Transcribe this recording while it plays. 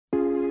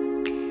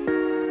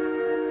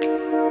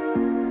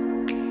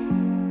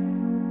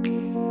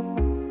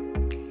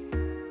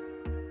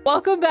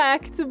Welcome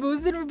back to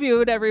Booze and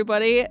Reviewed,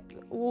 everybody.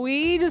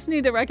 We just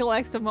need to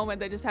recollect the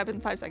moment that just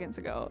happened 5 seconds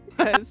ago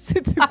because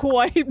it's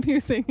quite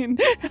amusing and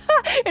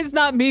it's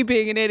not me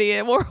being an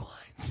idiot more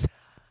once.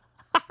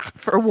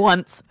 For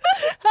once.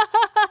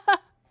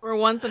 For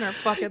once in our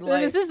fucking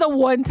life. This is the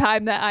one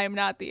time that I am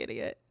not the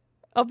idiot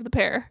of the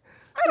pair.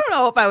 I don't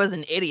know if I was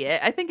an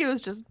idiot. I think it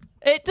was just...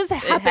 It just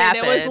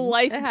happened. It was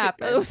life. It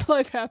happened. It was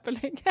life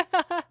happening. It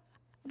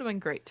would have been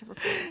great to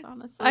record,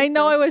 honestly. I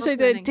know. I wish I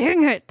did.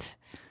 Dang it.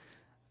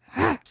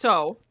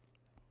 So,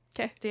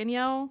 okay.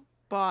 Danielle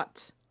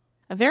bought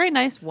a very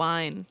nice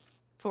wine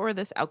for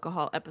this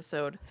alcohol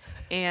episode.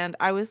 And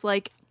I was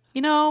like,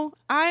 you know,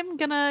 I'm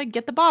going to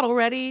get the bottle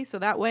ready so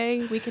that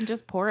way we can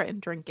just pour it and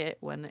drink it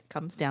when it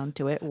comes down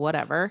to it,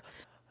 whatever.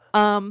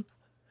 And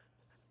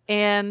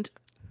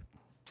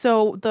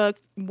so the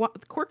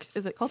corks,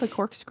 is it called a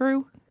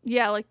corkscrew?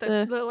 Yeah, like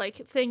the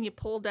like thing you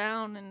pull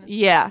down and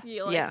you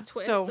like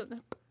twist.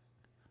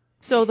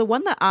 So the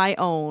one that I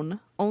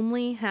own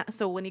only has,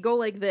 so when you go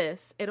like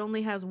this, it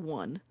only has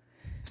one.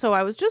 So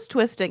I was just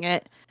twisting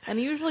it, and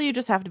usually you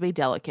just have to be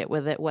delicate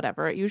with it,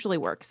 whatever. It usually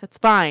works. It's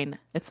fine.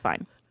 It's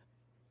fine.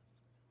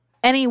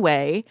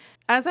 Anyway,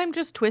 as I'm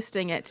just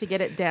twisting it to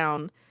get it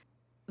down,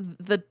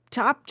 the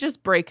top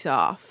just breaks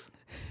off.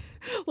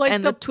 Like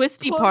and the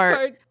twisty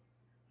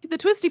the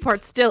twisty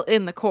part's still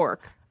in the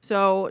cork.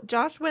 So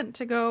Josh went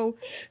to go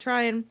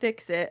try and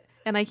fix it,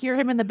 and I hear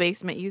him in the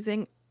basement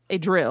using a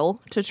drill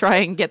to try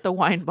and get the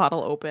wine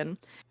bottle open.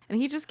 And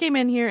he just came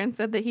in here and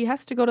said that he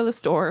has to go to the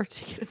store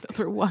to get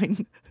another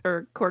wine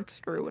or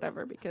corkscrew,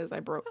 whatever, because I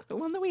broke the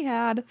one that we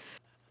had.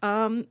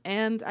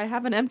 And I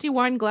have an empty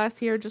wine glass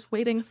here just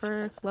waiting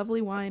for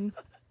lovely wine.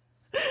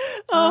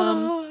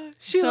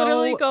 She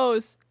literally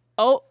goes,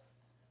 oh.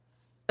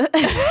 I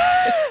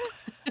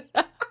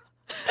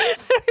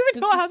don't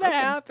even know how that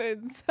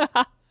happens.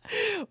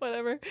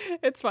 Whatever.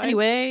 It's fine.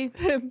 Anyway,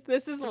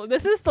 this is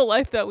the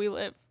life that we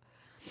live.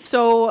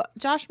 So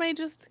Josh may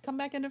just come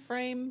back into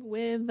frame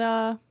with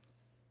the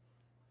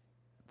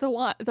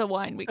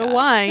wine we got. The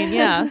wine,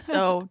 yeah.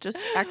 So just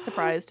act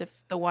surprised if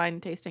the wine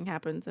tasting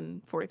happens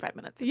in 45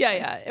 minutes.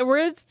 Yeah. And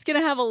we're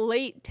gonna have a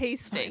late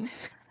tasting.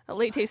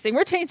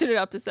 We're changing it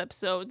up this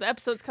episode. The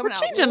episode's coming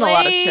out late. We're changing a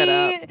lot of shit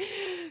up.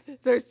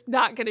 There's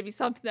not going to be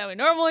something that we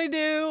normally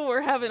do.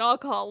 We're having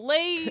alcohol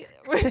late.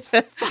 It's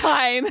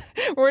fine.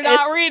 We're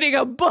not reading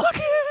a book.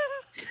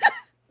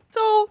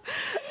 So,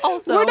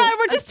 also...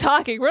 We're just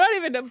talking. We're not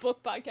even a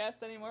book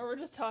podcast anymore. We're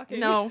just talking.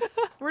 No.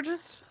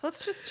 Let's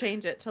just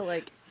change it to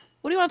like...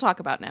 What do you want to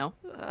talk about now?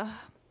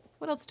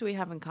 What else do we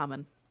have in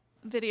common?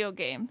 Video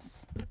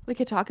games. We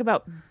could talk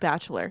about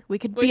Bachelor. We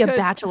could be a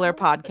Bachelor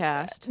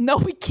podcast. No,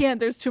 we can't.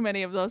 There's too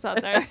many of those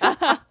out there.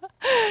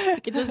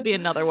 It could just be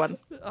another one.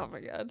 Oh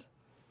my god.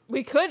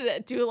 We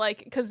could do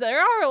like, because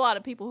there are a lot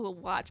of people who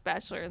watch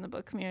Bachelor in the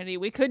book community.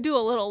 We could do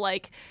a little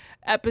like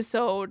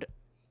episode,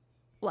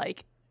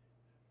 like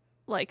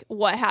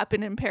what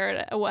happened in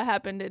Paradise, what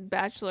happened in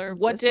Bachelor.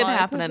 What did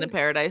happen in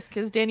Paradise?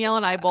 Because Danielle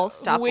and I both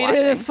stopped watching. We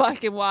didn't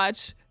fucking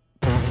watch.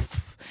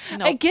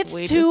 Nope, it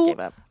gets too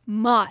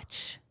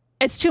much.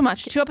 It's too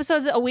much. 2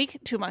 episodes a week,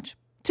 too much.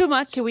 Too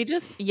much. Can we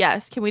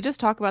just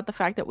talk about the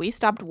fact that we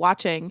stopped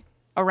watching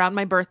around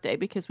my birthday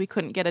because we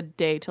couldn't get a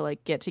day to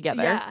like get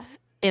together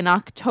in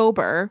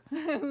October,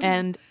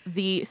 and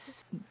the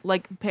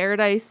like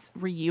Paradise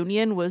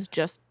reunion was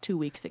just 2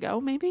 weeks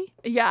ago, maybe.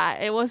 Yeah,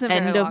 it wasn't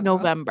end of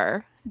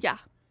November. Yeah,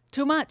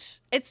 too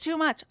much. It's too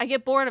much. I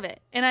get bored of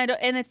it, and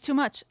it's too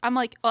much. I'm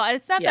like, well,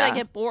 it's not that I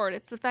get bored.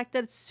 It's the fact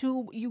that it's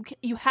too.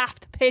 You have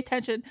to pay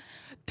attention.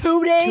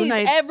 2 days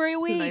every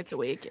week. 2 nights a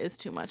week is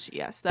too much.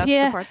 Yes, that's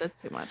the part that's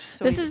too much.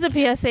 So this is the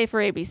PSA for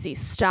ABC.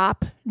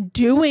 Stop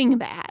doing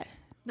that.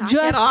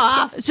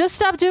 Just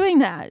stop doing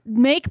that.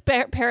 Make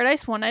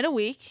Paradise 1 night a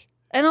week,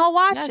 and I'll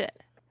watch it.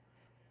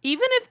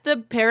 Even if the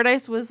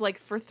Paradise was like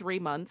for 3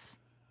 months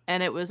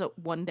and it was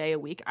 1 day a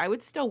week, I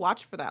would still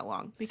watch for that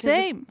long. Because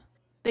same.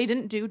 If they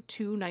didn't do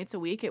 2 nights a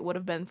week, it would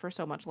have been for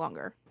so much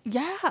longer.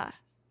 Yeah,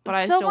 but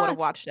I still would have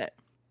watched it.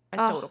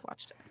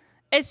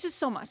 It's just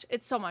so much.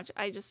 It's so much.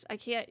 I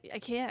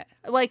can't.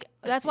 Like,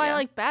 that's why I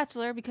like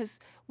Bachelor, because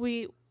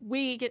we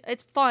get,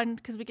 it's fun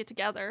because we get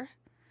together.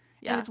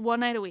 Yeah. And it's 1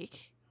 night a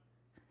week.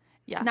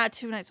 Yeah. Not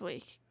 2 nights a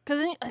week.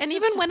 And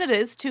even when it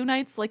is 2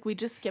 nights, like, we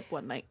just skip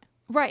 1 night.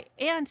 Right.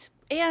 And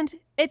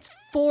it's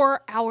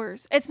 4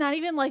 hours. It's not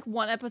even like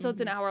one episode's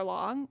an hour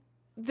long.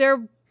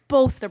 They're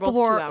both 2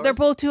 hours. They're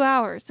both 2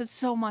 hours. That's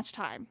so much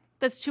time.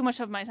 That's too much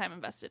of my time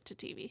invested to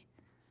TV.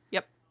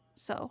 Yep.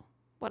 So,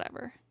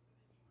 whatever.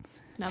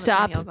 Now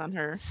Stop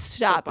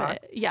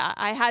it. Yeah,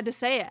 I had to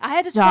say it.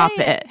 Stop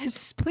it.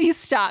 Please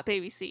stop,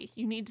 ABC.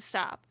 You need to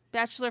stop.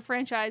 Bachelor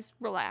franchise,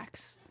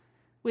 relax.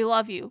 We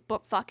love you,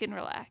 but fucking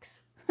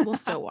relax. We'll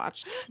still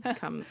watch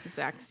come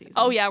Zach's season.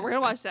 Oh, yeah, we're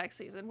going to watch Zach's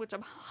season, which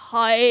I'm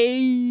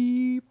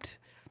hyped.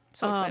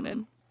 So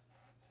excited.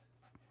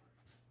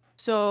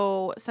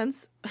 So,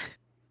 since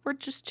we're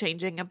just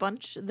changing a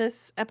bunch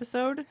this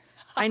episode,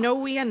 I know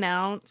we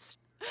announced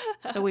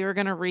that we were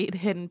going to read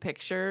Hidden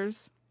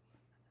Pictures.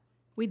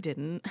 We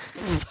didn't.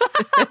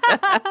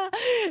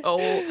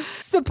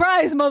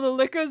 Surprise, mother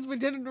lickers, we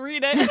didn't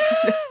read it.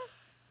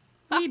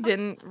 We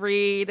didn't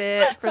read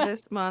it for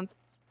this month.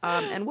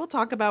 And we'll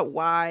talk about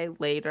why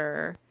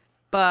later.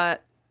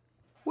 But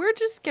we're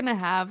just going to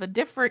have a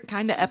different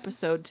kind of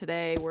episode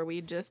today where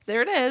we just,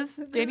 there it is.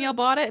 Danielle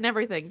bought it and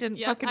everything. Didn't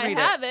fucking read it.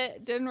 I have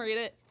it. Didn't read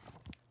it.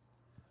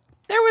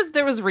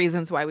 There was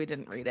reasons why we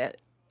didn't read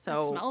it.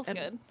 So it smells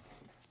good.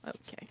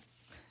 Okay.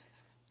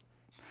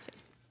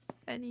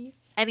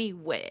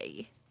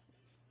 Anyway.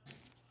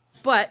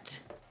 But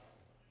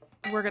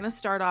we're going to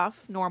start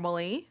off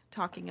normally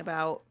talking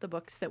about the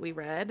books that we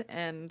read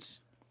and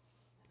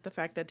the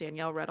fact that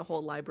Danielle read a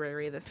whole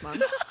library this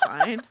month. It's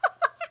fine.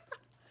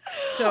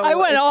 So I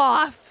went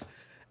off.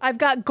 I've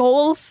got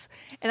goals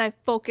and I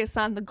focus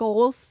on the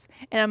goals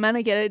and I'm going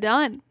to get it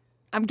done.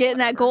 I'm getting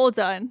that goal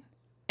done.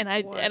 And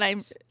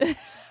I'm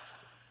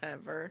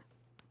ever.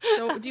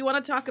 So do you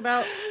want to talk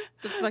about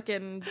the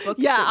fucking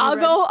books? Yeah,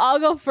 I'll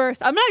go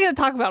first. I'm not going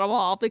to talk about them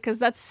all because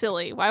that's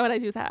silly. Why would I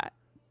do that?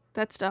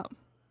 That's dumb.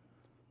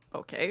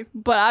 Okay.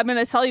 But I'm going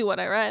to tell you what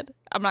I read.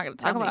 I'm not going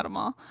to talk about them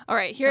all. All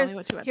right, here's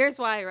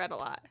why I read a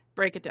lot.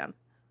 Break it down.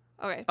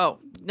 Okay. Oh,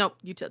 no,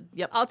 you tell.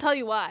 Yep. I'll tell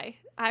you why.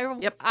 I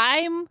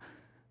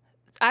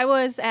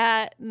was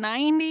at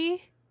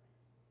 90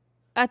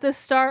 at the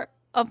start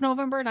of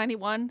November,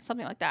 91,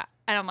 something like that.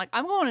 And I'm like,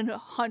 I'm going into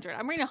 100.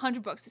 I'm reading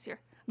 100 books this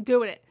year. I'm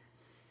doing it.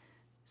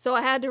 So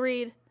I had to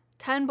read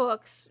 10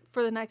 books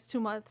for the next 2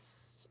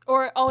 months.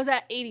 Or I was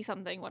at 80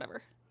 something,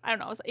 whatever. I don't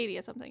know. I was 80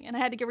 or something. And I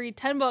had to read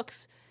 10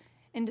 books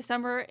in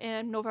December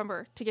and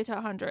November to get to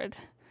 100.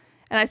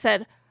 And I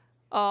said,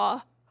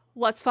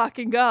 let's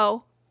fucking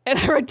go. And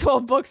I read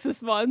 12 books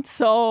this month.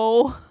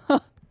 So,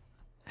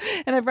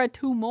 and I've read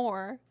 2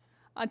 more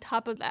on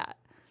top of that.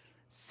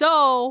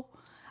 So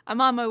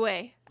I'm on my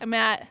way. I'm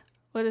at,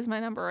 what is my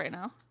number right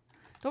now?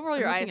 Don't roll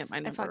your eyes.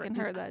 I fucking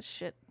heard that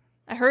shit.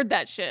 I heard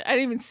that shit. I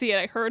didn't even see it.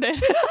 I heard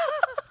it.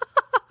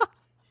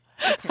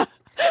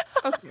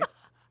 Okay.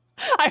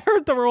 I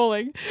heard the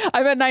rolling.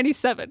 I'm at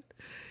 97.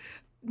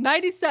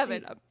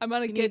 97. I'm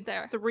going to get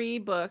there. 3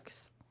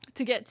 books.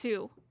 To get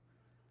to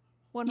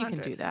 100.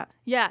 You can do that.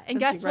 Yeah, and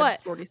guess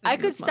what? I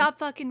could stop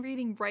fucking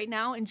reading right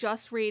now and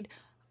just read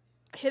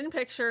Hidden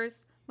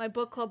Pictures, my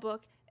book club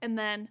book, and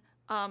then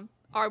our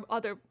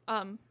other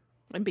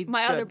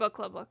other book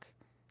club book.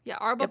 Yeah,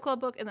 our book club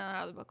book and then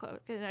our other book club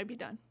book, and I'd be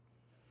done.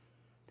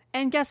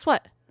 And guess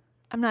what?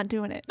 I'm not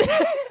doing it.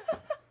 Oh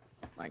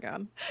my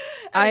God.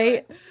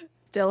 Anyway. I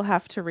still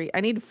have to read. I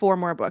need 4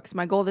 more books.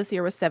 My goal this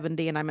year was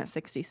 70 and I'm at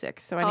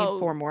 66. So I need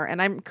 4 more.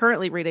 And I'm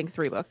currently reading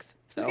 3 books.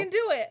 So. You can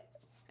do it.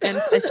 And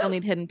I still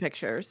need Hidden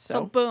Pictures.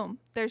 So boom,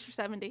 there's your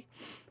 70.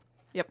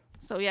 Yep.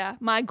 So yeah,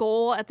 my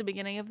goal at the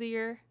beginning of the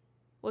year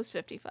was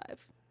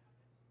 55.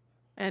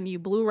 And you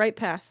blew right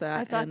past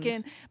that.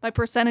 My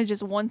percentage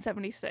is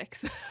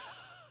 176.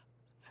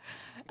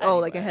 Oh,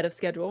 anyway. Like ahead of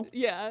schedule?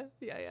 Yeah.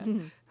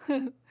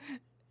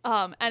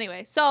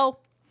 Anyway, so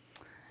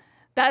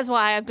that is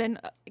why I've been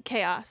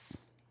chaos.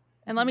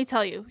 And let me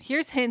tell you,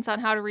 here's hints on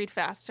how to read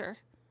faster.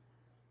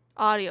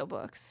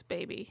 Audiobooks,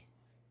 baby.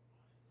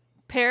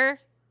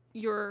 Pair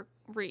your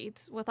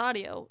reads with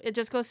audio. It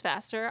just goes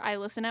faster. I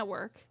listen at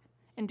work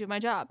and do my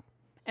job.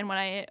 And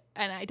I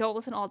don't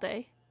listen all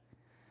day.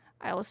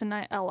 I listen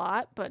a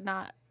lot, but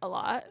not a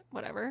lot,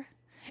 whatever.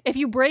 If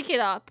you break it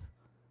up,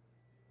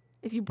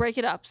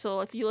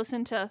 so if you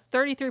listen to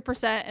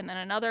 33% and then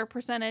another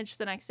percentage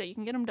the next day, you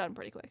can get them done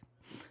pretty quick.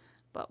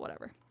 But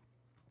whatever.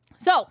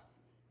 So,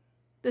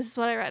 this is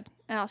what I read,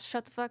 and I'll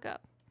shut the fuck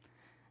up.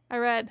 I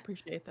read...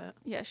 Appreciate that.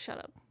 Yeah, shut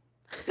up.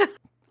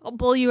 I'll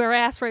bull your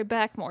ass right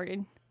back,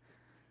 Morgan.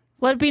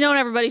 Let it be known,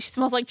 everybody, she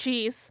smells like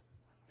cheese.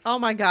 Oh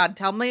my God,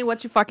 tell me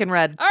what you fucking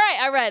read. All right,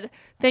 I read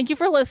Thank You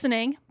for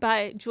Listening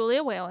by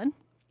Julia Whalen,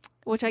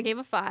 which I gave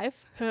a 5.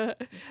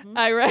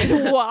 I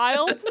read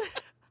Wild.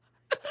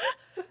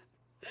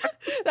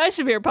 That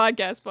should be her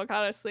podcast book,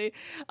 honestly.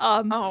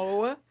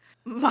 Oh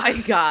my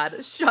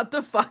God, shut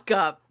the fuck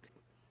up.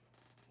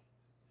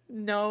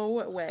 No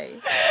way.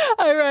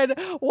 I read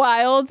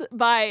Wild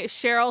by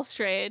Cheryl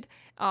Strayed.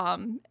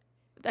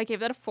 I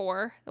gave that a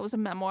 4. That was a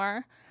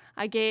memoir.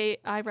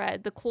 I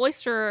read The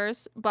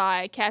Cloisterers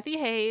by Kathy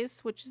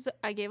Hayes,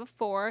 I gave a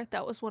 4.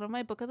 That was one of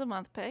my book of the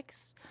month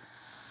picks.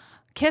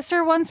 Kiss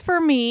Her Once for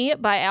Me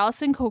by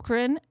Alison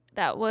Cochrane.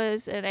 That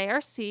was an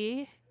ARC.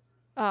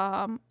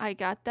 I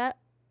got that.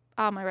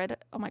 I read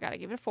it. Oh my God, I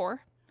gave it a 4.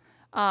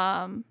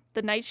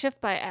 The Night Shift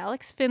by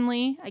Alex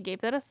Finley. I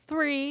gave that a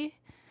 3,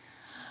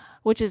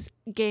 which is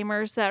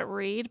Gamers That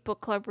Read,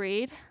 book club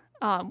read.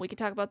 We can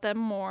talk about them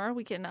more.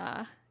 We can,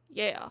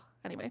 yeah.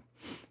 Anyway.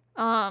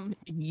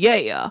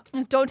 Yeah.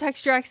 Don't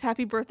Text Your Ex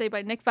Happy Birthday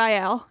by Nick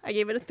Viall. I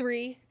gave it a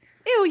 3.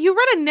 Ew, you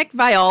read a Nick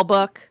Viall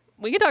book.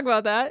 We can talk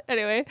about that.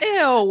 Anyway.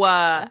 Ew.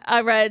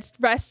 I read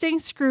Resting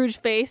Scrooge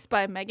Face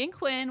by Megan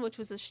Quinn, which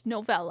was a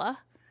novella.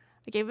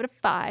 I gave it a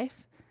 5.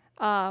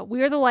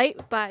 We Are the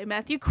Light by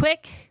Matthew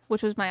Quick,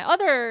 which was my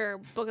other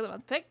book of the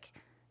month pick.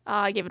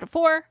 I gave it a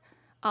 4.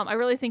 I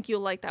really think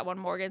you'll like that one,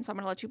 Morgan, so I'm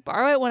going to let you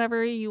borrow it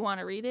whenever you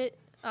want to read it.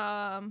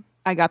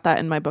 I got that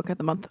in my book of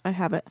the month. I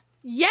have it.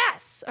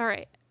 Yes. All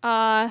right.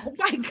 Oh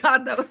my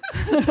god, that was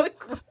so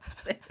aggressive.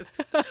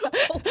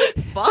 Holy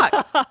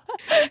fuck.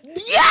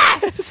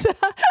 Yes.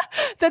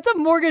 That's a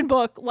Morgan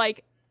book,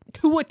 like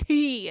to a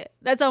T.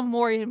 That's a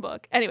Morgan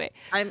book. Anyway,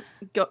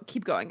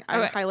 keep going.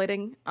 I'm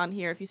highlighting on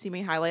here. If you see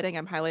me highlighting,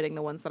 I'm highlighting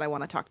the ones that I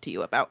want to talk to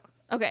you about.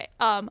 Okay.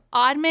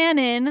 Odd Man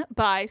In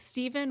by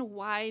Stephen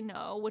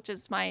Wino, which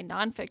is my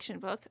nonfiction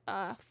book.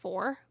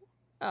 4.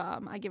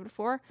 I give it a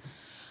 4.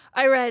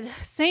 I read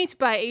Saint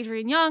by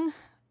Adrienne Young.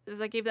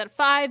 I gave that a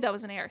 5. That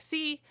was an ARC.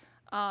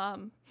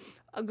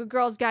 A Good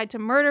Girl's Guide to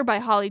Murder by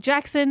Holly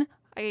Jackson.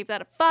 I gave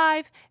that a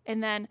 5.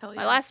 And then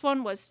my last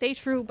one was Stay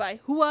True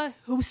by Hua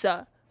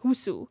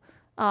Husu.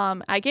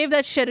 I gave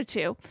that shit a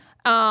 2.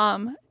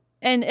 And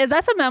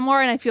that's a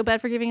memoir, and I feel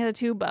bad for giving it a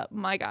 2, but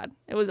my God,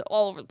 it was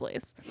all over the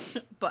place.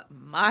 But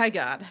my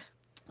God.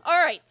 All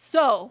right,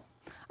 so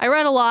I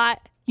read a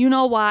lot. You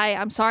know why.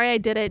 I'm sorry I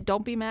did it.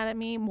 Don't be mad at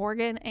me,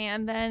 Morgan.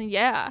 And then,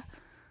 yeah.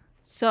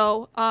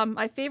 So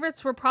my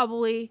favorites were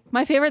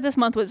my favorite this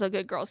month was A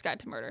Good Girl's Guide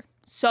to Murder.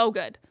 So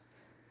good.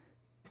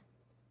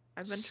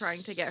 I've been trying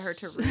to get her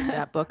to read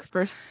that book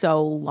for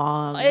so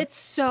long. It's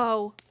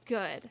so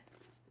good.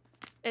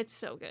 It's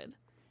so good.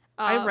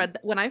 I read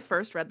when I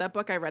first read that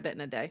book, I read it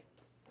in a day.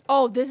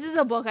 Oh, this is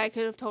a book I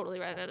could have totally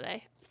read in a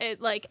day.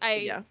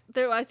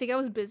 I think I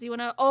was busy when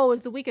it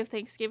was the week of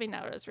Thanksgiving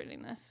that I was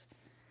reading this.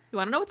 You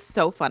want to know what's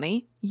so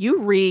funny? You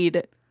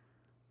read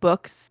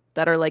books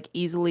that are like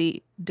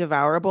easily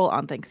devourable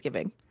on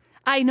Thanksgiving.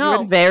 I know. You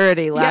read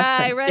Verity last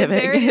Thanksgiving. Yeah, I read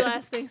Verity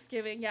last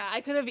Thanksgiving. Yeah,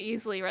 I could have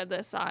easily read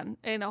this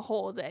in a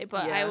whole day,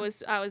 but I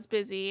was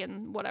busy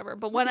and whatever.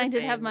 But when I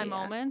did have my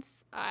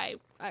moments, I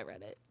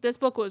read it. This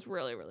book was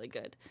really, really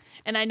good.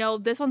 And I know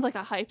this one's like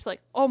a hype,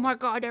 like, oh my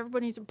God,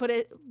 everybody needs to put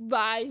it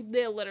by.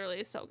 It literally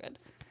is so good.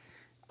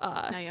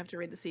 Now you have to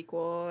read the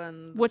sequel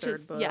and which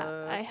is book.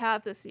 Yeah, I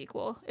have the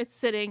sequel. It's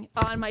sitting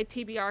on my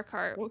TBR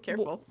cart. Well,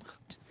 careful.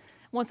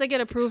 Once I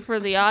get approved for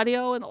the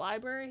audio in the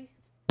library.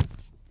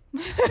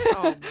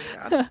 Oh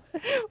my God.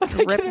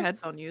 Rip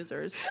headphone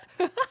users.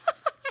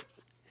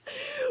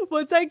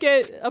 Once I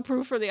get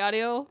approved for the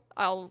audio,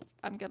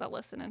 I'm gonna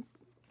listen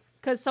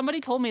because somebody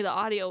told me the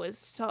audio is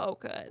so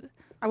good.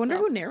 I wonder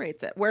who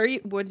narrates it.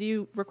 Would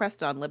you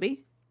request it on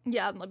Libby?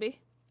 Yeah, on Libby.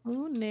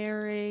 Who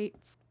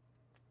narrates?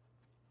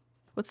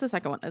 What's the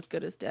second one? As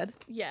Good as Dead?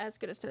 Yeah, As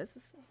Good as Dead.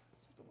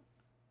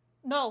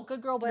 No,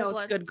 Good Girl, Bad Blood. No,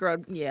 it's Good Girl.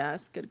 Yeah,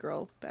 it's Good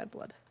Girl, Bad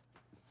Blood.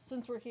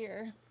 Since we're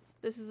here,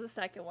 this is the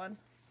second one.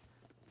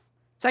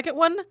 Second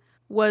one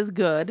was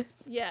good.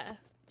 Yeah.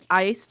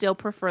 I still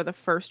prefer the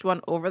first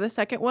one over the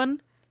second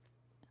one.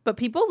 But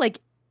people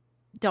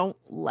don't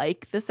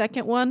like the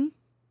second one.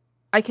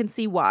 I can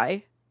see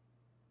why.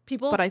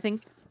 But I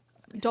think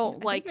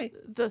don't like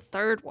the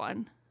third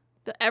one.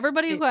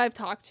 Everybody who I've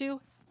talked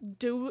to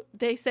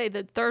they say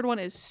the third one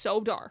is so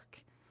dark.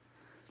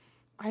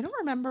 I don't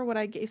remember what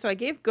I gave. So I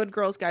gave Good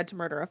Girl's Guide to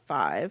Murder a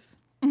 5.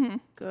 Mm-hmm.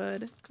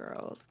 Good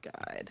Girl's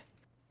Guide.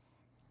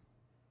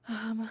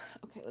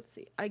 Okay, let's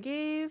see. I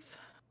gave.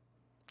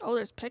 Oh,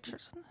 there's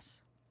pictures in this.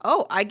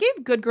 Oh, I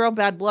gave Good Girl,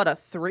 Bad Blood a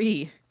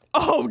 3.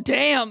 Oh,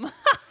 damn.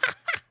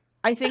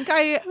 I think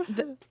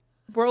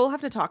we'll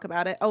have to talk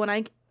about it. Oh, and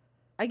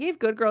I gave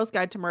Good Girl's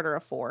Guide to Murder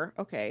a 4.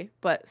 Okay,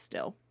 but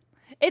still.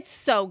 It's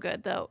so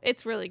good, though.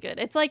 It's really good.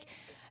 It's like,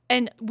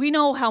 and we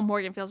know how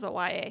Morgan feels about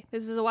YA.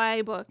 This is a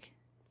YA book,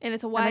 and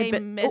it's a YA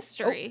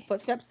mystery. Oh,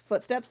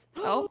 footsteps.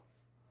 Oh.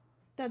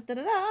 Da, da,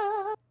 da,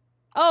 da.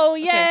 Oh,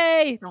 yay.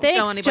 Okay. Don't Thanks,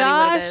 tell anybody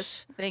Josh. what it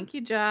is. Thank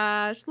you,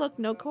 Josh. Look,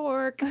 no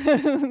cork.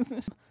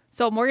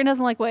 So Morgan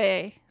doesn't like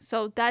YA.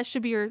 So that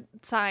should be your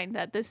sign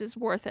that this is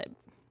worth it.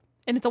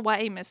 And it's a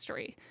YA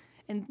mystery.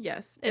 And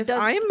yes. If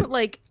I'm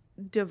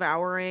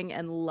devouring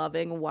and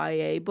loving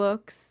YA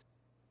books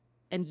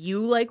and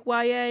you like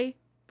YA,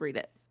 read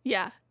it.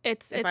 Yeah.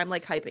 If I'm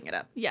hyping it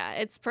up. Yeah,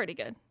 it's pretty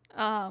good.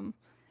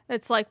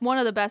 It's like one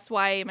of the best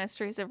YA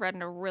mysteries I've read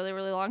in a really,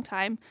 really long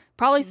time.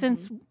 Probably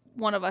since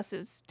One of Us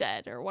is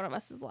Dead or One of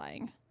Us is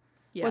Lying.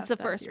 Yeah, what's the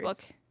first book?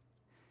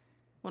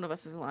 One of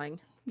Us is Lying.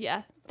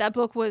 Yeah, that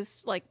book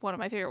was like one of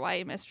my favorite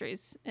YA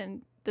mysteries,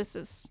 and this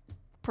is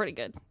pretty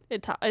good.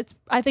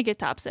 I think it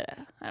tops it.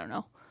 I don't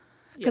know,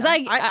 because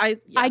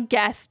I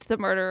guessed the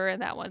murderer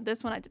in that one.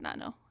 This one I did not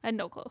know. I had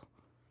no clue.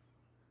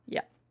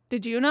 Yeah.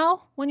 Did you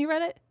know when you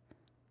read it?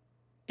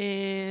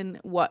 In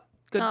what?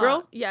 Good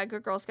Girl? Yeah,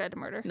 Good Girl's Guide to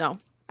Murder. No,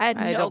 I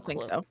don't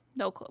think so.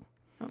 No clue.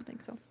 I don't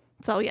think so.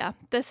 So yeah,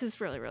 this is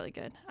really, really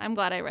good. I'm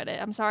glad I read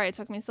it. I'm sorry it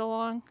took me so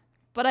long,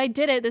 but I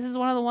did it. This is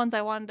one of the ones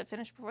I wanted to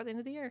finish before the end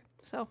of the year.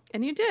 So.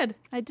 And you did.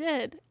 I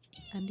did.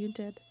 And you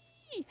did.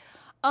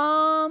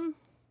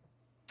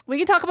 We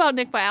can talk about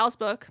Nick Viall's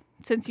book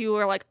since you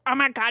were like, oh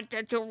my God, you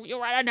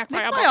read a Nick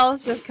Viall book. Nick Viall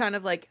is just kind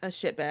of like a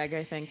shitbag,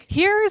 I think.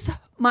 Here's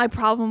my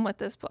problem with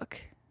this book.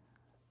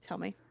 Tell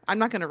me. I'm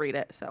not going to read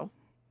it, so.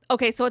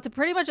 Okay, so it's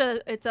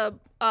a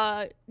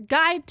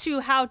guide to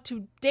how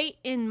to date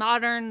in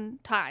modern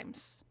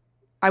times.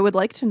 I would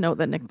like to note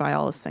that Nick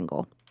Viall is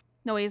single.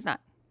 No, he's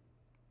not.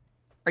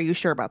 Are you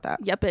sure about that?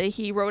 Yep,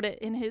 he wrote it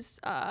in his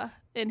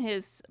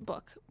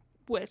book.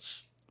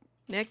 which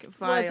Nick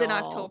Viall. was in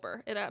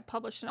October. It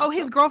published in Oh, October.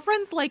 his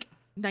girlfriend's like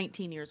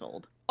 19 years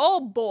old. Oh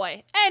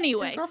boy.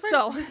 Anyway,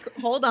 so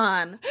hold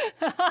on.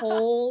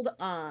 Hold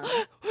on.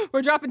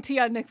 We're dropping tea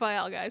on Nick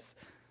Viall, guys.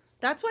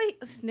 That's why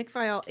Nick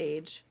Viall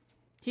age.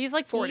 He's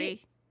like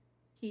 40.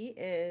 He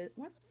is.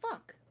 What the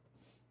fuck?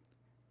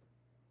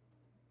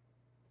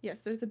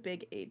 Yes, there's a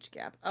big age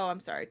gap. Oh, I'm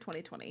sorry.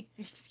 2020.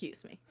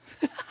 Excuse me.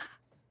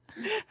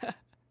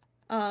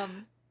 Oh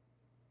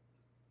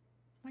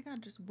my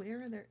God, just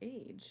where are their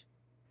age?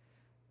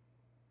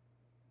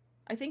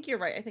 I think you're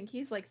right. I think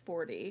he's like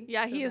 40.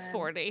 Yeah, he is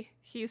 40.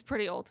 He's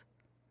pretty old.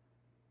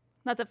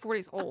 Not that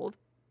 40's old,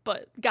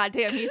 but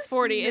goddamn, he's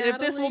 40. And if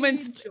this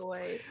woman's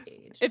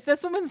age. If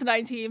this woman's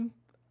 19,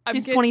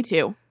 she's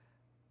 22.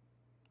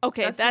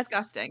 Okay, that's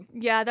disgusting.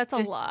 Yeah, that's a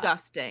lot.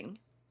 Disgusting.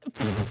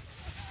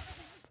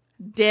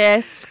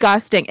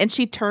 Disgusting. And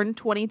she turned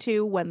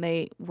 22 when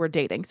they were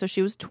dating. So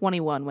she was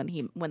 21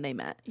 when they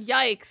met.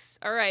 Yikes.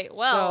 All right.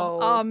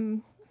 Well,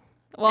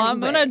 I'm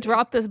going to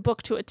drop this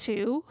book to a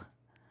 2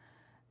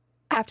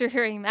 after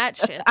hearing that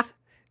shit.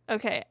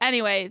 Okay.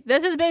 Anyway,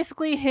 this is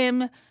basically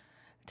him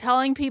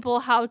telling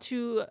people how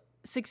to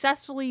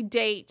successfully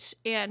date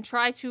and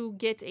try to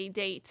get a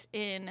date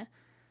in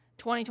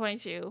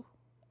 2022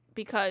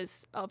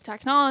 because of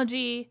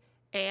technology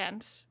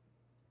and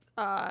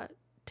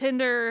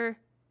Tinder,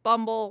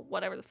 Bumble,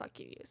 whatever the fuck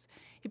you use.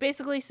 He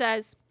basically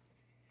says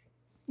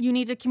you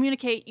need to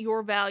communicate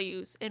your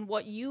values and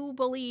what you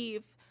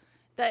believe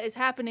that is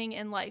happening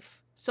in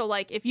life. So,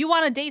 like, if you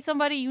want to date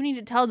somebody, you need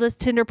to tell this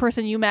Tinder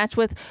person you match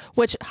with,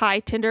 which, hi,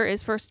 Tinder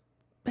is for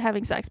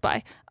having sex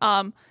by.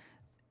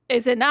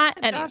 Is it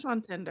not? Josh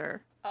on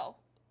Tinder. Oh,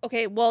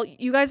 okay. Well,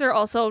 you guys are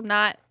also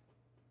not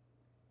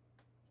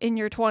in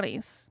your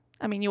 20s.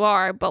 I mean, you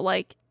are, but,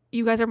 like,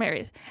 you guys are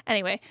married.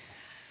 Anyway.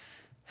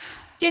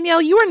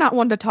 Danielle, you are not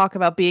one to talk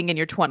about being in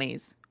your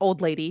 20s,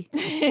 old lady.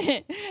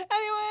 Anyway,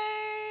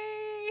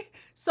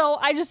 so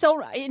I just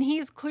don't, and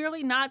he's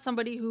clearly not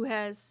somebody who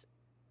has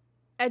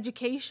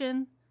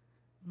education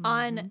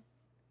on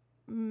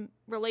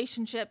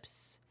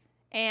relationships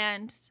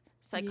and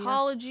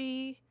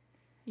psychology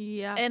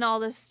and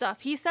all this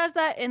stuff. He says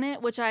that in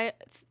it, which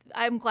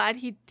I'm glad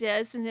he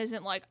does, and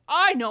isn't like,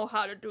 I know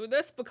how to do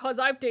this because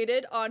I've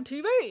dated on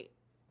TV.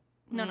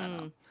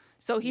 No.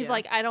 So he's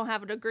like, I don't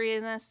have a degree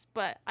in this,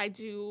 but I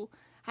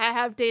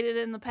have dated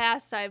in the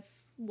past.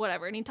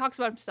 Whatever. And he talks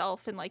about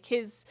himself and like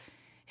his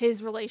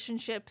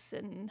relationships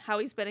and how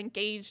he's been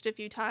engaged a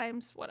few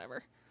times,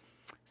 whatever.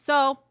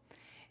 So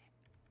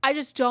I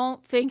just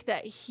don't think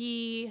that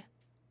he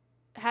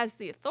has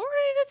the authority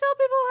to tell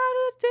people how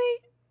to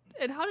date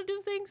and how to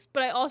do things.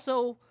 But I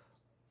also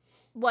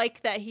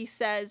like that he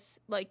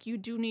says, like, you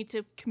do need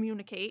to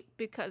communicate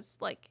because,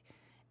 like,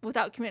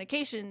 without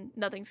communication,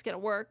 nothing's going to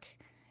work.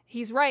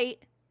 He's right,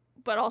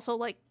 but also,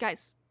 like,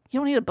 guys, you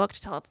don't need a book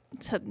to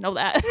know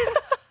that.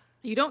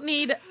 You don't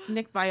need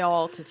Nick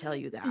Viall to tell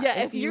you that. Yeah,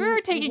 if you're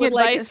taking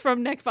advice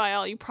from Nick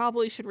Viall, you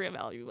probably should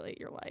reevaluate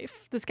your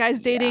life. This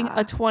guy's dating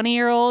a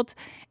 20-year-old,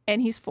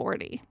 and he's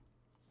 40.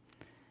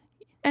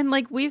 And,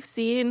 like, we've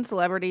seen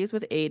celebrities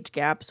with age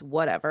gaps,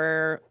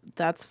 whatever.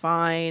 That's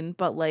fine.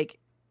 But, like,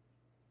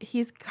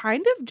 he's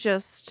kind of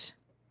just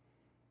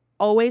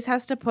always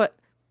has to put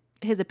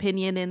his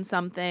opinion in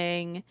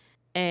something.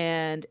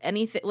 And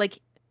anything,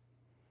 like,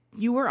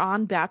 you were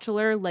on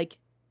Bachelor like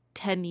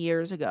 10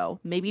 years ago.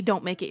 Maybe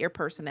don't make it your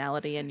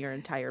personality and your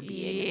entire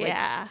being.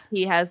 Yeah. Like,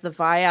 he has the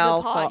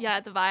Viall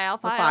the Viall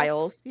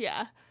files.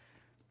 Yeah.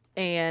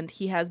 And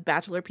he has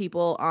Bachelor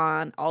people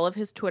on all of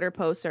his Twitter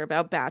posts are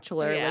about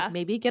Bachelor. Yeah. Like,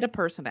 maybe get a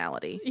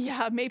personality.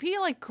 Yeah, maybe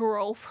like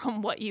grow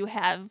from what you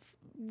have.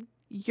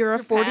 You're a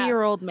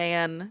 40-year-old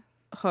man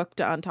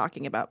hooked on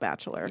talking about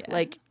Bachelor. Yeah.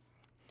 Like,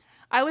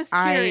 I was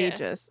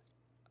curious.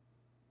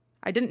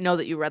 I didn't know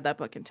that you read that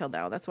book until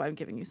now. That's why I'm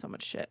giving you so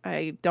much shit.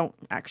 I don't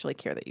actually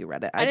care that you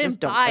read it. I just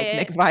don't like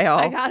Nick Viall.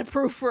 I got a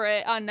proof for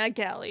it on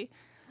NetGalley.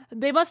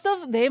 He must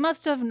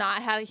have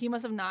not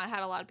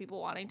had a lot of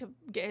people wanting to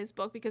get his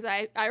book because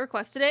I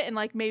requested it and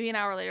like maybe an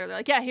hour later they're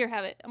like, yeah, here,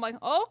 have it. I'm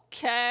like,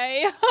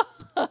 okay.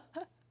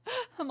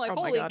 I'm like,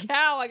 holy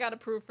cow, I got a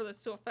proof for this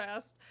so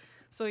fast.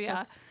 So yeah.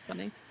 That's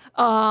funny.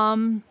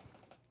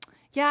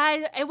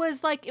 Yeah, it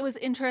was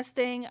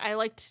interesting. I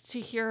liked to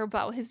hear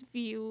about his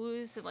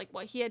views and like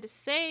what he had to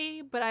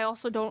say, but I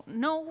also don't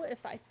know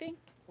if I think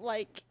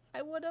like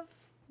I would have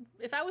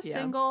if I was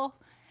single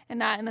and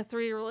not in a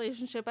 3-year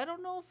relationship. I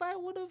don't know if I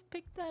would have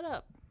picked that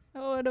up. I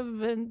would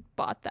have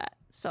bought that.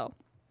 So,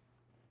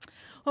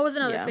 what was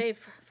another fave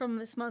from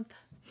this month?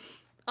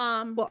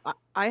 Well,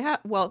 I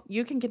have. Well,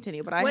 you can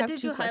continue, but I have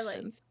 2 questions.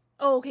 Highlight?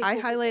 Oh, okay. I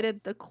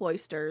highlighted The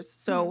Cloisters.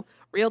 So,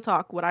 real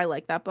talk, would I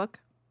like that book?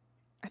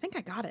 I think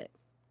I got it.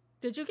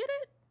 Did you get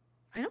it?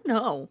 I don't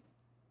know.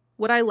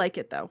 Would I like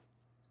it, though?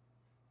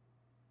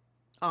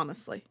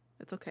 Honestly.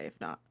 It's okay if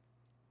not.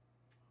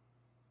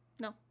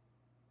 No.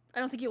 I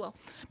don't think you will.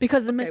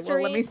 Because the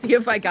mystery... Well, let me see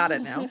if I got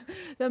it now.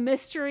 The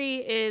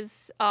mystery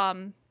is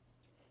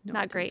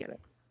not great.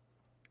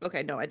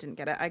 Okay, no, I didn't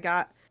get it. I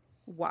got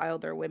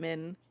Wilder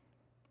Women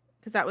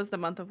Because that was the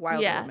month of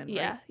Wild Yeah, Woman,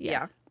 yeah, right?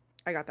 yeah.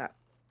 I got that.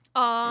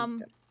 I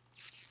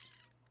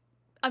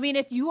mean,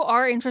 if you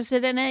are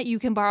interested in it, you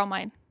can borrow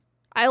mine.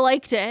 I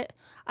liked it.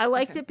 I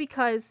liked it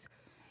because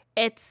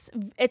it's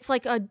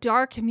like a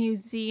dark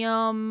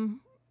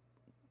museum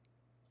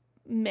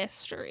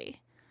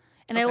mystery.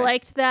 And I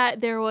liked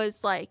that there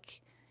was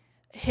like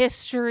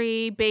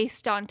history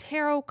based on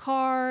tarot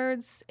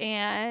cards,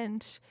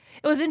 and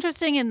it was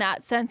interesting in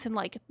that sense. And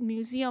like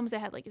museums, it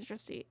had like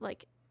interesting,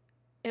 like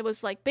it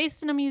was like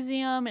based in a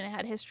museum, and it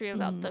had history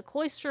about the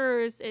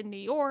cloisters in New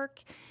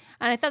York.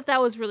 And I thought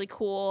that was really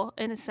cool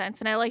in a sense.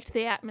 And I liked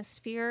the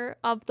atmosphere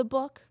of the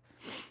book.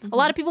 A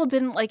lot of people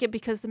didn't like it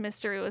because the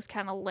mystery was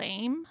kind of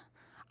lame.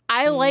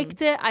 I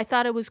liked it. I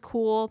thought it was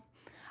cool.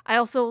 I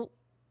also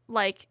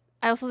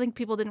think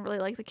people didn't really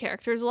like the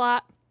characters a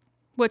lot,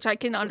 which I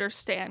can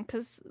understand,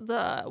 because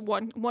the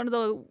one of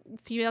the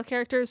female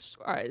characters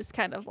is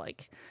kind of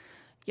like,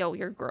 yo,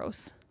 you're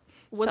gross.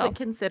 Was it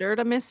considered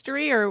a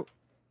mystery, or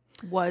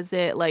was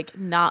it like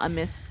not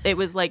a it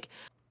was like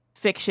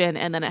fiction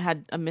and then it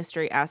had a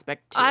mystery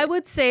aspect to I it?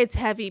 would say it's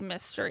heavy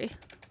mystery.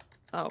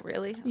 Oh,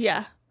 really? Yeah.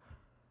 Are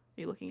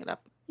you looking it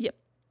up? Yep.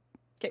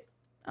 Okay.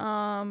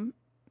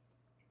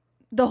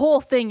 The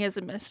whole thing is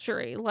a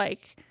mystery.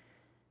 Like,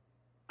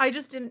 I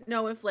just didn't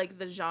know if like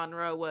the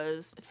genre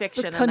was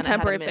fiction and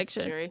contemporary then it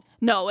had a mystery. fiction.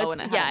 No,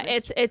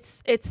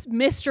 it's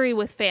mystery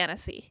with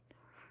fantasy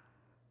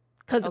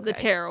because of the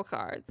tarot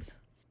cards.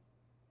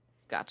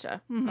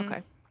 Gotcha. Mm-hmm.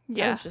 Okay.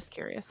 Yeah. I was just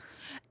curious.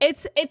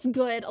 It's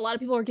good. A lot of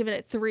people are giving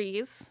it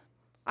 3s.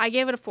 I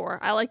gave it a 4.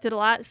 I liked it a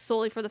lot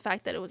solely for the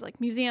fact that it was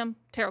like museum,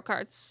 tarot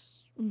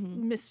cards,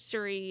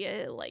 mystery,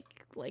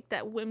 like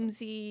that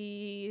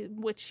whimsy,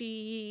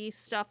 witchy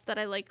stuff that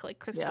I like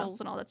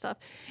crystals and all that stuff.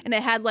 And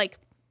it had like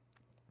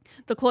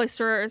the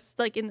cloisters,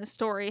 like in the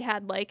story,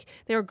 had like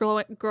they were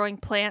growing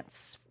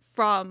plants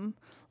from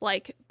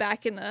like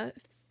back in the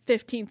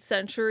 15th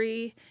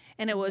century,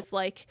 and it was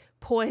like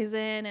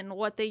poison and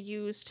what they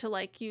used to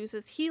like use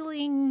as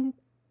healing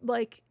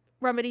like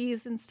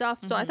remedies and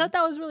stuff. So I thought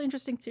that was really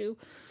interesting too.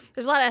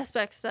 There's a lot of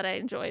aspects that I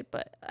enjoyed,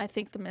 but I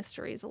think the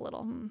mystery is a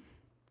little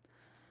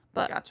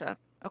but gotcha.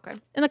 Okay.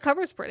 And the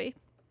cover's pretty.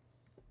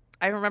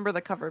 I remember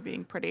the cover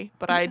being pretty,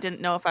 but I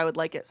didn't know if I would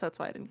like it, so that's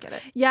why I didn't get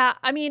it. Yeah,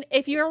 I mean,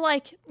 if you're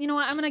like, you know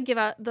what, I'm gonna give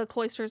out the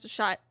cloisters a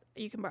shot,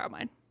 you can borrow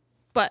mine.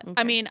 But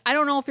I mean, I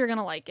don't know if you're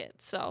gonna like it,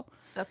 so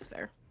that's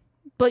fair.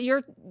 But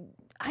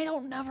I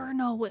don't never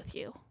know with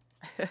you.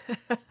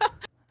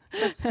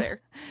 That's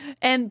fair.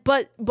 And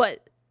but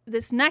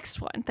this next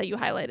one that you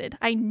highlighted,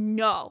 I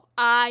know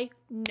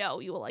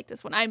you will like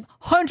this one. I'm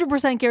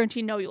 100%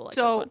 guaranteed you will like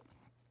this one.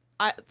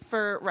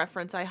 For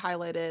reference, I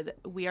highlighted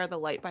We Are the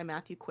Light by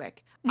Matthew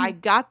Quick. I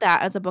got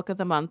that as a book of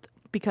the month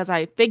because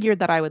I figured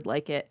that I would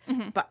like it.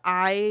 But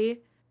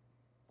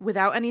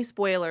without any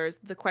spoilers,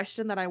 the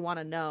question that I want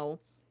to know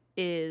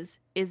is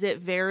it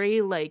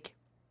very like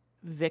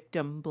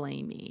victim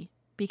blamey?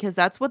 Because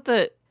that's what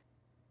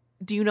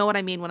do you know what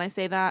I mean when I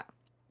say that?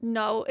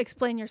 No,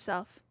 explain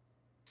yourself.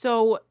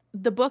 So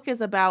the book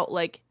is about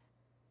like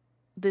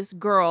this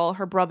girl,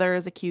 her brother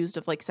is accused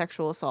of like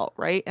sexual assault,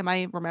 right? Am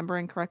I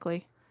remembering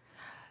correctly?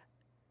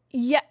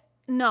 Yeah,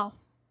 no.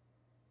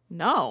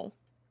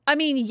 I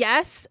mean,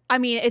 yes. I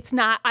mean, it's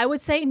not. I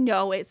would say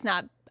no, it's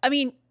not. I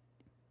mean,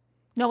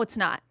 no, it's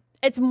not.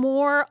 It's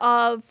more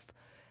of,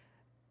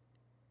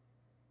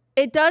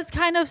 it does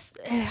kind of,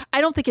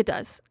 I don't think it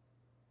does.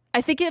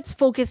 I think it's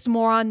focused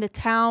more on the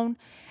town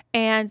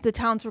and the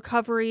town's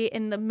recovery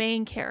and the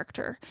main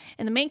character.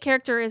 And the main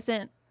character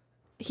isn't,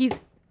 he's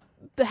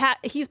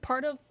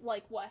part of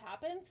like what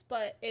happens,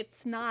 but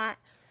it's not,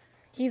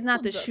 he's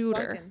not the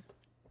shooter.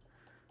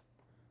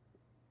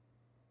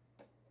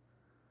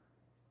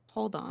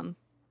 Hold on.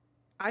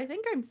 I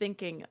think I'm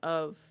thinking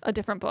of a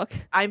different book.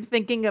 I'm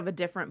thinking of a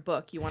different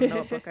book. You want to know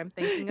what book I'm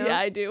thinking of? Yeah,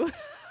 I do.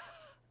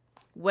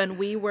 When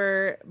We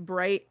Were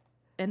Bright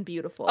and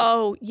Beautiful.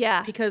 Oh,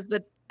 yeah. Because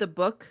the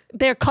book,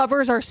 their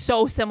covers are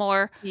so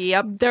similar.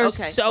 Yep. They're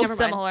so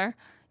similar.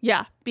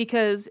 Yeah.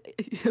 Because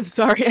I'm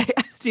sorry I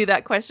asked you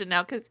that question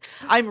now, because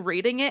I'm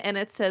reading it and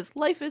it says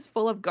life is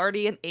full of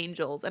guardian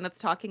angels, and it's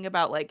talking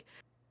about like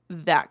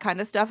that kind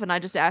of stuff, and I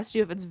just asked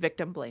you if it's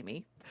victim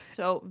blamey.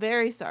 So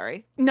very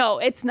sorry. No,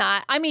 it's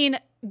not. I mean,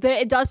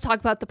 it does talk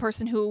about the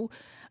person who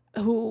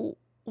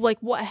like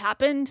what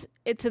happened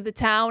to the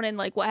town and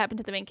like what happened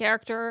to the main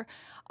character.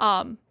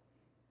 But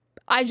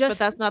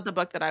that's not the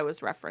book that I was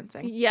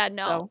referencing. Yeah,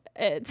 no.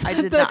 So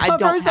I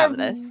don't have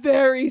this.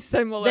 Very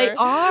similar. They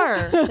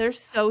are. They're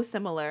so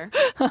similar.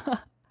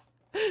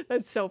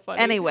 That's so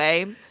funny.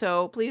 Anyway,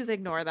 so please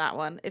ignore that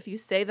one. If you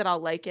say that I'll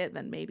like it,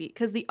 then maybe,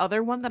 because the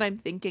other one that I'm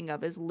thinking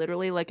of is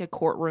literally like a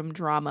courtroom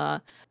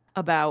drama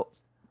about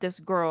this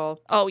girl.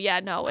 Oh yeah,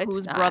 no, it's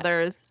whose not.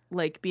 brother's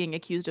like being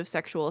accused of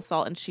sexual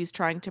assault, and she's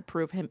trying to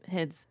prove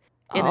his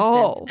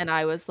Innocence. Oh. And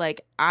I was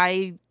like,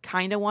 I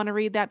kind of want to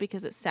read that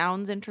because it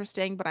sounds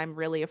interesting, but I'm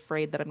really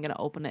afraid that I'm going to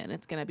open it and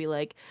it's going to be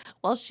like,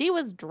 well, she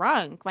was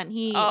drunk when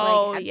he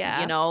Oh, had,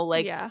 yeah.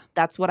 Yeah.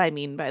 that's what I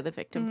mean by the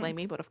victim Mhm.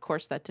 blaming. But of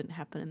course that didn't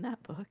happen in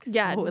that book.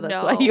 Yeah, So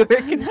that's why you were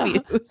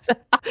confused.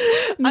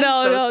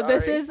 No,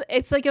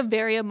 it's like a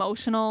very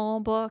emotional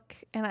book,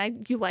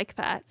 and you like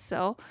that,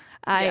 so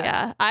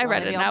I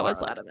read it and I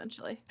was like,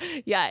 eventually.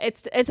 yeah,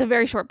 it's a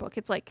very short book.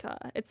 It's like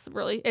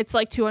it's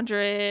like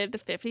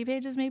 250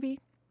 pages maybe,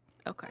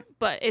 Okay.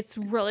 but it's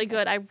really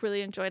good. I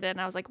really enjoyed it,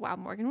 and I was like, wow,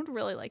 Morgan would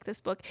really like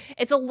this book.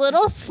 It's a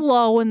little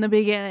slow in the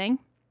beginning,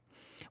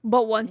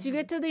 but once you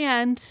get to the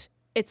end,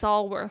 it's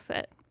all worth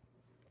it.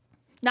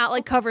 Not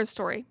like Cover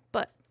Story,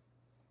 but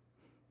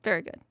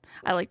very good.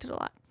 I liked it a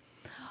lot.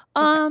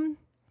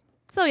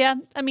 So yeah,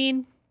 I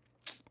mean,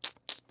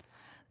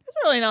 there's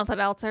really nothing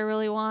else I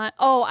really want.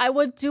 Oh, I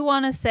do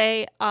want to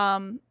say,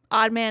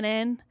 Odd Man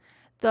In,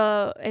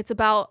 it's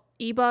about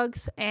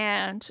e-bugs,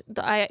 and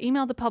I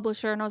emailed the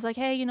publisher and I was like,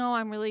 hey,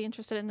 I'm really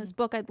interested in this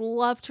book. I'd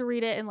love to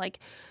read it and like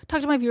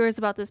talk to my viewers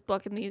about this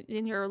book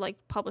in your like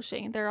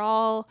publishing. They're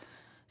all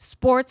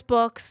sports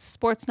books,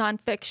 sports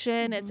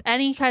nonfiction. It's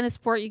any kind of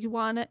sport you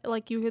want,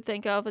 like you could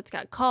think of. It's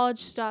got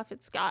college stuff.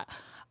 It's got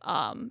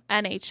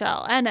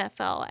NHL,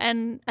 NFL,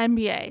 and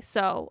NBA.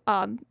 So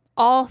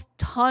all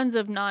tons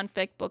of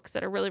nonfic books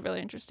that are really,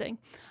 really interesting.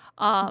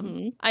 I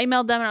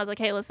emailed them and I was like,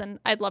 hey, listen,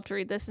 I'd love to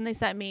read this. And they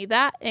sent me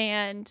that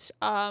and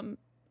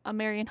a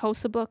Marian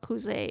Hossa book,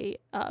 who's a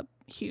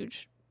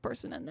huge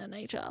person in the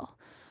NHL.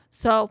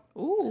 So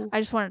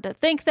I just wanted to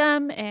thank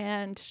them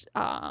and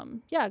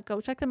go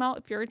check them out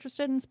if you're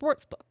interested in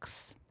sports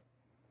books.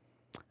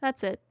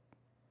 That's it.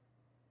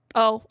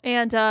 Oh,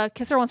 and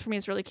Kiss Her Once for Me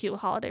is really cute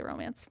holiday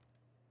romance.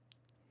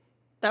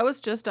 That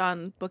was just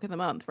on Book of the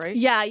Month, right?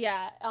 Yeah.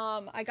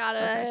 I got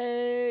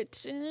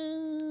it.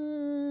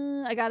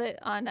 I got it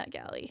on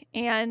NetGalley,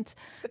 and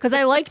because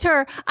I liked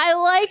her. I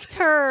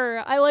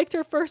liked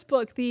her first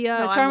book, the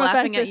Charm I'm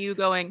laughing Offensive. at you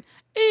going.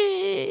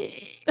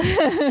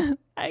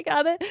 I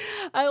got it.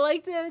 I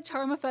liked the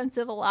Charm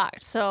Offensive a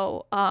lot,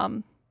 so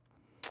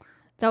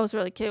that was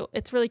really cute.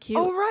 It's really cute.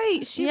 Oh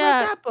right, she wrote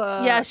that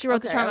book. Yeah, she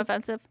wrote the Charm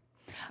Offensive.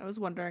 I was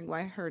wondering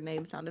why her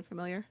name sounded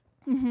familiar.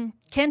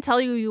 Can't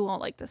tell you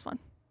won't like this one.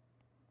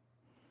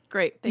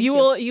 Great. Thank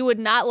you. You would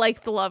not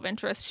like the love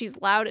interest. She's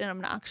loud and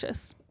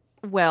obnoxious.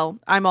 Well,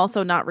 I'm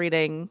also not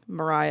reading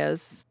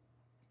Mariah's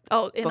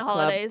in the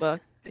holidays.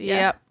 Book. Yeah.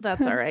 Yep,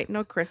 that's all right.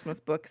 No Christmas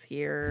books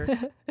here.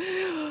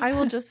 I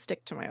will just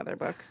stick to my other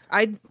books.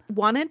 I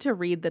wanted to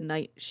read The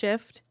Night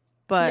Shift,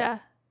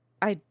 but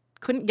I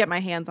couldn't get my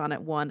hands on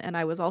it, one, and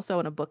I was also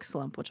in a book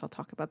slump, which I'll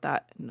talk about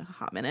that in a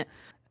hot minute.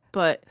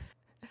 But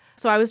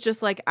so I was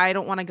just like, I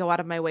don't want to go out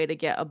of my way to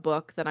get a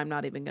book that I'm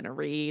not even going to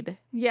read.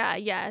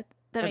 Yeah.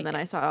 And then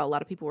I saw a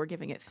lot of people were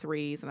giving it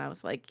 3s, and I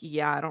was like,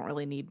 yeah, I don't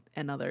really need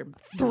another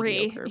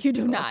 3. You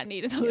do not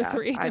need another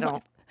 3. I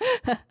don't.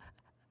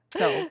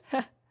 So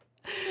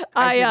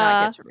I did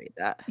not get to read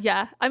that.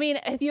 Yeah. I mean,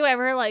 if you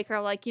ever are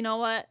like, you know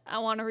what? I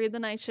want to read The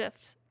Night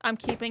Shift. I'm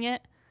keeping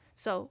it.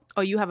 So.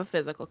 Oh, you have a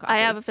physical copy. I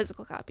have a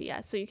physical copy, yeah.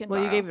 So you can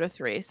borrow. You gave it a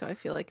 3, so I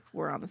feel like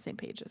we're on the same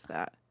page as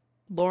that.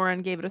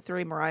 Lauren gave it a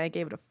 3. Mariah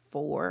gave it a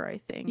 4,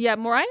 I think. Yeah,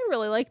 Mariah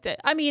really liked it.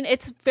 I mean,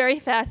 it's very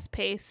fast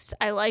paced.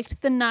 I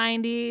liked the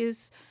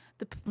 90s,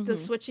 the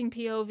switching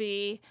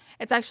POV.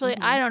 It's actually,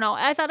 I don't know.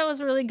 I thought it was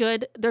really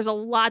good. There's a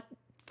lot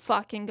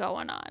fucking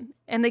going on.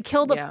 And they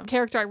killed a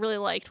character I really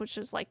liked, which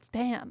was like,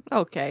 damn.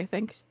 Okay,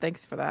 thanks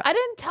for that. I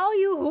didn't tell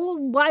you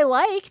who I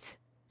liked.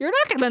 You're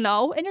not going to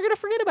know, and you're going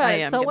to forget about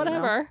it, so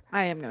whatever.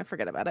 I am going to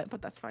forget about it,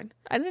 but that's fine.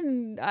 I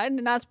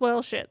did not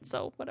spoil shit,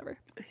 so whatever.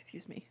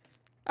 Excuse me.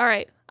 All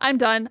right, I'm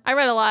done. I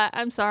read a lot.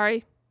 I'm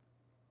sorry.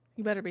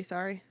 You better be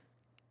sorry.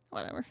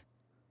 Whatever.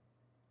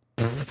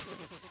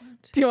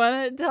 Do you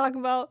want to talk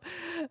about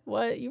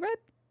what you read?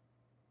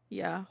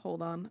 Yeah,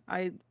 hold on.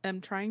 I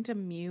am trying to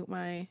mute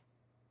my...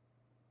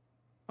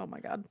 Oh my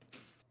god.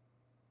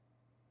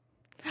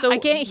 So I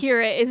can't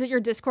hear it. Is it your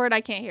Discord? I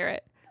can't hear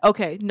it.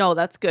 Okay, no,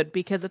 that's good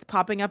because it's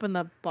popping up in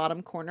the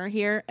bottom corner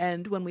here.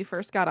 And when we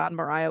first got on,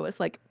 Mariah was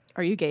like,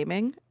 are you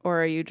gaming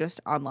or are you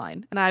just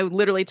online? And I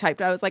literally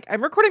typed, I was like,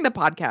 I'm recording the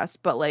podcast,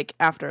 but like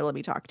after, let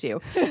me talk to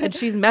you. And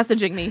she's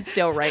messaging me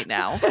still right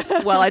now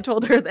while I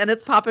told her, and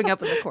it's popping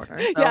up in the corner.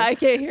 So. Yeah, I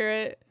can't hear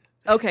it.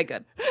 Okay,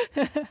 good.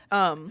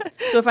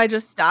 So if I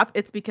just stop,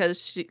 it's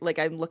because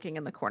I'm looking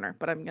in the corner,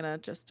 but I'm gonna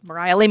just,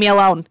 Mariah, leave me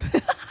alone.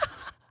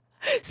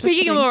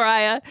 Speaking of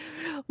Mariah,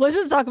 let's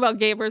just talk about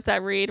gamers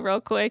that read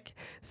real quick.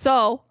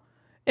 So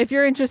if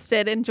you're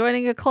interested in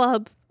joining a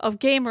club of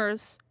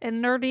gamers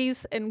and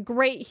nerdies and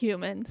great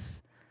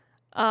humans,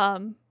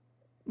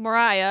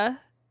 Mariah,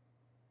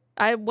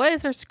 what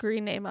is her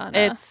screen name on?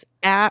 It's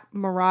at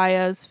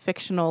Mariah's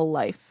Fictional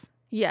Life.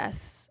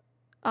 Yes,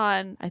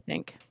 I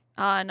think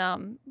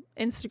on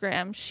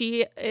Instagram.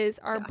 She is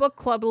our book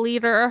club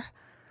leader,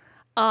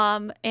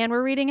 and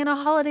we're reading In a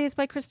Holidays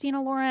by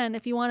Christina Lauren.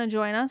 If you want to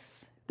join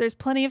us, there's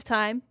plenty of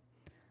time.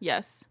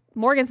 Yes.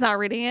 Morgan's not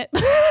reading it.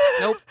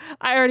 Nope.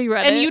 I already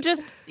read it. And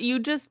you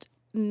just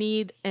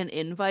need an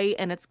invite,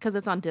 and it's because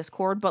it's on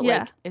Discord, but Yeah.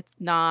 like it's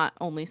not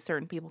only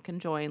certain people can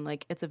join.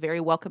 Like it's a very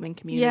welcoming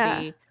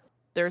community. Yeah.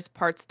 There's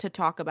parts to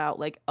talk about,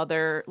 like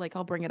other, like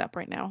I'll bring it up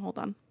right now. Hold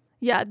on.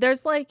 Yeah,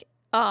 there's like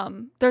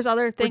there's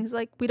other things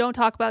like we don't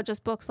talk about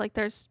just books, like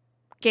there's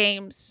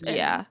games.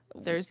 Yeah,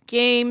 there's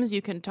games.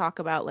 You can talk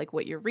about like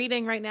what you're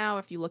reading right now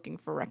if you're looking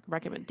for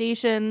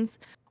recommendations.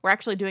 We're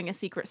actually doing a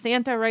Secret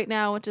Santa right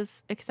now, which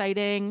is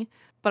exciting.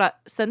 But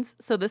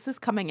so this is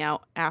coming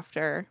out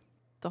after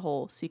the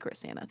whole Secret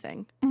Santa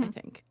thing, I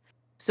think.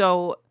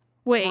 So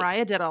wait,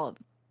 Mariah did all of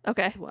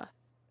okay. What?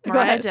 Go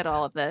Mariah ahead. did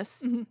all of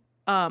this.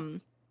 I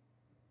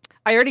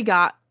already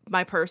got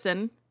my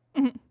person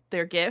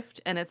their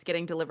gift, and it's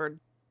getting delivered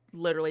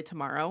literally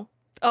tomorrow.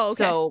 Oh,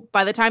 okay. So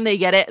by the time they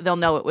get it, they'll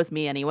know it was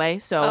me anyway.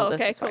 So okay,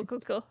 this is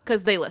cool.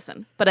 because they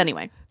listen. But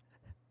anyway,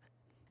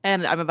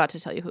 and I'm about to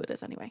tell you who it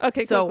is anyway.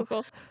 Okay, so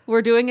cool.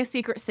 We're doing a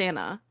Secret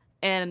Santa,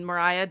 and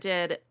Mariah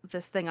did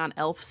this thing on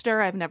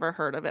Elfster. I've never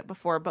heard of it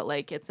before, but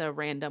like it's a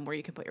random where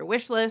you can put your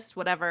wish list,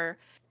 whatever.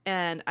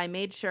 And I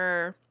made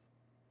sure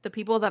the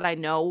people that I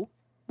know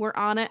were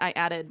on it. I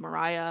added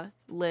Mariah,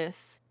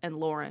 Liz, and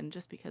Lauren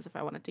just because if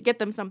I wanted to get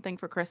them something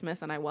for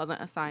Christmas and I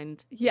wasn't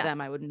assigned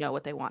them, I would know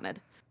what they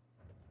wanted.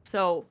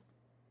 So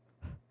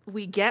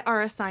we get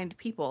our assigned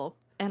people,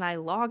 and I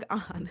log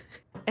on,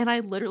 and I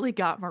literally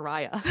got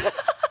Mariah.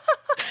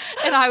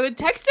 And I would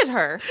texted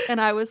her,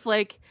 and I was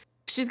like,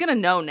 she's going to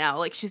know now.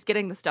 Like, she's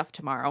getting the stuff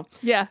tomorrow.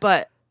 Yeah.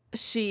 But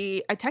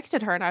I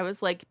texted her, and I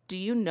was like, do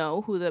you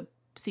know who the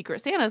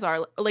Secret Santas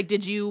are? Like,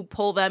 did you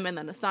pull them and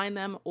then assign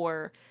them?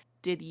 Or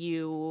did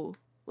you,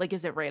 like,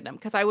 is it random?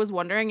 Because I was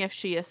wondering if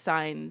she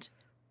assigned,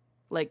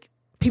 like...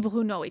 people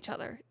who know each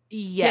other.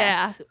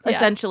 Yes. Yeah.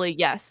 Essentially,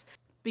 yes.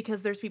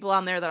 Because there's people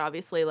on there that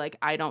obviously, like,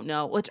 I don't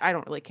know, which I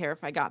don't really care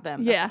if I got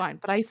them. That's fine.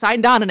 But I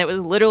signed on, and it was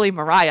literally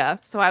Mariah.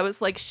 So I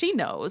was like, she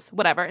knows,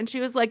 whatever. And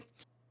she's like,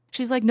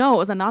 no, it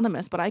was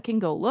anonymous, but I can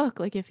go look,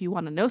 like, if you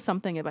want to know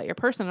something about your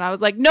person. And I was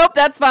like, nope,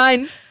 that's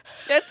fine.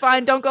 It's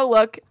fine. Don't go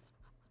look.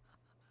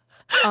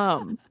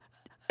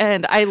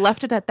 And I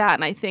left it at that.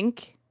 And I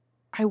think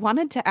I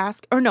wanted to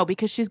ask, or no,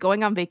 because she's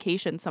going on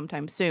vacation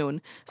sometime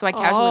soon. So I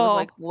casually was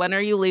like, when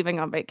are you leaving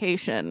on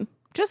vacation?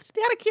 Just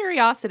out of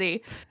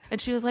curiosity.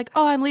 And she was like,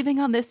 oh, I'm leaving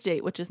on this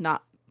date, which is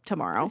not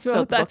tomorrow.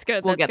 So that's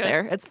good. We'll get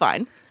there. It's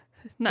fine.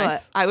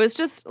 Nice. But I was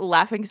just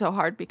laughing so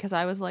hard because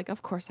I was like,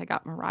 of course I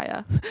got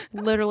Mariah.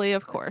 Literally,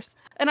 of course.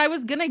 And I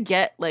was going to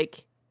get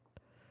like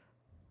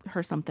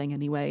her something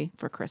anyway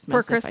for Christmas.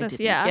 For Christmas,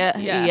 yeah.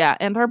 Yeah.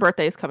 And her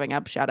birthday is coming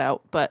up. Shout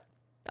out. But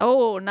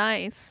oh,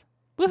 nice.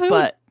 Woohoo.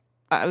 But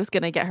I was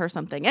going to get her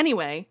something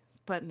anyway.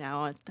 But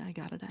now I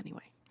got it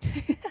anyway.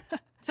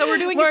 So we're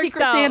doing a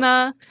Secret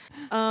Santa.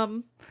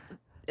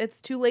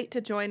 It's too late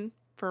to join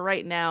for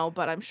right now,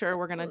 but I'm sure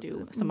we're gonna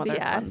do some other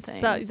fun things.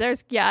 So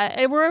there's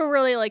we're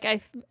really like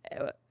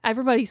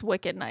everybody's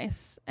wicked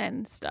nice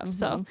and stuff. Mm-hmm.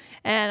 So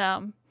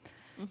and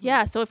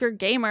so if you're a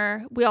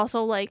gamer, we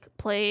also like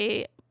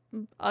play.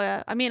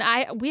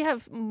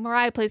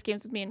 Mariah plays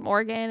games with me and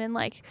Morgan and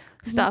like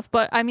stuff,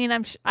 but I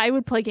mean I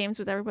would play games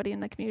with everybody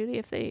in the community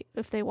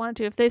if they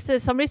wanted to.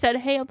 If somebody said,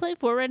 hey, I'm playing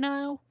Fortnite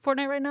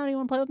right now, do you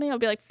want to play with me? I'll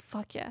be like,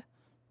 fuck yeah.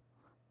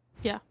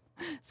 Yeah.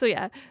 So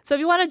yeah. So if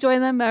you want to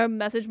join them,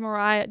 message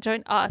Mariah.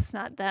 Join us,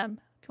 not them.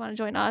 If you want to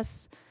join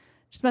us,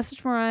 just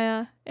message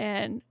Mariah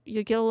and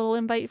you get a little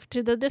invite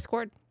to the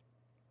Discord.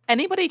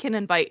 Anybody can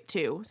invite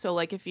too. So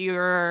like if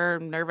you're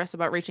nervous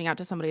about reaching out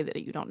to somebody that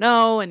you don't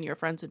know and you're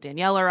friends with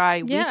Danielle or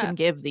we can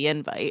give the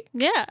invite.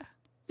 Yeah.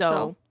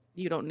 So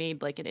you don't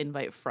need like an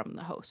invite from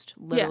the host.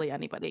 Literally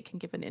anybody can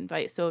give an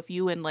invite. So if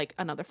you and like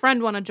another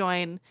friend want to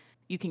join,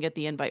 you can get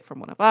the invite from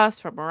one of us,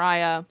 from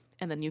Mariah.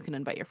 And then you can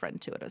invite your friend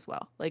to it as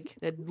well. Like,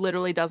 it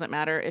literally doesn't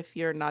matter if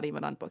you're not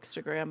even on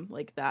Bookstagram.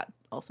 Like, that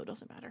also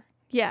doesn't matter.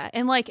 Yeah,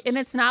 and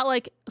it's not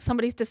like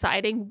somebody's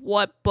deciding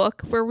what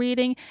book we're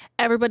reading.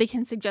 Everybody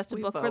can suggest a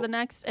book for the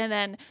next, and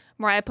then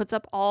Mariah puts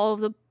up all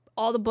the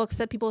books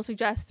that people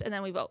suggest, and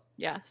then we vote.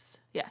 Yes.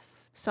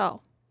 So,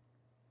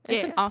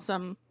 it's an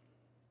awesome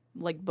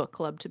like book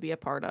club to be a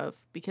part of,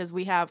 because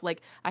we have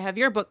like I have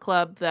your book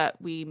club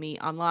that we meet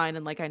online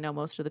and like I know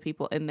most of the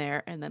people in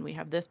there, and then we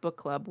have this book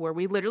club where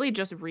we literally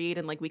just read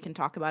and like we can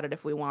talk about it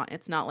if we want.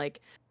 It's not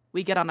like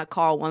we get on a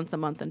call once a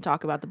month and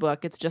talk about the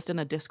book. It's just in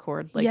a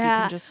Discord. Like you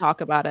can just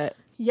talk about it.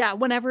 Yeah,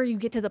 whenever you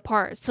get to the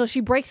parts. So she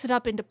breaks it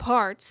up into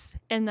parts,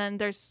 and then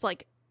there's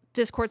like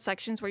Discord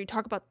sections where you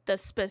talk about the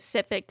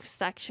specific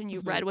section you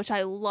read, which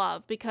I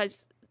love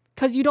because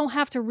you don't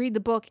have to read the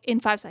book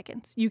in 5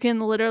 seconds. You can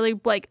literally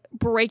like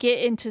break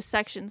it into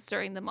sections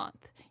during the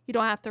month. You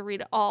don't have to read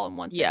it all in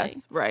one sitting.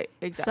 Yes, right,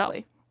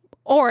 exactly. So,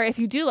 or if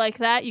you do like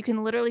that, you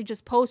can literally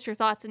just post your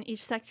thoughts in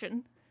each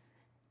section,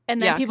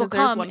 and then people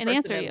come and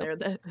answer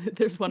you.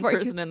 There's one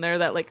person in there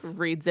that like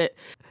reads it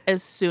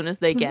as soon as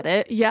they get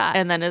it. Yeah,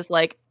 and then is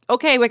like,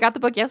 okay, we got the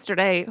book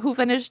yesterday. Who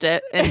finished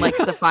it? And like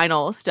the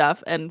final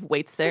stuff, and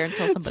waits there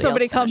until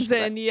somebody else comes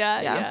in.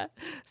 Yeah.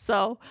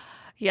 So.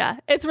 Yeah,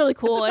 it's really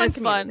cool and it's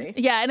fun.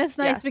 Yeah, and it's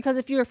nice because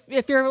if you're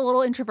a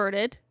little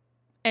introverted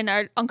and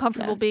are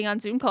uncomfortable being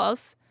on Zoom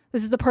calls,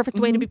 This is the perfect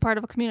way to be part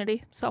of a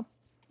community. So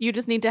you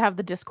just need to have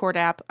the Discord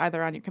app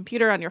either on your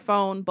computer, on your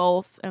phone,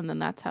 both, and then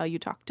that's how you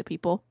talk to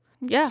people.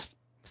 Yeah.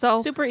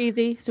 So super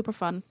easy, super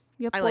fun.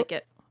 Yep, I like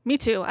it. Me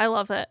too. I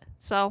love it.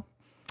 So,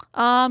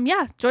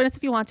 yeah, join us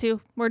if you want to.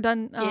 We're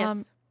done.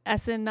 Yes.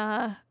 S in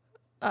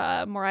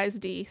Morais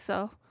D.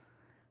 So.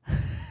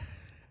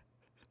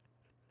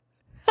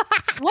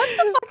 What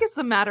the fuck is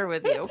the matter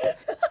with you?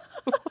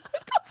 What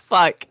the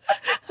fuck?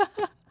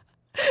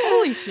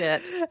 Holy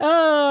shit.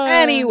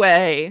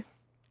 Anyway.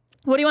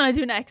 What do you want to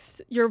do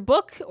next? Your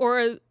book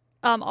or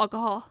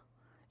alcohol?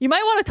 You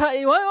might want to talk.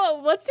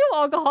 Let's do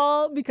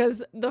alcohol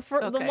because the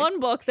one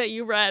book that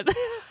you read.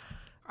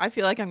 I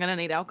feel like I'm gonna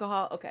need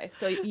alcohol. Okay,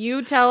 so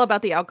you tell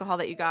about the alcohol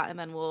that you got, and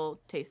then we'll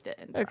taste it.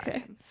 And try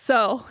okay,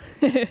 so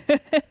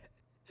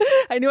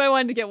I knew I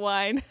wanted to get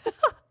wine.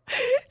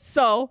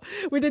 So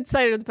we did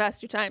cider the past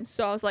 2 times.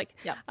 So I was like,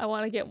 yeah, I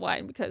want to get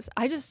wine because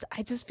I just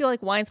feel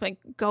like wine's my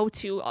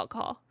go-to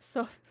alcohol.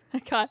 So I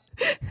got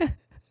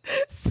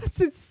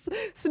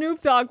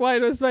Snoop Dogg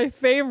wine was my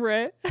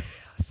favorite.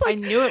 I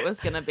knew it was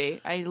gonna be.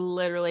 I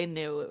literally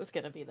knew it was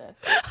gonna be this.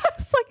 I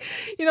was like,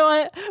 you know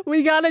what?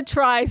 We gotta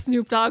try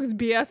Snoop Dogg's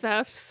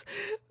BFF's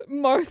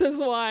Martha's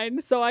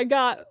wine. So I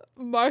got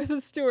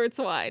Martha Stewart's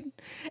wine,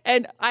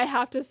 and I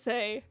have to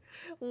say,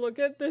 look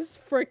at this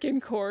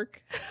freaking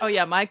cork. Oh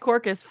yeah, my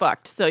cork is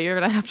fucked. So you're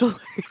gonna have to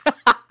look.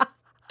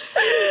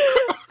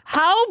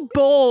 How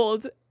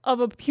bold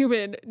of a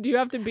human do you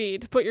have to be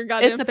to put your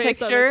goddamn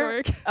face on the cork?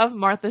 It's a picture of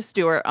Martha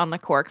Stewart on the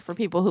cork for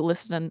people who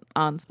listen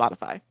on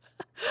Spotify.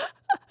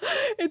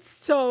 It's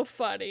so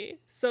funny.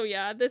 So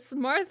yeah, this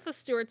Martha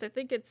Stewart's, I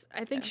think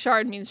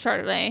Chard means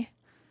Chardonnay.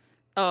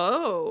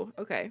 Oh,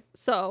 okay.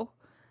 So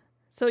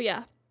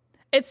yeah.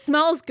 It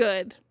smells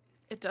good.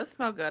 It does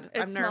smell good.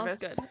 I'm nervous.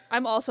 Good.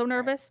 I'm also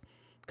nervous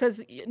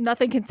because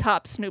nothing can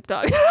top Snoop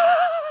Dogg.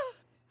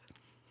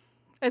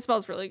 It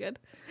smells really good.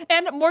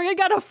 And Morgan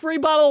got a free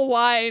bottle of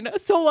wine.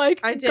 So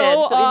like I did.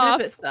 Go so off.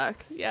 Even if it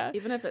sucks. Yeah.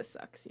 Even if it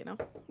sucks, you know.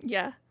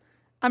 Yeah.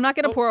 I'm not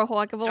gonna pour a whole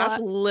heck of a lot. Josh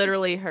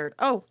literally heard.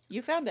 Oh,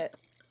 you found it.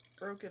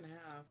 Broken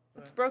half.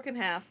 But... It's broken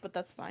half, but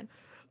that's fine.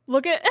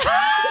 Look at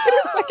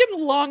fucking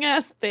long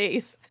ass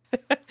face.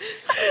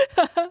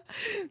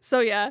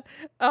 So yeah.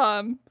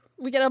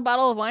 We get a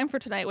bottle of wine for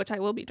tonight, which I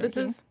will be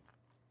drinking. This is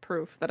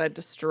proof that I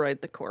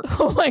destroyed the cork.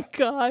 Oh my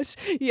gosh.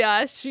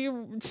 Yeah, she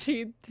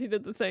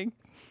did the thing.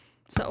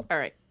 So all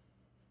right.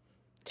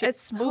 It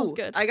smells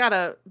good. I got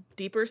a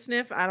deeper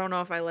sniff. I don't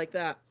know if I like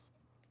that.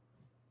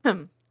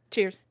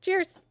 Cheers.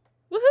 Cheers.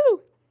 Woohoo.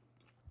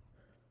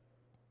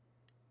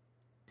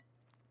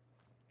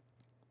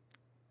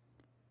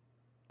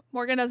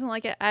 Morgan doesn't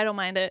like it. I don't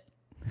mind it.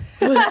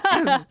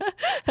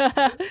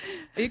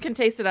 You can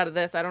taste it out of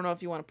this. I don't know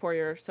if you want to pour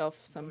yourself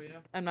some. Oh, yeah.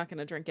 I'm not going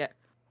to drink it.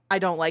 I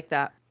don't like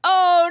that.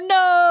 Oh,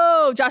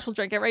 no. Josh will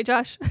drink it, right,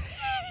 Josh?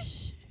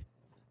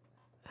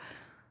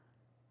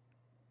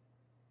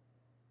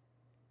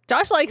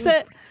 Josh likes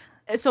it.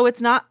 So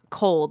it's not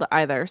cold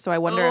either. So I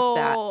wonder if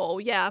that. Oh,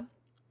 yeah.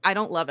 I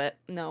don't love it.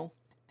 No.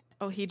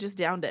 Oh, he just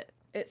downed it.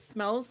 It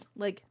smells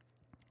like.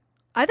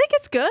 I think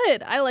it's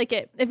good. I like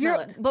it.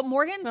 But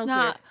Morgan's smells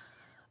not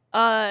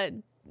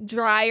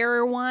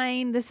drier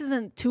wine. This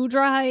isn't too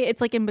dry.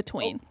 It's like in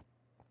between. Oh.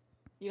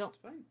 You don't.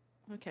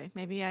 Okay,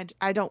 maybe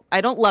I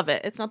don't love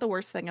it. It's not the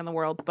worst thing in the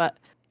world, but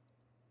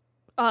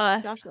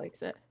Josh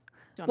likes it.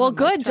 Well,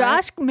 good,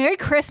 Josh. Merry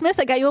Christmas.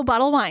 I got you a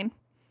bottle of wine.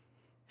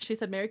 She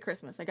said, "Merry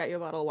Christmas. I got you a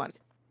bottle of wine."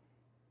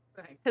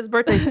 His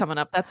birthday's coming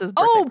up. That's his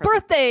birthday. Oh,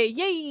 birthday!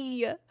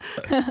 Yay!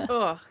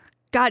 Ugh.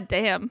 God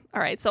damn.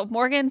 All right, so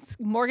Morgan's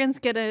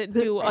gonna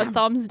do a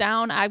thumbs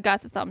down. I've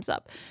got the thumbs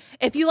up.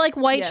 If you like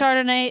white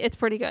Chardonnay, it's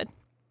pretty good.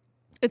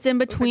 It's in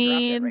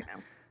between.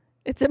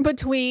 It's in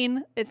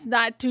between. It's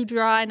not too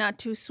dry, not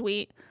too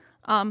sweet.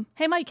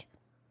 Hey, Mike.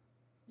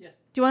 Yes.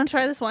 Do you want to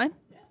try this wine?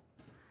 Yeah.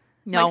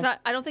 No.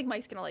 I don't think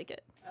Mike's gonna like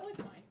it. I like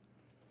wine.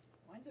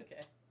 Wine's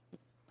okay.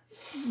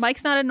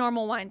 Mike's not a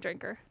normal wine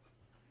drinker.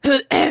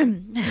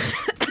 Morgan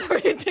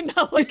did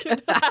not like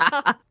it.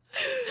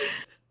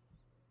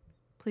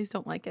 Please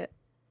don't like it.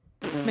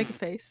 Make a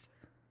face.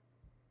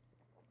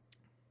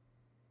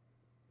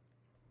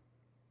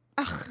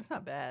 Ugh. It's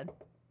not bad.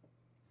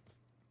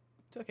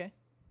 It's okay.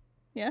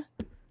 Yeah?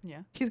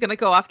 Yeah. He's going to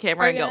go off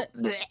camera and go.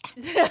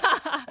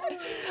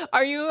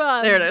 Are you...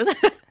 there it is.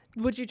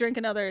 Would you drink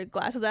another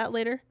glass of that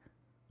later?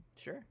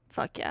 Sure.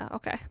 Fuck yeah.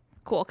 Okay.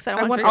 Cool. Because I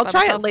don't want to I'll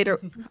try it later.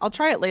 I'll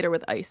try it later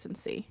with ice and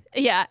see.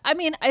 Yeah. I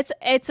mean, it's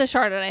a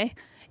Chardonnay.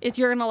 If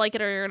you're going to like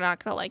it or you're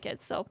not going to like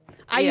it. So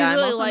I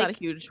usually I'm also not a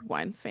huge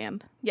wine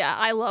fan. Yeah.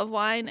 I love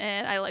wine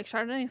and I like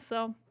Chardonnay.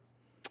 So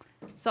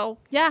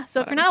yeah.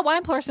 So if you're not a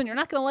wine person, you're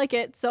not going to like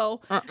it.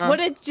 So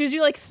did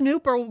you like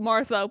Snoop or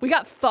Martha? We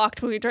got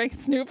fucked when we drank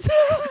Snoop's.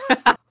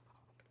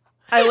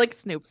 I like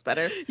Snoop's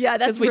better. Yeah,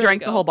 that's because we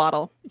drank the whole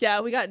bottle. Yeah,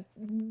 we got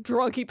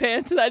drunky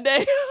pants that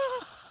day.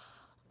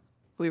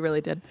 We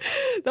really did.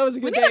 That was a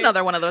good day. We need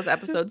another one of those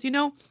episodes. You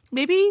know,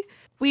 maybe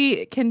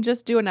we can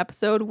just do an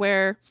episode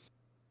where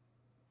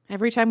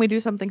every time we do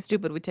something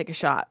stupid, we take a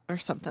shot or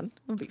something.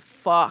 We'll be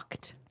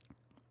fucked.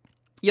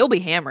 You'll be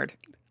hammered.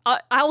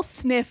 I'll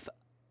sniff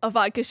a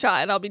vodka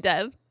shot and I'll be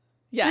dead.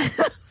 Yeah.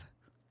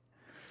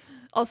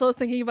 Also,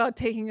 thinking about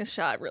taking a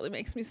shot really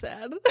makes me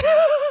sad.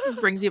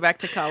 Brings you back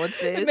to college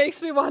days. It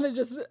makes me want to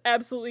just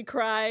absolutely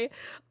cry.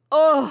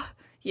 Oh,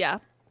 yeah.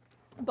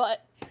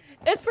 But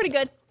it's pretty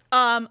good.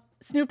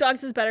 Snoop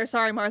Dogg's is better.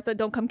 Sorry, Martha.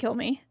 Don't come kill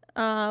me.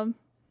 I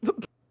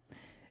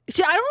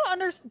don't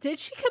understand. Did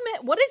she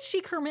commit? What did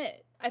she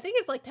commit? I think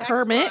it's like tax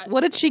Kermit. fraud.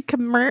 What did she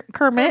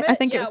Kermit? I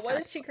think it was what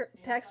tax. did she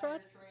tax fraud?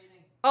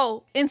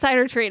 Oh,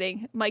 insider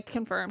trading. Mike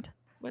confirmed.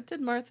 What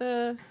did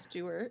Martha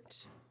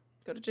Stewart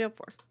go to jail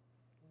for?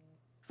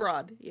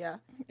 Fraud. Yeah.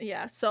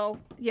 Yeah. So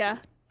yeah.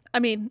 I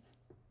mean,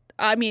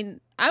 I'm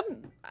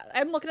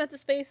looking at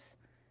this face,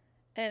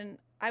 and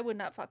I would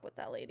not fuck with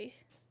that lady.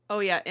 Oh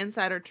yeah,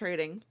 insider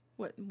trading.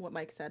 What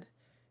Mike said.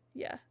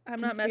 Yeah,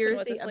 I'm not messing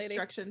with this lady.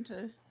 Obstruction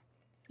to.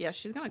 Yeah,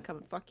 she's gonna come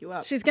and fuck you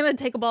up. She's gonna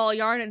take a ball of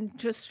yarn and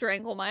just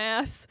strangle my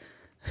ass.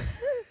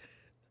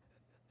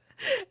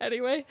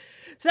 Anyway,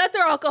 so that's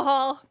our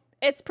alcohol.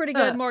 It's pretty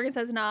good. Morgan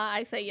says nah.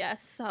 I say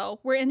yes. So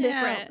we're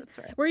indifferent. Yeah, that's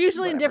right. We're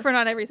usually Whatever. indifferent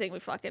on everything we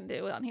fucking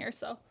do on here.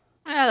 So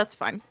Yeah, that's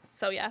fine.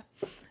 So yeah.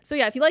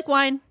 If you like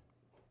wine,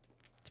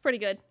 it's pretty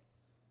good.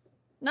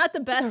 Not the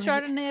best It's all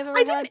right. Chardonnay I've ever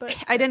had, but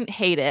it's I good. didn't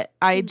hate it.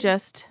 I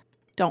just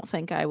don't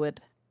think I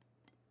would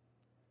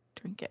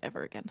drink it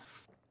ever again.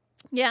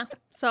 Yeah.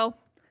 So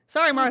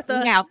sorry,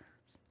 Martha. Yeah,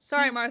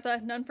 Sorry,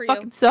 Martha. None for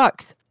fucking you.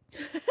 sucks.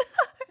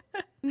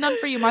 None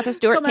for you, Martha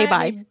Stewart. Come Okay, at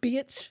bye. me,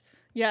 bitch.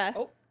 Yeah.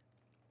 Oh.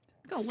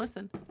 Go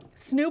listen.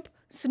 Snoop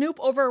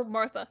over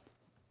Martha.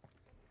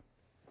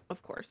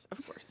 Of course.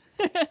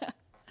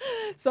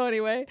 So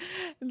anyway,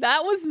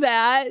 that was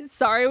that.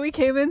 Sorry we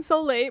came in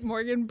so late.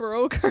 Morgan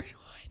broke her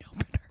wine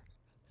opener.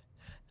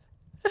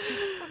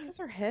 Fuck is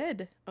her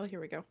head? Oh, here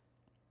we go.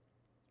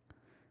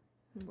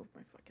 Move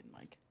my fucking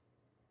mic.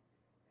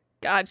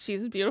 God,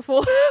 she's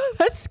beautiful.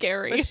 That's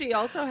scary. But she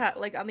also had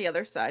like on the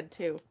other side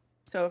too.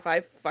 So if I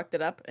fucked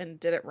it up and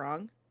did it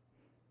wrong,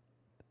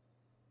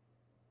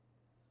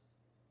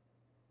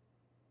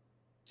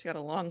 she got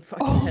a long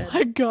fucking Oh head.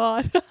 my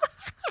god.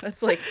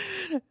 That's like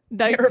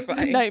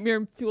terrifying.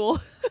 Nightmare fuel.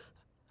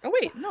 Oh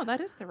wait, no,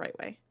 that is the right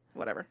way.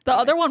 Whatever. The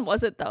Anyway. other one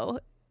wasn't though.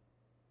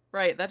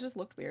 Right, that just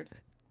looked weird.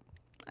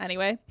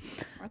 Anyway.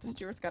 Martha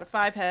Stewart's got a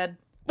 5 head.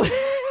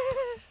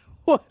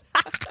 What?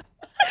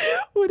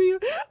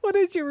 What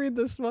did you read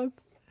this month?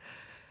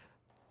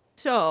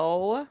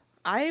 So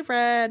I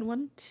read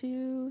 1,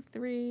 2,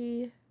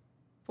 3,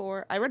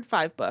 4. I read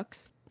 5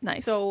 books.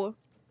 Nice. So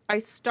I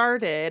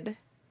started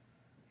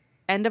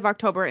end of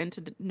October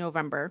into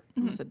November. I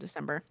almost said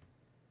December.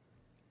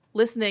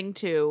 Listening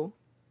to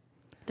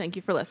Thank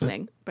You for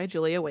Listening by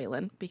Julia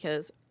Whalen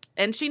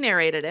and she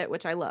narrated it,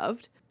 which I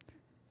loved.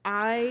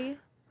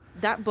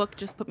 That book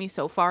just put me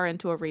so far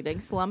into a reading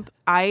slump.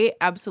 I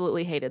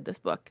absolutely hated this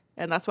book.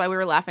 And that's why we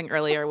were laughing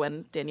earlier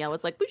when Danielle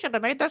was like, we should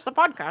have made this the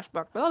podcast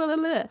book. Blah, blah,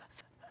 blah.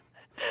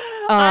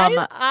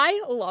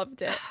 I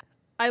loved it.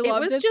 I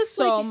loved was it just,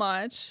 so like,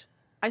 much.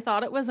 I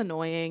thought it was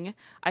annoying.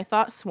 I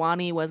thought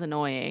Swanee was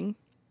annoying,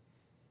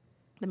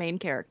 the main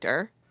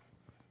character.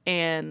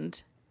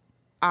 And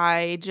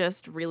I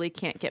just really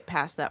can't get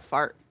past that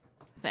fart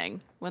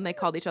thing when they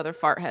called each other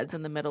fart heads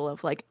in the middle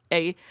of like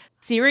a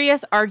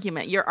serious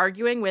argument. You're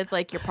arguing with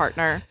like your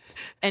partner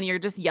and you're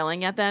just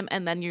yelling at them,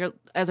 and then you're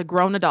as a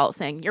grown adult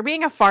saying you're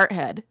being a fart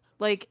head.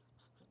 Like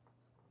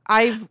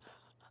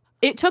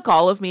it took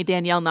all of me,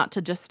 Danielle, not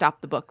to just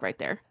stop the book right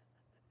there.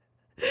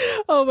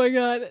 Oh my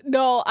god.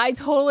 No, I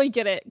totally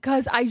get it.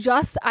 Because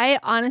I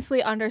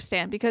honestly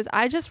understand, because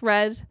I just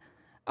read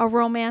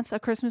a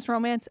Christmas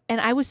romance,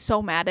 and I was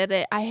so mad at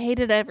it. I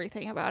hated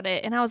everything about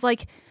it. And I was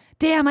like,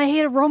 damn, I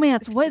hate a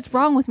romance. What is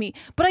wrong with me?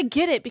 But I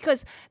get it,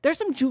 because there's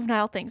some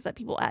juvenile things that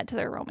people add to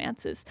their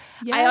romances.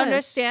 I Yes.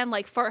 understand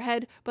like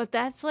farthead, but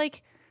that's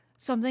like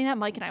something that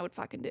Mike and I would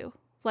fucking do.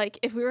 Like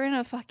if we were in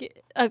a fucking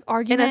In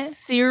argument. a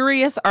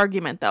serious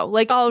argument though.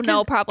 Like, Oh no,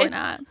 'cause probably if-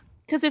 not.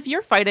 Because if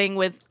you're fighting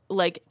with,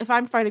 like, if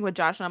I'm fighting with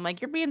Josh and I'm like,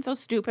 you're being so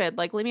stupid,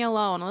 like, leave me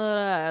alone.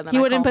 And then He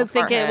I wouldn't call him a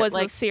think it farthead, was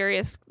like, a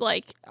serious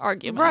like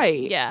argument.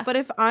 right. Yeah. But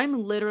if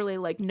I'm literally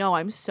like, no,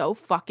 I'm so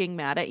fucking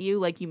mad at you.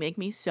 Like, you make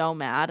me so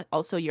mad.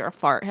 Also, you're a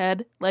fart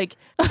head. Like,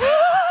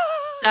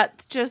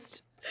 that's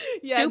just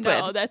Yeah, stupid.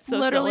 no, that's so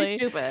literally silly.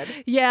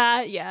 stupid.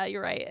 Yeah,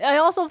 you're right. I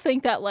also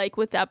think that like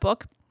with that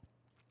book,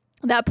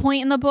 that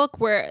point in the book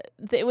where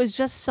it was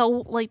just so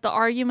like the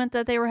argument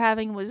that they were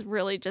having was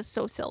really just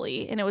so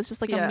silly, and it was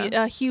just like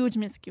a huge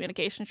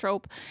miscommunication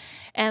trope,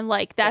 and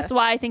like that's Yes.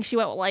 why I think she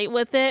went light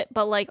with it.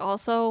 But like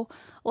also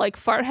like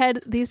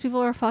farthead, these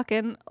people are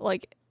fucking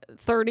like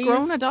 30s,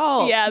 Grown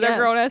adults. Yeah, they're yes,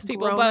 grown ass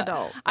people. grown But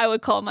adults. I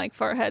would call Mike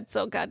farthead.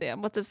 So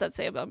goddamn, what does that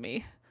say about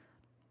me?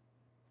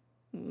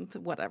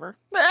 Whatever.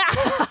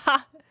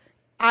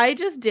 I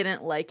just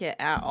didn't like it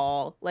at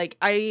all. Like,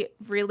 I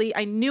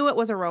knew it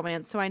was a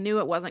romance, so I knew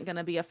it wasn't going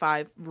to be a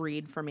 5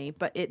 read for me,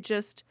 but it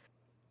just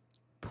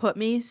put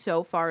me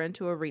so far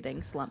into a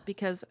reading slump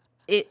because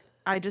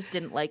I just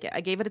didn't like it.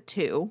 I gave it a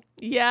 2.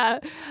 Yeah,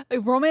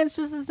 romance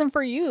just isn't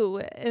for you,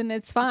 and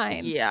it's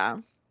fine. Yeah.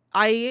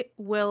 I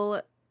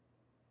will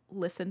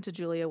listen to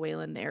Julia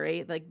Wayland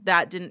narrate. Like,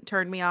 that didn't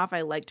turn me off.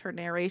 I liked her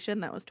narration.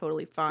 That was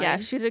totally fine. Yeah,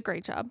 she did a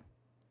great job.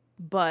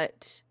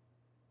 But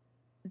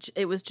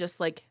it was just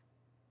like,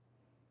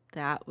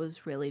 that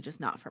was really just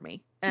not for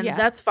me. And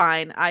that's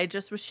fine. I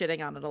just was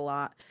shitting on it a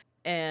lot.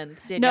 And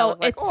Danielle was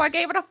like, I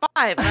gave it a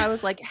 5. And I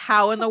was like,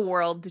 how in the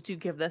world did you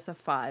give this a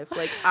 5?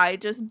 Like, I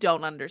just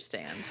don't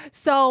understand.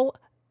 So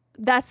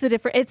that's the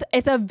difference.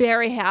 It's a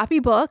very happy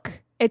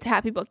book. It's a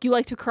happy book. You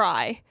like to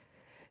cry.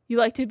 You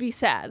like to be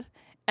sad.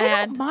 I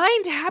don't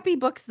mind happy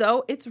books,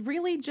 though. It's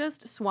really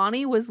just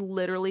Swanee was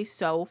literally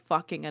so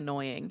fucking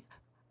annoying.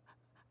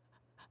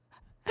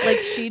 Like,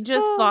 she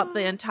just thought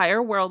the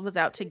entire world was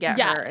out to get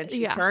her, and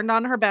she turned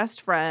on her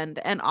best friend.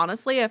 And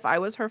honestly, if I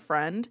was her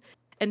friend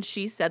and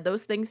she said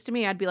those things to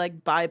me, I'd be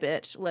like, bye,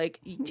 bitch. Like,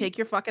 you take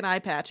your fucking eye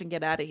patch and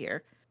get out of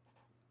here.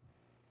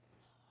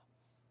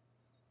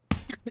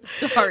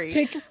 Sorry.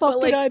 Take your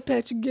fucking eye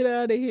patch and get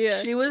out of here.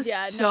 She was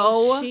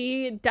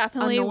she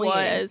definitely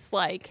annoying. Was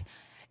like,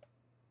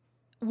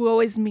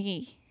 woe is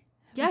me.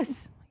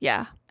 Yes.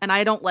 Yeah. And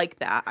I don't like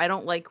that. I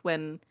don't like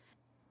when,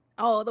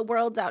 the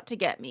world's out to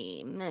get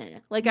me. Meh.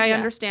 Like, I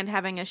understand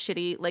having a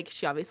shitty, like,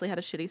 she obviously had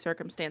a shitty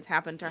circumstance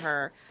happen to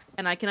her.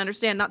 And I can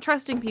understand not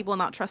trusting people,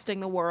 not trusting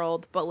the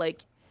world. But,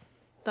 like,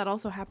 that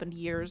also happened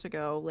years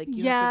ago. Like,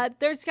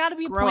 there's got to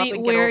be a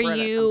point where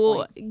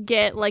you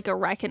get, like, a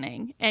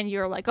reckoning. And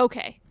you're like,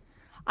 okay,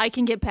 I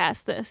can get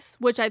past this.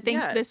 Which I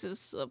think this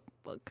is a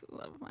book.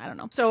 I don't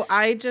know. So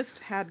I just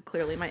had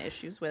clearly my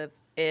issues with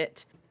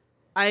it.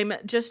 I'm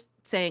just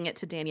saying it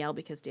to Danielle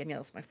because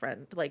Danielle's my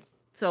friend. Like,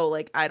 so,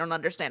 like, I don't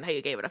understand how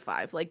you gave it a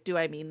 5. Like, do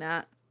I mean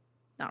that?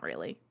 Not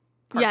really.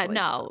 Partially.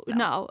 Yeah,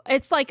 no.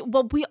 It's like,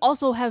 well, we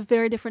also have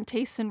very different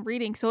tastes in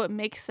reading, so it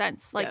makes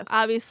sense. Like,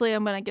 obviously,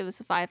 I'm going to give this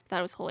a 5. I thought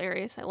it was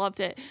hilarious. I loved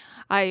it.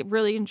 I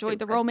really enjoyed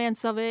the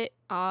romance of it.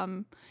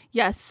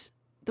 Yes,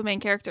 the main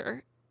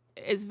character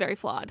is very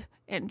flawed,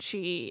 and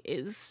she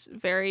is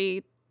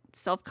very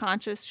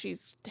self-conscious. She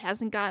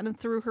hasn't gotten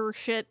through her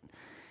shit,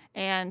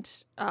 and,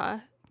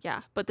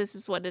 but this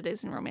is what it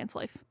is in romance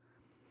life.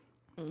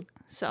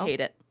 So hate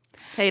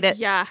it.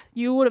 Yeah,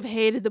 you would have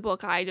hated the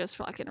book I just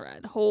fucking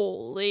read.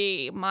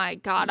 Holy my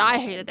god, I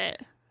hated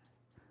it.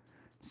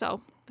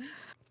 So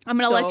I'm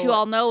gonna let you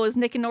all know it was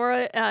Nick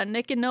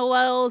and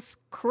Noel's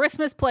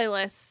Christmas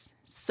playlist.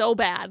 So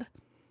bad.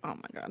 Oh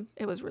my god,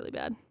 it was really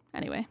bad.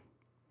 Anyway,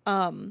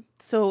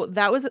 so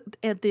that was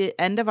at the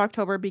end of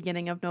October,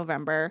 beginning of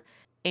November,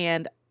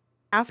 and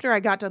after I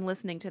got done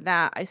listening to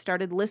that, I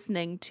started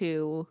listening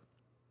to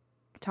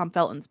Tom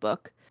Felton's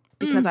book.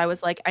 Because I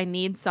was like, I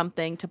need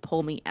something to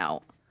pull me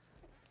out.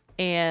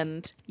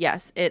 And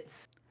yes,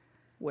 it's,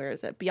 where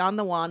is it? Beyond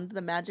the Wand,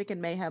 The Magic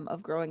and Mayhem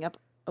of Growing Up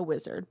a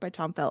Wizard by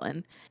Tom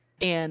Felton.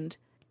 And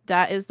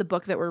that is the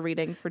book that we're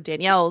reading for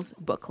Danielle's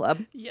book club.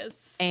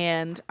 Yes.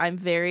 And I'm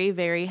very,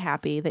 very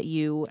happy that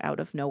you,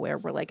 out of nowhere,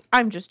 were like,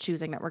 I'm just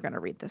choosing that we're going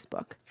to read this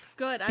book.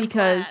 Good, I'm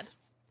glad.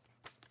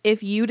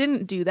 If you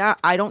didn't do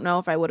that, I don't know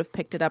if I would have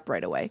picked it up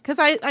right away. Because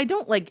I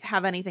don't, like,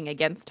 have anything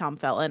against Tom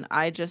Felton.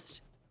 I just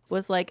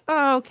was like,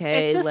 oh,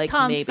 okay, it's just like,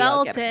 Tom maybe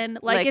Felton.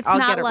 Like, it's I'll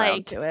not get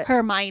like to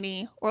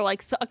Hermione or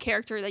like a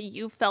character that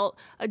you felt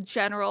a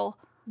general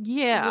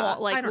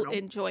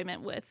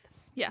enjoyment with.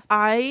 Yeah.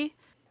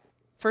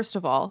 First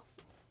of all,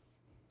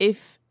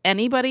 if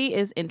anybody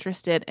is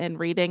interested in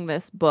reading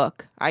this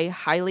book, I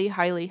highly,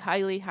 highly,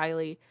 highly,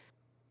 highly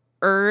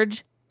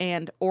urge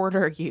and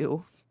order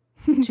you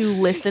to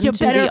listen to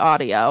the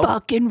audio.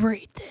 Fucking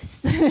read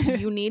this.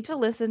 You need to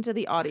listen to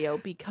the audio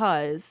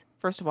because,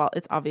 first of all,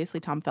 it's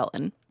obviously Tom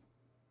Felton.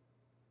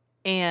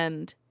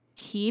 And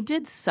he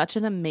did such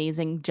an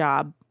amazing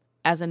job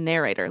as a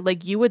narrator.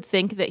 Like, you would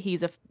think that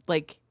he's a,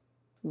 like,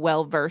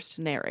 well-versed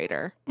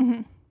narrator.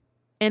 Mm-hmm.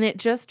 And it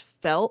just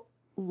felt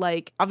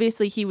like,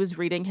 obviously he was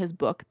reading his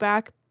book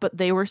back, but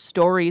they were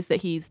stories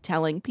that he's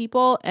telling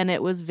people. And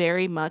it was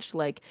very much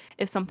like,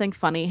 if something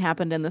funny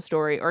happened in the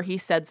story or he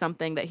said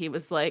something that he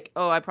was like,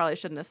 oh, I probably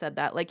shouldn't have said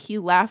that. Like, he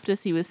laughed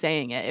as he was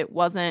saying it. It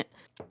wasn't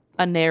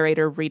a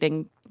narrator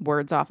reading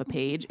words off a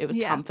page. It was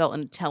Tom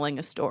Felton telling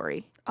a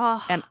story.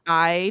 Oh. And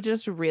I'm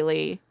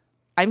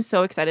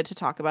so excited to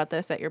talk about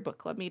this at your book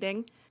club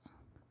meeting.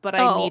 But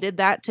I needed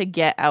that to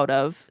get out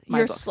of my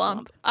your book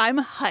slump. I'm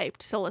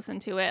hyped to listen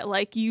to it.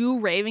 Like, you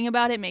raving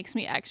about it makes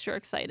me extra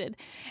excited.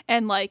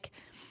 And like,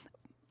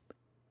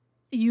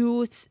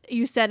 you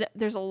said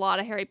there's a lot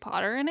of Harry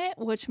Potter in it,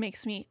 which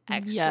makes me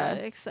extra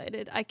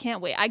excited. I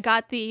can't wait. I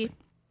got the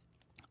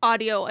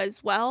audio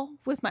as well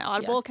with my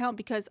Audible account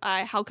because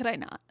how could I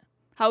not?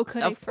 How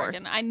could I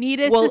friggin'? I need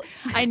this.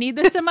 I need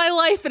this in my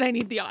life, and I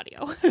need the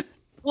audio.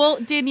 Well,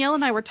 Danielle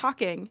and I were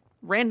talking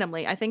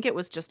randomly. I think it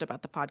was just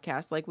about the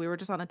podcast. Like, we were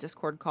just on a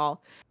Discord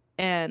call,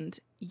 and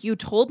you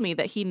told me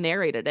that he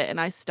narrated it,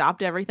 and I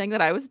stopped everything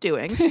that I was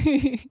doing,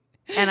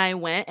 and I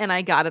went and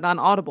I got it on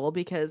Audible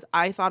because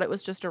I thought it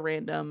was just a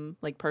random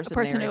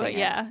person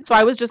narrating it. So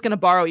I was just gonna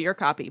borrow your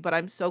copy, but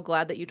I'm so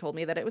glad that you told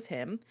me that it was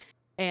him,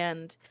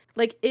 and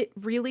like, it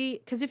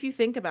really, because if you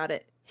think about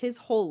it, his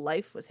whole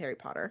life was Harry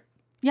Potter.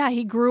 Yeah,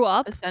 he grew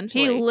up.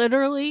 Essentially. He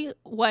literally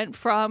went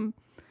from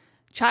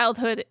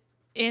childhood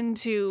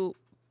into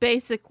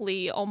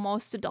basically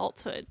almost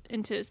adulthood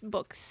into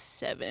book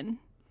 7,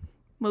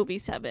 movie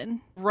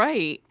 7.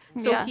 Right.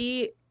 So Yeah.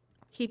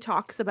 he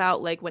talks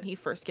about like when he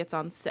first gets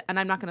on set, and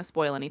I'm not going to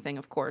spoil anything,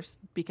 of course,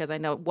 because I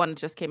know 1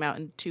 just came out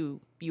and 2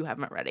 you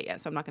haven't read it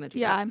yet, so I'm not going to do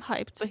Yeah, that. I'm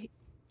hyped. But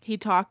he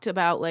talked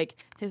about like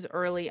his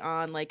early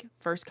on, like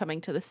first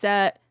coming to the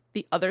set,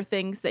 the other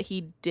things that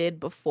he did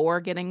before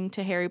getting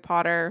to Harry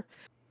Potter,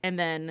 and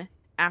then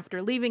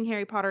after leaving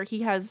Harry Potter,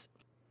 he has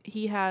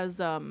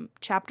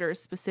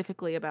chapters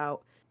specifically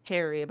about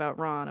Harry, about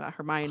Ron, about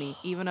Hermione,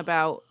 even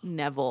about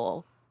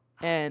Neville,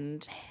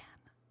 and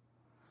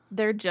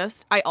they're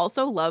just. I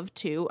also love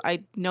too.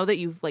 I know that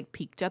you've like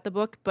peeked at the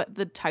book, but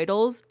the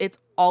titles, it's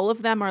all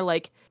of them are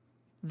like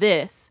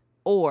this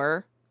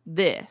or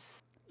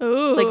this.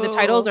 Ooh. Like the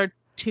titles are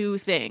 2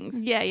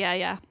 things.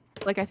 Yeah.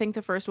 Like I think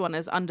the first one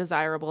is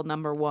Undesirable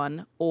Number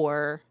 1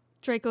 or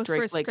Draco's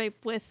first like,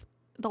 scrape with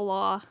the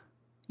law.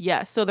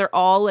 yeah. So they're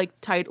all like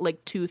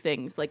like 2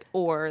 things, like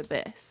or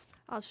this,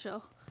 I'll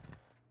show.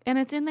 and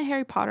it's in the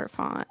Harry Potter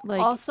font.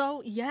 Like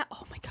Also, yeah.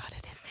 Oh my god,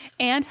 it is.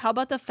 And how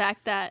about the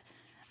fact that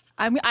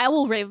I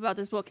will rave about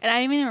this book, and I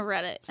haven't even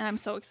read it, and I'm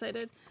so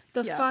excited.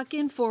 The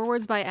fucking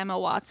forewords by Emma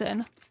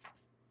Watson.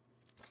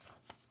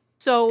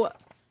 So,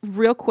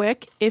 real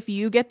quick, if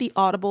you get the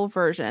Audible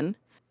version,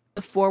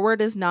 the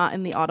foreword is not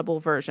in the Audible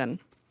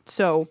version.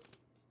 So,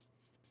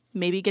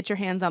 maybe get your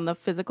hands on the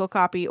physical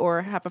copy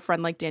or have a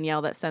friend like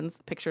Danielle that sends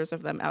pictures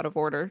of them out of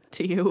order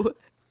to you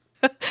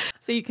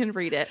so you can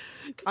read it.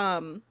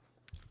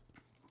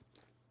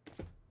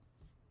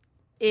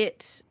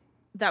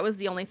 That was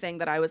the only thing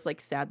that I was like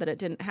sad that it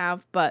didn't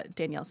have, but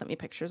Danielle sent me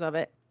pictures of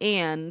it.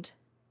 And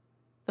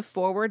the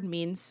foreword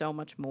means so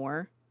much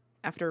more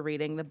after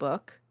reading the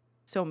book.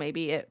 So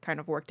maybe it kind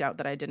of worked out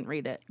that I didn't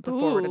read it, the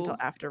foreword, until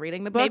after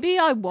reading the book. Maybe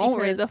I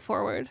won't read the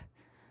foreword.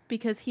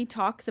 Because he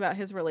talks about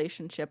his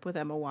relationship with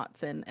Emma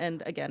Watson.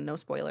 And again, no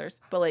spoilers,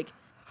 but like,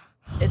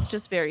 it's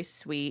just very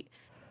sweet.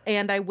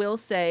 And I will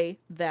say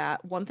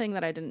that one thing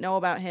that I didn't know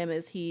about him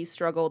is he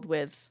struggled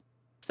with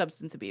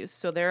substance abuse.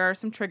 So there are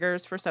some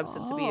triggers for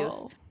substance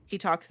abuse. He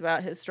talks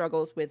about his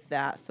struggles with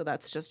that. So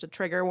that's just a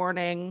trigger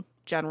warning,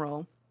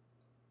 general.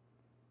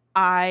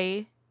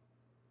 I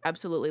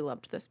absolutely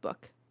loved this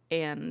book.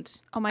 And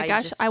oh my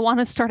gosh, I want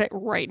to start it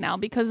right now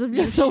because of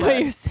just the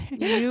way you're saying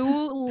it. You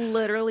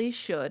literally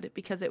should,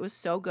 because it was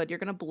so good. You're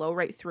going to blow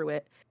right through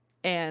it.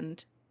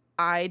 And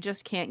I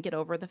just can't get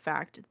over the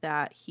fact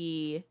that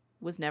he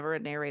was never a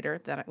narrator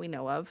that we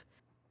know of.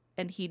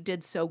 And he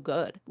did so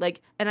good.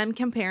 Like, and I'm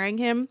comparing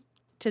him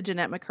to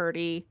Jeanette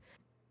McCurdy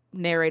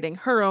narrating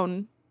her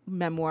own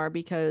memoir,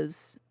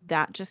 because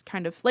that just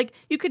kind of like,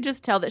 you could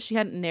just tell that she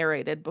hadn't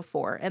narrated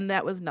before, and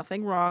that was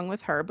nothing wrong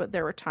with her, but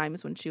there were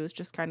times when she was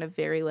just kind of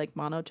very like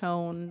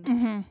monotone.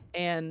 Mm-hmm.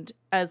 And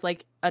as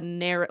like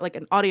like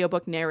an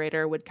audiobook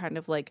narrator would kind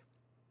of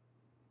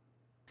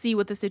see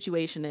what the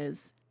situation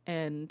is,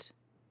 and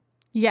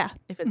yeah,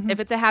 if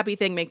it's a happy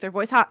thing, make their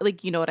voice hot,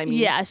 like, you know what I mean?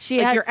 Yeah,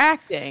 you're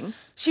acting.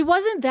 She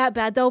wasn't that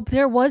bad though.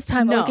 There was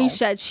time Looking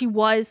Shed, she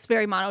was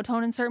very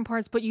monotone in certain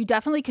parts, but you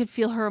definitely could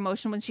feel her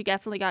emotion when she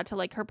definitely got to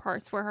like her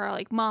parts where her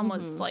like mom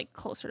was like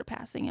closer to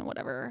passing and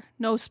whatever.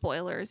 No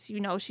spoilers,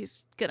 you know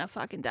she's gonna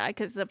fucking die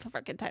because the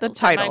fucking title.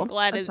 I'm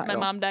glad my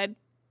mom died.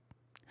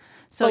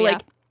 So yeah.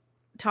 Like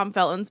Tom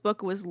Felton's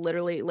book was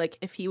literally like,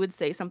 if he would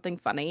say something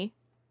funny,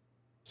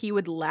 he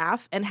would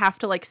laugh and have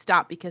to like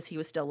stop because he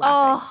was still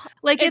laughing. Oh,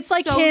 like it's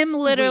like so him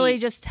literally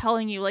sweet. just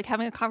telling you, like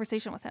having a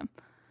conversation with him.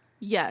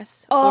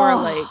 Yes. Oh, or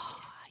like,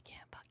 I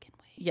can't fucking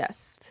wait.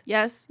 Yes.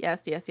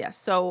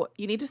 So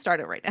you need to start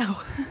it right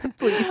now,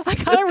 please. I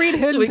gotta read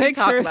hidden so we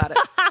pictures. Can talk about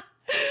it.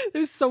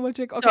 There's so much.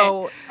 Okay.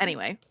 So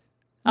anyway,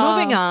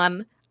 moving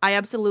on. I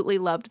absolutely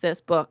loved this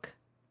book.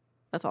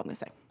 That's all I'm gonna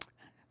say.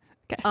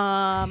 Okay.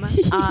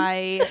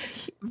 I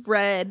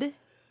read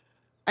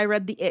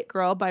The It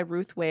Girl by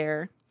Ruth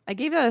Ware. I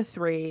gave that a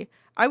 3.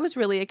 I was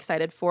really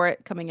excited for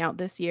it coming out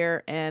this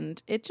year,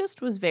 and it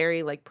just was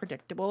very like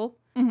predictable.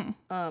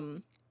 Mm-hmm.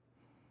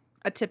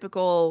 A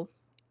typical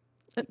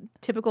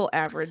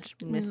average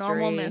mystery.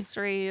 Normal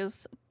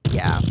mysteries.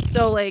 Yeah.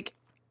 So like,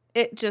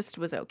 it just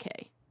was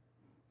okay.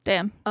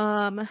 Damn.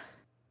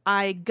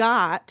 I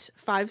got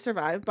 5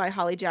 Survive by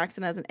Holly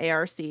Jackson as an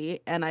ARC,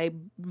 and I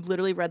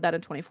literally read that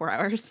in 24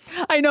 hours.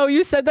 I know,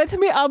 you said that to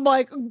me. I'm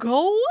like,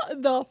 go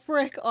the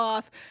frick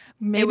off.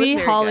 Maybe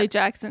Holly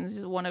Jackson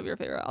is one of your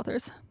favorite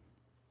authors.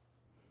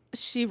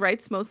 She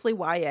writes mostly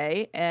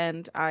YA,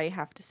 and I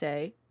have to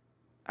say,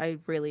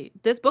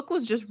 this book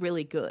was just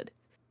really good.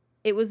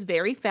 It was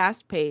very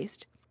fast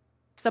paced.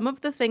 Some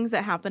of the things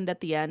that happened at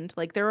the end,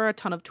 like there were a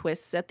ton of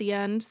twists at the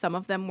end. Some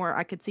of them were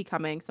I could see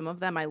coming. Some of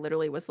them I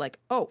literally was like,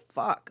 oh,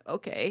 fuck.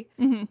 Okay.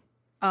 Mm-hmm.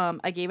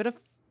 I gave it a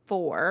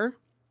 4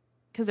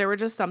 because there were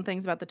just some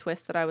things about the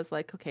twist that I was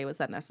like, okay, was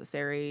that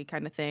necessary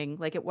kind of thing.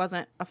 Like it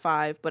wasn't a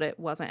 5, but it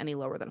wasn't any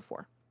lower than a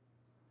 4.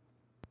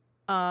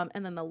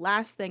 And then the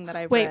last thing that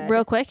I read. Wait,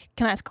 real quick.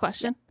 Can I ask a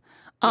question?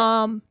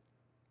 Yes.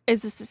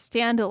 Is this a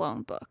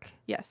standalone book?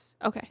 Yes.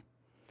 Okay.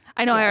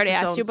 I know I Yeah, already it's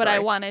its asked own you, but I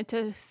story. wanted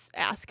to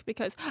ask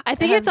because I It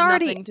think has it's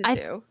already. nothing to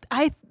do.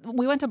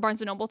 We went to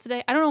Barnes and Noble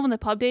today. I don't know when the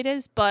pub date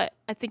is, but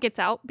I think it's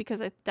out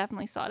because I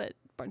definitely saw it at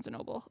Barnes and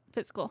Noble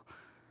physical.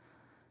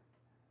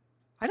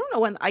 I don't know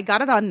when I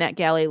got it on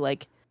NetGalley.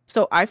 Like,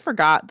 so I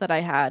forgot that I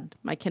had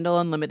my Kindle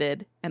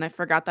Unlimited, and I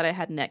forgot that I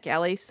had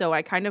NetGalley. So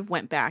I kind of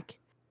went back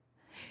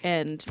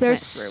and There's went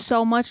through.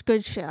 so much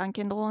good shit on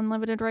Kindle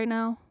Unlimited right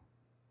now.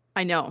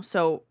 I know.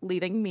 So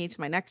leading me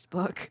to my next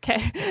book,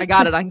 Okay. I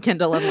got it on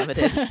Kindle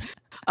Unlimited.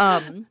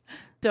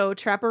 So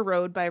Trapper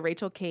Road by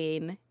Rachel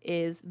Kane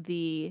is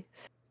the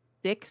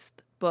 6th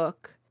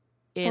book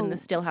in the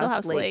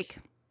Stillhouse Lake.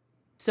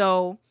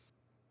 So,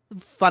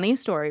 funny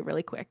story,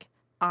 really quick.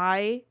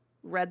 I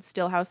read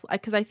Stillhouse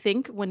because I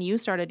think when you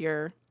started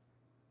your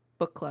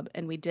book club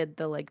and we did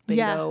the like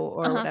bingo Yeah,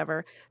 or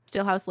whatever,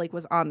 Stillhouse Lake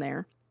was on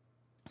there.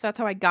 So that's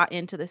how I got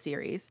into the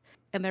series.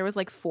 And there was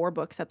like 4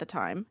 books at the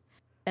time.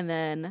 And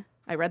then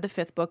I read the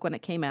 5th book when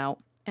it came out.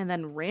 And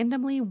then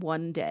randomly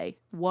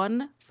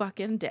one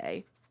fucking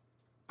day,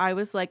 I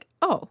was like,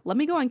 oh, let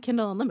me go on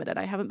Kindle Unlimited.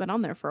 I haven't been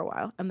on there for a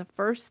while. And the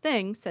first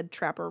thing said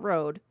Trapper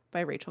Road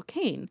by Rachel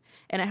Kane.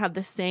 And it had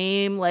the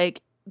same,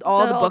 like,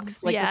 all the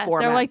books, like, the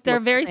format. They're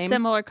very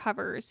similar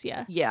covers.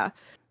 Yeah. Yeah.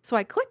 So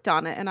I clicked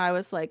on it and I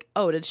was like,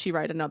 oh, did she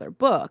write another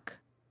book?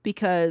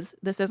 Because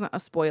this isn't a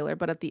spoiler,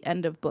 but at the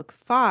end of book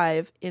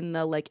 5, in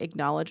the, like,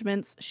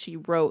 acknowledgments, she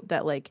wrote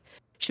that, like,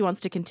 she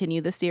wants to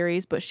continue the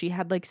series, but she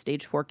had, like,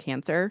 stage 4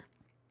 cancer.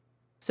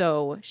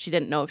 So she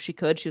didn't know if she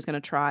could. She was going to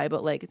try,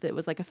 but like it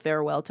was like a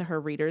farewell to her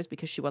readers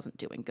because she wasn't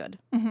doing good.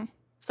 Mm-hmm.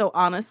 So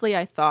honestly,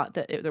 I thought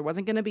that there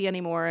wasn't going to be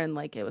any more and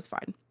like it was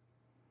fine.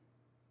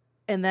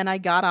 And then I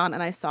got on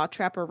and I saw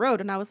Trapper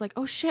Road and I was like,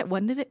 oh shit,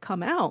 when did it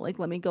come out? Like,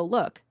 let me go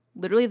look.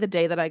 Literally the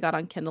day that I got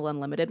on Kindle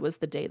Unlimited was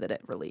the day that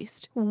it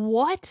released.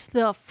 What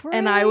the frick?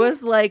 And I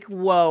was like,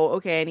 whoa,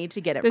 okay, I need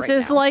to get it This right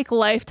is now. like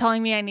life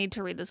telling me I need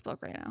to read this book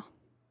right now.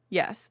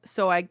 Yes.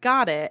 So I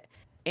got it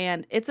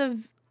and it's a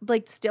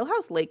like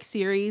Stillhouse Lake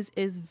series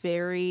is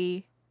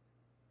very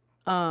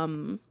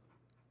fast-paced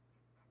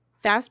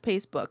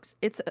books.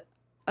 It's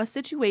a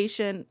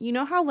situation, you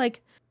know how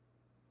like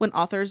when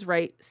authors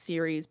write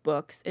series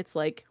books, it's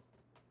like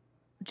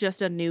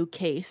just a new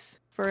case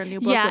for a new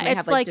book. Yeah, and they it's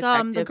have, like the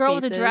detective girl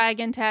with the cases.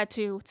 dragon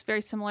tattoo. It's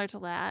very similar to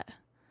that.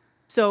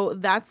 So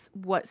that's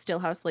what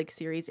Stillhouse Lake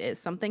series is.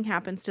 Something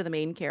happens to the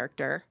main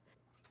character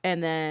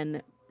and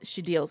then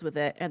she deals with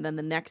it, and then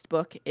the next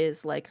book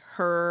is like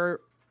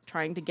her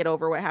trying to get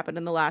over what happened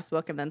in the last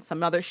book, and then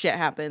some other shit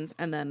happens,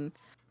 and then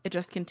it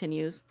just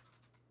continues.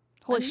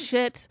 Holy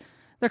shit.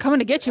 They're coming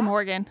to get you,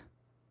 Morgan.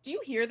 Do you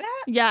hear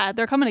that? Yeah,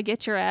 they're coming to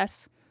get your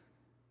ass.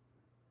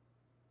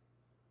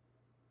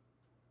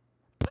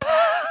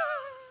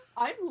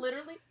 I'm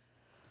literally...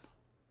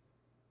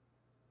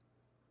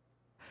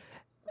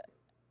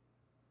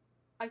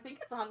 I think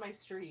it's on my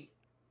street.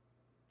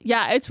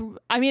 Yeah,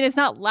 it's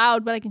not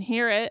loud, but I can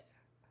hear it.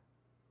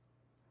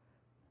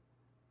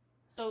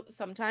 So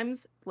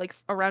sometimes, like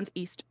around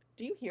Easter...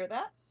 Do you hear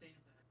that?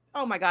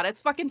 Oh my god,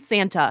 it's fucking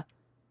Santa.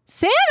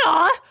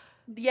 Santa?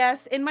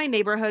 Yes, in my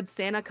neighborhood,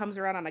 Santa comes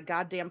around on a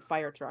goddamn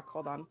fire truck.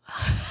 Hold on.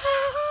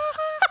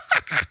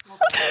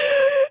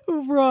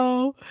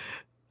 Bro.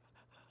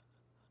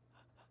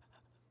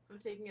 I'm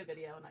taking a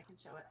video and I can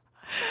show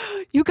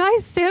it. You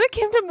guys, Santa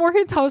came to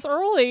Morgan's house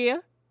early. Yeah,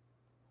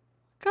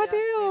 Santa's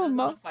Goddamn.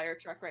 on a fire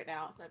truck right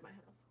now outside my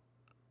house.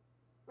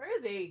 Where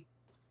is he?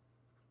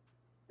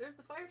 There's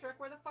the fire truck.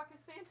 Where the fuck is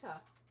Santa?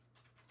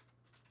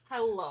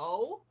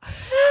 Hello?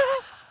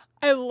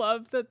 I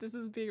love that this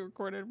is being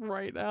recorded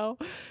right now.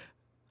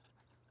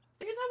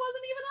 Santa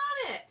wasn't even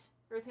on it.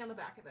 Or is he on the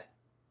back of it?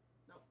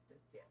 Nope,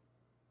 didn't see it.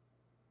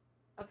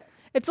 Okay.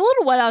 It's a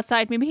little wet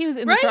outside. Maybe he was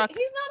in the truck. He's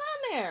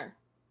not on there.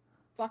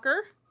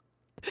 Fucker.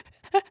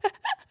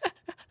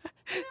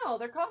 No,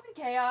 they're causing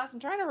chaos.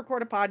 I'm trying to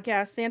record a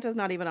podcast. Santa's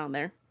not even on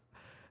there.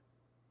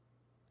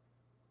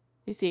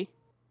 You see?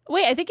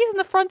 Wait, I think he's in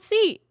the front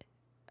seat.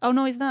 Oh,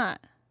 no, he's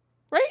not.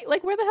 Right?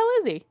 Like, where the hell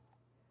is he?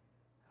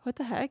 What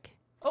the heck?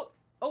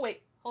 Oh,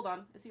 wait. Hold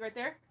on. Is he right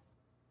there?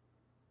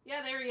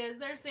 Yeah, there he is.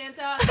 There's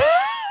Santa.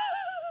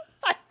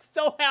 I'm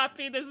so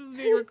happy this is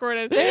being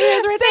recorded. There he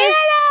is right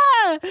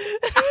Santa!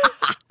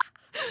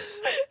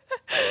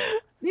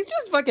 He's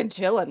just fucking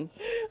chilling.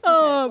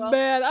 Oh, well.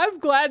 man. I'm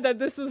glad that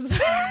this is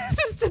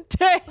the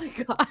day. Oh my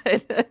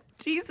god.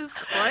 Jesus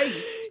Christ.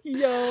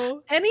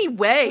 Yo.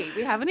 Anyway,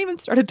 we haven't even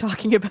started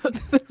talking about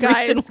the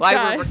reason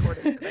why we're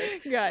recording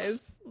today.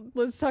 Guys,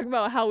 let's talk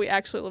about how we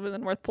actually live in the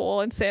North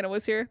Pole and Santa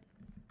was here.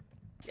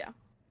 Yeah.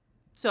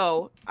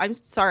 So, I'm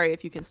sorry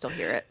if you can still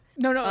hear it.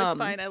 No, it's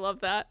fine. I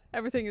love that.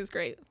 Everything is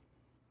great.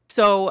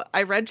 So,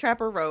 I read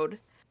Trapper Road.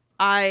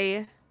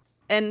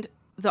 And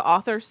the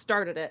author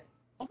started it.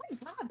 Oh my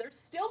god, there's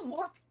still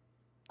more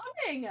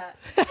coming.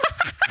 There's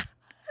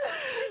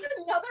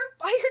another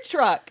fire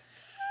truck.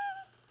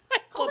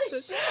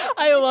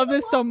 I love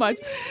this so much.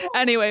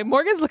 Anyway,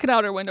 Morgan's looking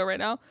out her window right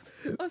now.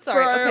 Oh,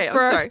 sorry. For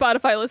our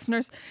Spotify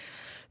listeners,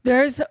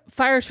 there's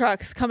fire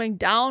trucks coming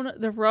down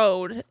the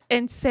road,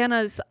 and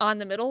Santa's on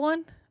the middle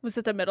one. Was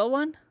it the middle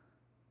one?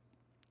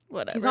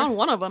 Whatever. He's on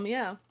one of them,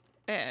 yeah.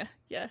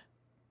 Yeah.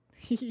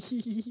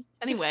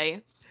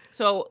 Anyway,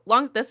 so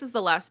this is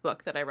the last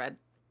book that I read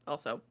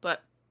also,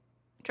 but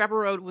Trapper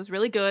Road was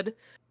really good.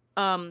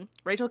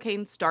 Rachel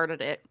Kane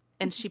started it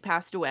and she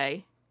passed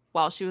away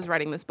while she was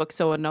writing this book,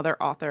 so another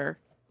author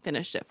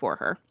finished it for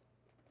her.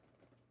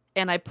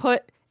 And I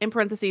put in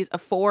parentheses a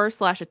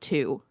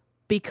 4/2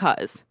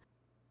 because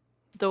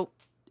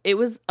it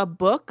was a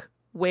book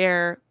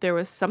where there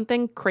was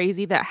something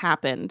crazy that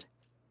happened.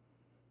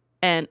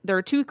 And there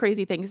were 2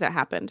 crazy things that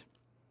happened.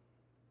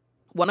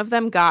 One of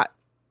them got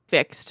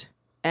fixed,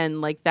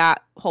 and like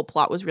that whole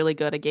plot was really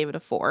good. I gave it a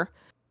 4.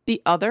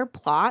 The other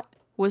plot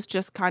was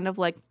just kind of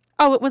like,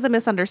 oh, it was a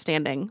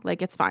misunderstanding.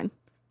 Like, it's fine.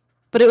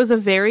 But it was a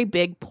very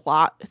big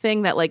plot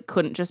thing that like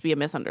couldn't just be a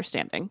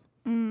misunderstanding.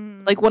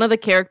 Like, one of the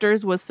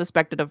characters was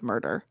suspected of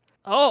murder.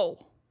 Oh.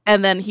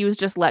 And then he was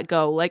just let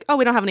go. Like, oh,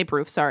 we don't have any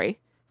proof. Sorry.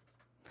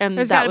 And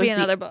there's got to be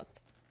another book.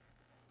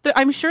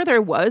 I'm sure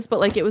there was, but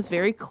like it was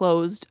very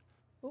closed.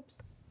 Oops.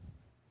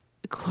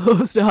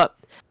 Closed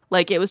up.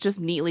 Like, it was just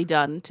neatly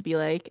done to be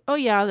like, oh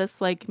yeah,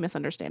 this like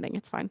misunderstanding.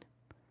 It's fine.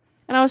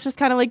 And I was just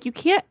kind of like, you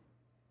can't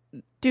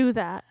do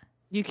that.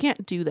 You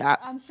can't do that.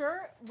 I'm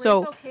sure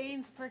Rachel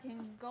Kane's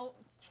freaking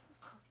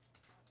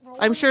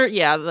I'm sure,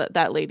 yeah,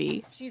 that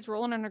lady. She's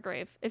rolling in her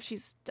grave if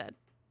she's dead.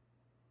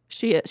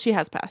 She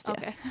has passed. Yes.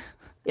 Okay.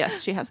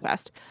 Yes, she has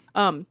passed.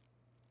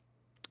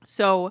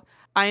 So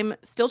I'm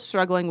still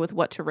struggling with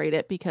what to rate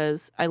it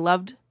because I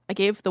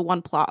gave the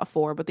one plot a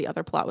 4, but the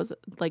other plot was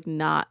like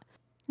not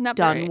done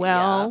very,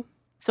 well. Yeah.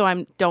 So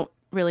I don't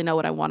really know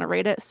what I want to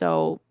rate it.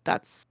 So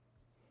that's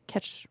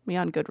catch me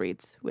on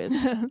Goodreads with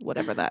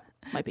whatever that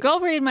might be.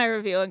 Go read my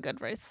review on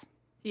Goodreads.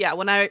 Yeah,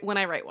 when I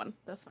write one,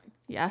 that's fine.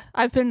 Yeah,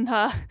 I've been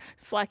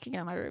slacking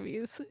on my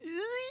reviews.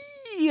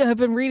 I've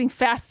been reading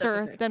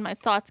faster than my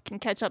thoughts can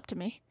catch up to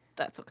me.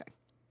 That's okay.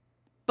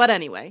 But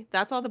anyway,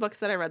 that's all the books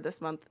that I read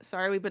this month.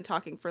 Sorry, we've been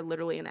talking for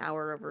literally an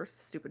hour over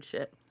stupid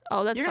shit.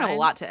 Oh, that's You're fine. gonna have a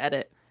lot to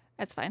edit.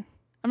 That's fine.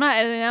 I'm not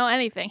editing out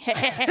anything.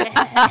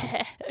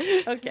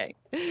 Okay.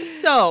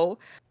 So,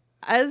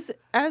 as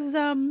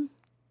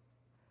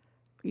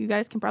you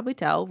guys can probably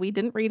tell, we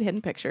didn't read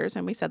Hidden Pictures,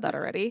 and we said that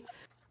already.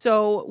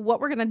 So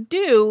what we're going to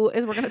do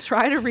is we're going to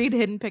try to read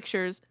Hidden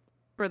Pictures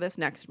for this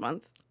next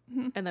month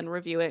and then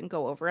review it and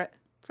go over it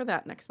for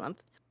that next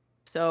month.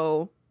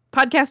 So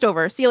podcast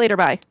over. See you later.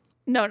 Bye.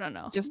 No.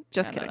 Just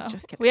kidding. No.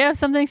 Just kidding. We have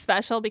something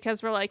special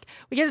because we're like,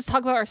 we can just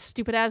talk about our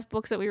stupid ass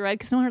books that we read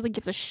because no one really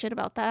gives a shit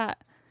about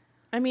that.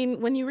 I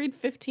mean, when you read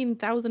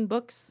 15,000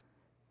 books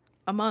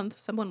a month,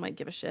 someone might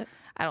give a shit.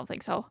 I don't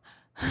think so.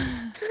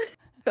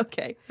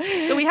 Okay.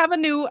 So we have a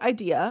new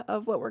idea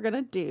of what we're going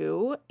to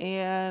do,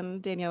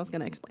 and Danielle's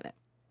going to explain it.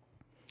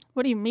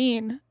 What do you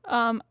mean?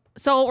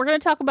 So we're going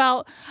to talk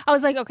about, I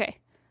was like, okay,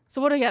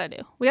 so what do we got to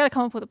do? We got to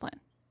come up with a plan.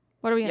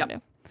 What are we going to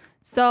do?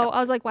 So I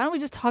was like, why don't we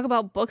just talk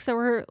about books that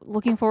we're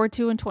looking forward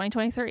to in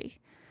 2023?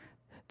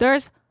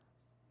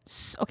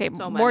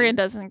 Morgan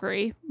doesn't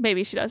agree.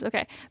 Maybe she does.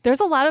 Okay.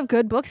 There's a lot of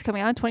good books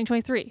coming out in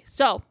 2023.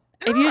 So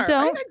if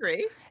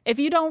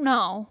you don't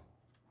know,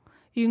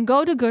 you can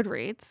go to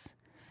Goodreads,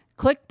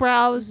 click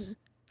browse,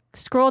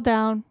 scroll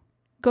down,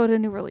 go to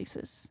new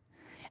releases.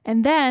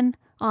 And then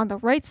on the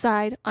right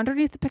side,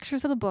 underneath the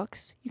pictures of the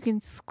books, you can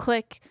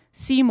click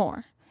see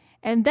more.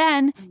 And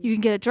then you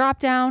can get a drop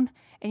down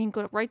and you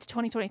can go right to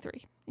 2023.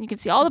 And you can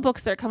see all the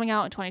books that are coming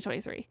out in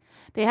 2023.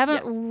 They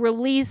haven't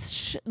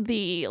released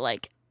the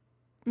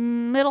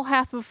middle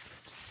half of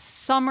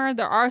summer.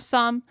 There are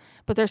some,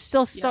 but there's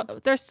still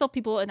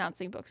people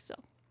announcing books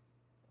still.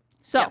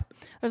 So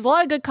there's a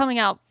lot of good coming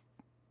out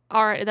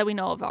already that we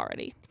know of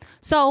already.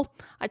 So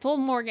I told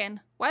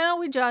Morgan, why don't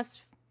we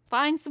just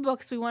find some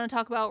books we want to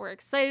talk about, we're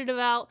excited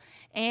about,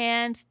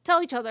 and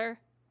tell each other,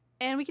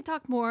 and we can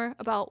talk more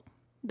about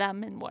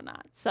them and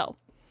whatnot. So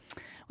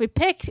we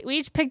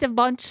each picked a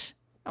bunch,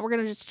 and we're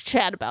gonna just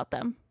chat about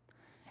them.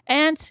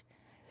 And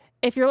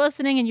if you're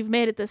listening and you've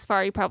made it this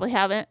far, you probably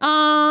haven't.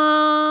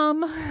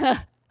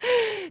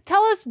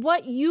 Tell us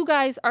what you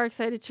guys are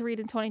excited to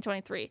read in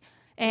 2023,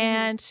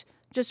 and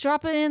just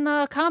drop it in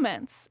the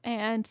comments,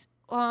 and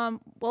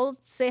we'll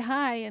say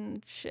hi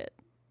and shit.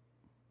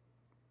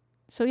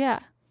 So yeah.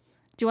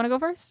 Do you want to go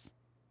first?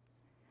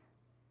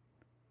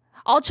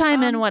 I'll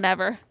chime in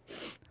whenever.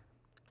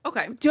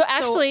 Okay.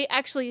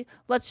 Actually,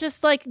 let's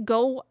just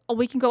go.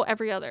 We can go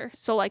every other.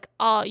 So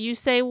you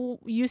say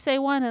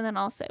one and then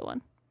I'll say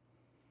one.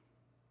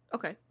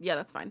 Okay. Yeah,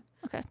 that's fine.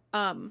 Okay.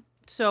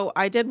 So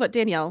I did what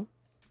Danielle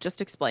just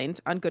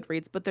explained on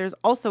Goodreads, but there's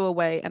also a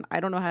way, and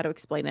I don't know how to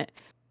explain it,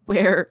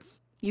 where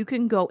you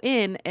can go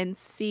in and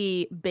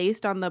see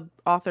based on the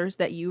authors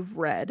that you've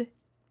read,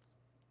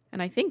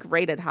 and I think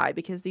rated high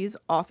because these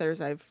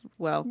authors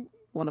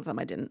one of them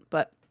I didn't,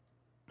 but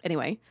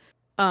anyway,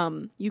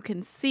 you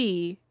can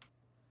see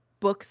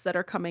books that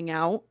are coming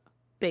out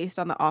based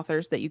on the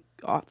authors that you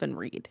often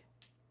read.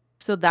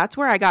 So that's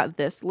where I got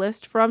this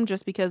list from,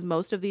 just because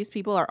most of these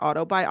people are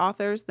auto-buy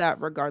authors that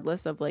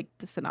regardless of the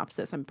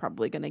synopsis I'm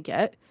probably going to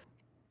get.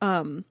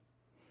 So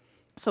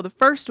the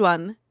first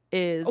one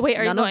is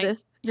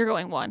you're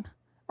going one,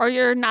 Or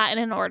you're not in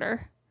an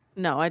order?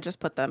 No, I just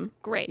put them.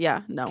 Great.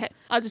 Yeah, no. Okay,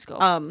 I'll just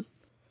go.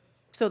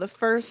 So the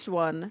first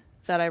one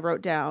that I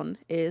wrote down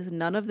is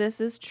None of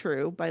This Is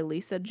True by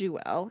Lisa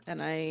Jewell.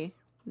 And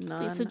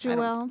Lisa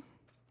Jewell.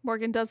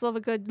 Morgan does love a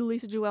good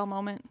Lisa Jewell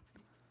moment.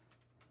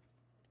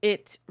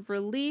 It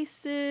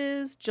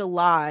releases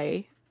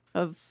July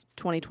of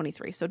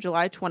 2023. So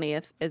July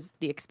 20th is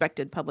the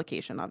expected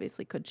publication.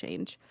 Obviously could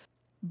change.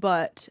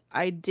 But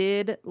I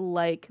did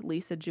like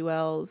Lisa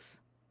Jewell's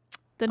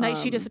The Night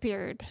She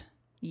Disappeared.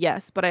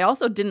 Yes, but I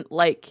also didn't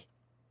like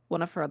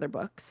one of her other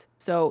books.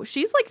 So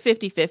she's like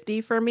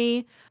 50-50 for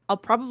me. I'll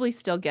probably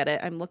still get it.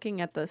 I'm looking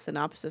at the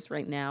synopsis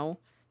right now.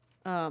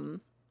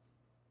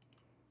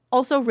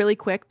 Also really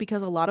quick,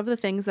 because a lot of the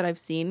things that I've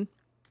seen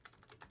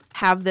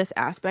have this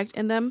aspect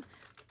in them.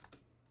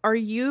 Are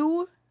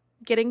you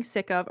getting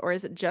sick of, or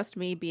is it just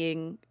me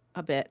being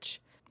a bitch?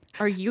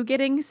 Are you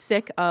getting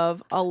sick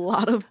of a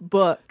lot of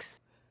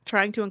books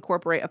trying to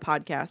incorporate a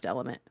podcast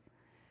element?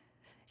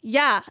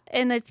 Yeah,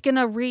 and it's going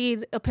to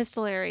read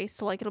epistolary.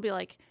 So, like, it'll be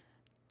like,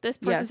 this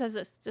person says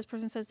this. This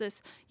person says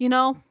this. You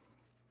know,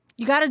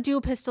 you got to do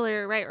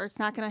epistolary, right? Or it's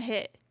not going to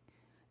hit.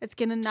 It's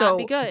going to not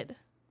be good.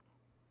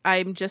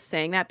 I'm just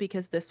saying that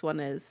because this one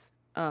is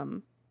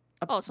also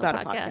about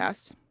a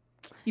podcast.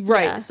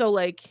 Right. Yeah. So,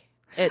 like,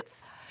 am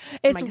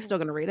I still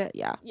going to read it?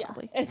 Yeah.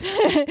 Probably.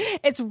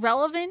 It's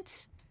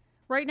relevant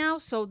right now.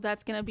 So,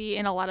 that's going to be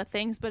in a lot of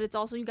things. But it's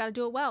also, you got to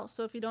do it well.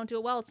 So, if you don't do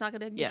it well, it's not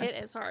going to hit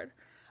as hard.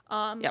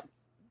 Yep.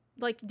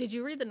 Like, did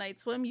you read The Night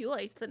Swim? You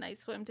liked The Night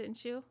Swim,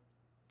 didn't you?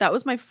 That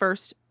was my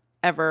first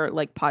ever,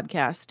 like,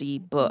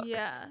 podcasty book.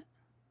 Yeah.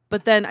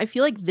 But then I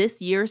feel like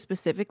this year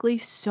specifically,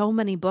 so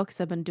many books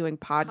have been doing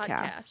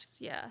podcasts.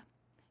 Yeah.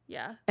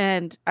 Yeah.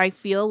 And I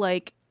feel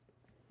like,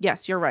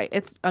 yes, you're right.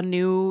 It's a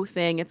new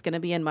thing. It's going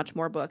to be in much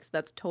more books.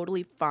 That's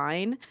totally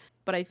fine.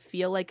 But I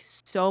feel like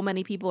so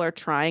many people are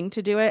trying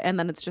to do it, and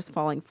then it's just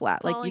falling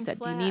flat. Like you said,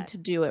 you need to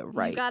do it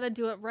right. You got to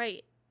do it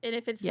right. And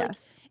if it's like,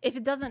 if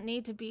it doesn't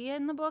need to be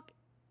in the book,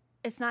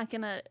 it's not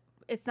gonna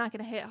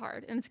hit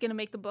hard, and it's gonna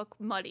make the book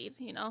muddied.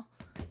 You know,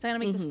 it's not gonna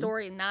make the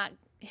story not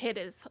hit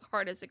as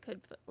hard as it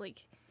could.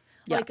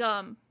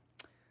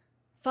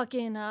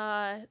 Fucking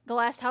The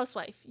Last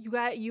Housewife.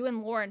 You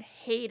and Lauren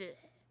hated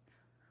it.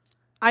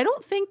 I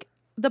don't think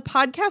the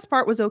podcast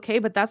part was okay,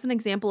 but that's an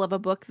example of a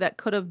book that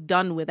could have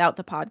done without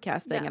the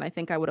podcast thing, and I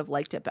think I would have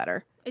liked it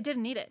better. It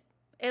didn't need it.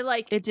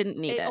 It didn't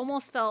need it. It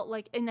almost felt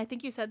like, and I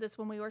think you said this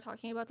when we were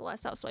talking about The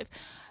Last Housewife.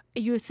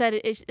 You said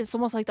it's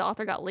almost like the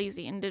author got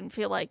lazy and didn't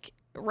feel like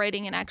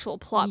writing an actual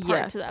plot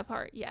part to that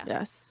part. Yeah.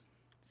 Yes.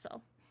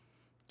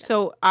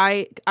 So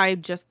I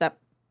just, that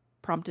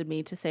prompted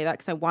me to say that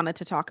because I wanted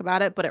to talk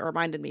about it, but it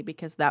reminded me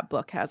because that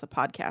book has a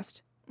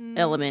podcast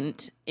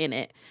element in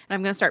it. And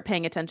I'm going to start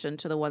paying attention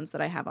to the ones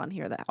that I have on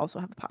here that also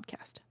have a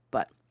podcast.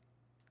 But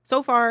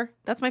so far,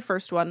 that's my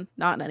first one,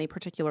 not in any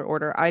particular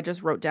order. I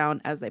just wrote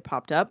down as they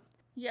popped up.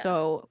 Yeah.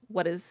 So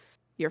what is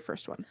your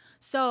first one?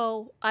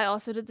 So I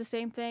also did the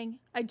same thing.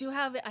 I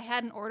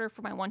had an order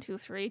for my 1, 2,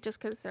 3 just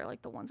because they're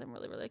like the ones I'm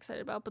really, really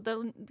excited about. But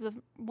the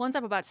ones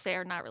I'm about to say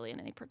are not really in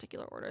any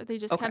particular order. They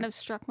just kind of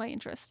struck my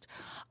interest.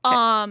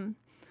 Okay.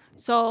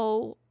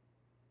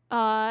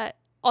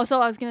 Also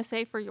I was going to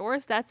say for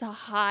yours, that's a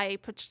high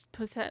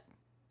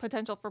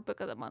potential for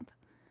book of the month.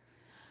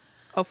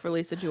 Oh, for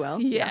Lisa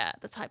Jewell? Yeah,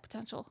 that's high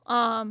potential.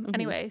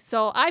 Anyway,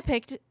 so I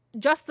picked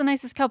Just the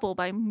Nicest Couple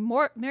by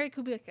Mary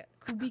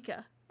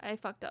Kubica. I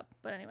fucked up,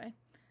 but anyway.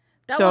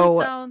 That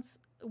one sounds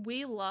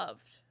we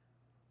loved.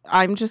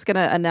 I'm just going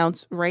to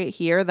announce right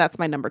here, that's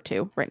my number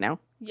 2 right now.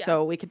 Yeah.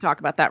 So we can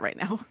talk about that right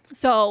now.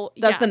 So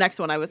that's the next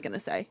one I was going to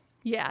say.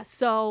 Yeah,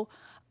 so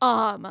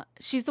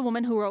she's the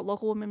woman who wrote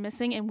Local Woman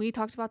Missing, and we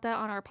talked about that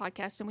on our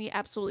podcast, and we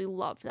absolutely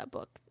loved that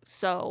book.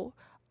 So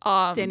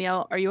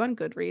Danielle, are you on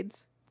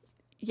Goodreads?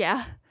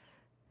 Yeah.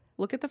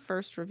 Look at the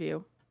first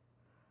review.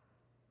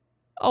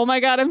 Oh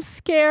my God, I'm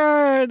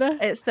scared.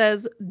 It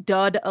says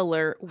dud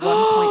alert,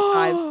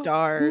 1.5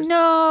 stars.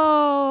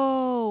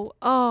 No.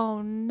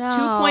 Oh no.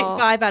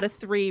 2.5 out of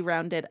 3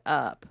 rounded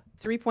up.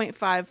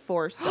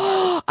 3.54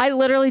 stars. I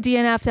literally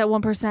DNF'd at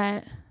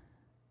 1%.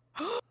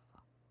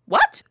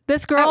 What?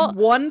 This girl at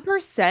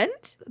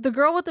 1%? The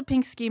girl with the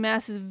pink ski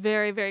mask is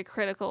very, very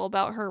critical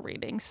about her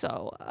reading,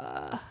 so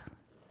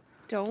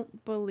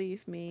don't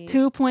believe me.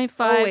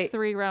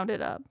 2.53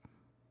 rounded up.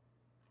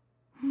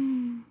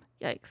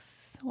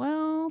 Yikes.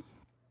 Well.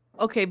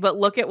 Okay, but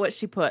look at what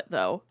she put,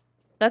 though.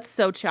 That's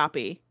so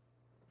choppy.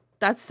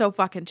 That's so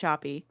fucking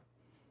choppy.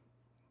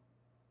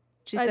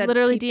 She said,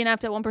 literally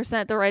DNF'd at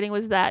 1%. The writing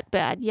was that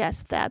bad.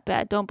 Yes, that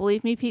bad. Don't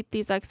believe me? Peep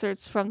these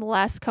excerpts from the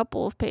last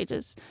couple of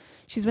pages.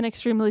 She's been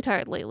extremely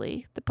tired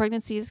lately. The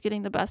pregnancy is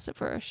getting the best of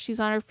her.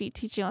 She's on her feet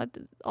teaching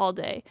all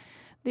day.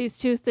 These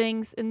two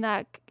things in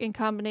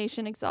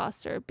combination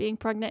exhaust her. Being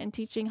pregnant and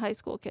teaching high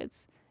school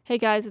kids. Hey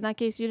guys, in that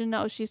case you didn't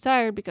know, she's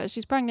tired because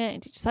she's pregnant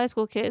and teaches high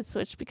school kids,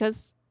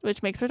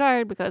 which makes her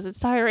tired because it's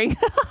tiring.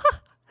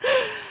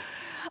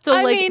 So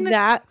I mean,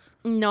 that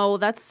No,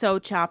 that's so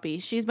choppy.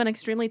 She's been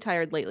extremely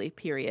tired lately,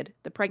 period.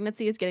 The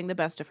pregnancy is getting the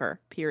best of her,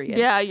 period.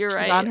 Yeah, you're She's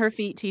right. on her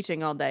feet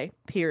teaching all day,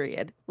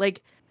 period.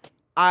 Like,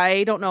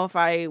 I don't know if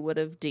I would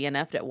have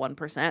DNF'd at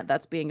 1%.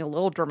 That's being a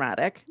little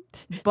dramatic.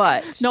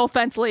 But No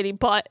offense, lady,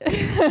 but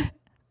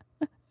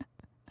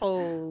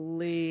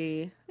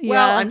holy. Yeah.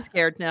 Well, I'm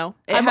scared now.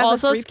 It I'm has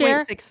also a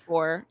scared.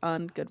 3.64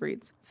 on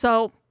Goodreads.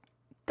 So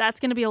that's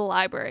gonna be a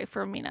library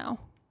for me now.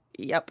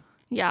 Yep.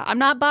 Yeah, I'm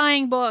not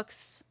buying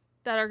books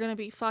that are gonna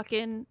be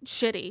fucking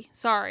shitty.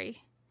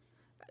 Sorry.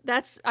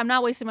 I'm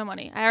not wasting my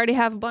money. I already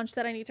have a bunch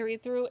that I need to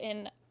read through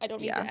and I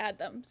don't need to add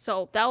them.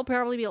 So that'll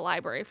probably be a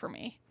library for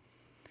me.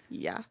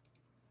 Yeah.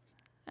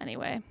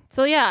 Anyway.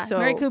 So yeah, So-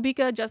 Mary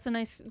Kubica, Just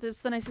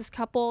the Nicest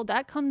Couple.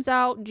 That comes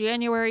out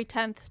January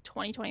 10th,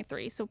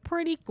 2023. So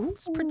pretty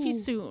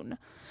soon.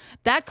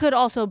 That could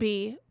also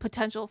be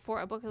potential for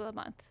a book of the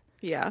month.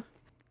 Yeah.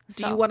 Do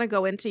So- you want to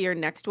go into your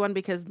next one?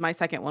 Because my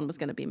second one was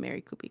going to be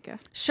Mary Kubica.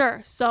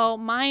 Sure. So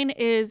mine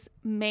is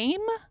Mame,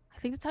 I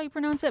think that's how you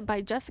pronounce it,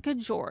 by Jessica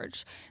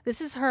George. This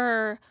is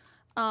her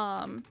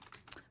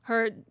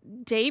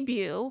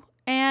debut.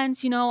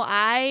 And, you know,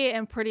 I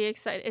am pretty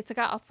excited. It's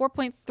got a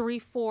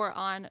 4.34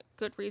 on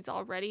Goodreads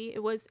already.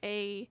 It was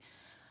a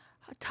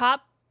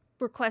top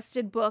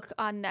requested book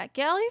on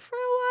NetGalley for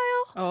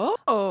a while.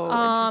 Oh,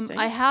 interesting.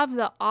 I have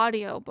the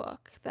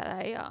audiobook that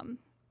I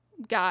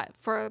got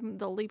from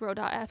the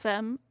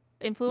Libro.fm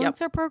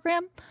influencer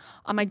program.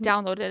 I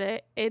downloaded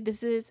it.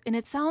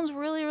 It sounds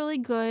really, really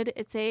good.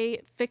 It's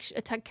a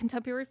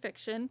contemporary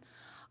fiction.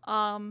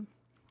 I'm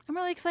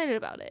really excited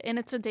about it, and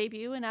it's a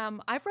debut. And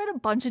I've read a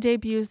bunch of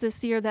debuts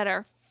this year that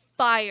are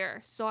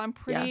fire, so I'm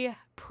pretty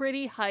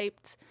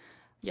hyped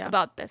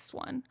about this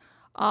one.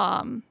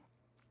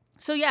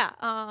 So yeah,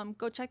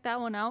 go check that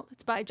one out.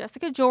 It's by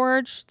Jessica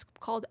George. It's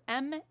called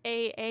Maame.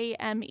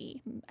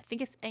 I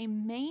think it's a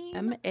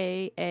Mame.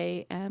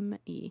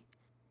 Maame.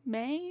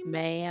 Mame.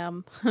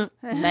 Ma'am.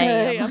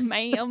 Ma'am.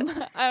 Ma'am.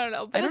 I don't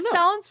know, but it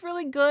sounds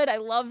really good.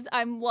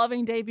 I'm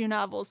loving debut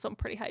novels, so I'm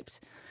pretty hyped.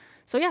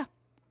 So yeah,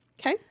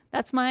 Okay.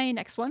 that's my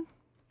next one.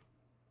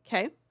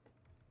 Okay.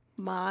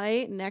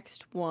 My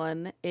next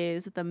one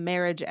is The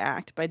Marriage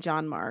Act by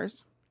John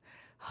Mars.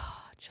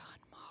 John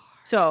Mars.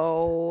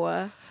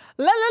 So,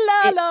 La la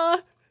la la.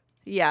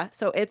 yeah.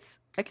 So its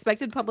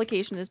expected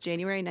publication is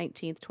January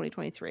 19th,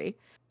 2023.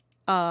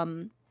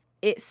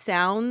 It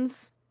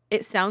sounds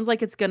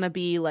like it's going to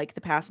be like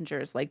The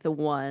Passengers, like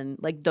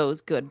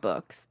those good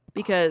books,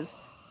 because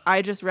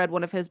I just read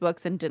one of his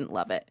books and didn't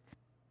love it.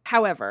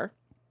 However,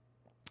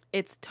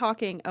 it's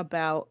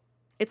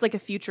like a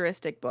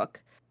futuristic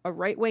book. A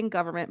right-wing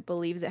government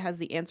believes it has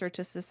the answer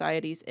to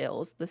society's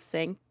ills, the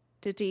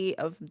sanctity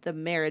of the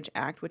Marriage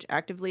Act, which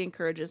actively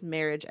encourages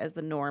marriage as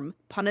the norm,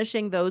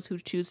 punishing those who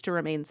choose to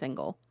remain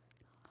single.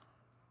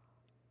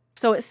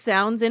 So it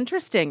sounds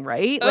interesting,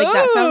 right? Like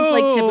that sounds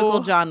like typical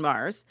John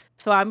Mars.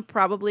 So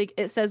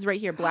it says right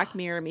here, Black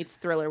Mirror meets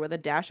thriller with a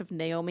dash of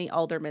Naomi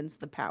Alderman's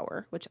The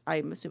Power, which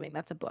I'm assuming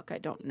that's a book. I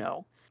don't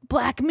know.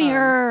 Black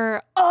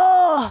Mirror.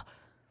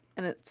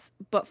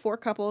 But four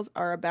couples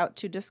are about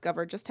to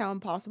discover just how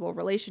impossible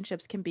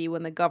relationships can be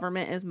when the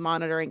government is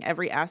monitoring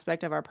every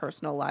aspect of our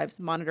personal lives,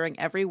 monitoring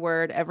every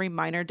word, every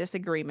minor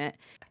disagreement,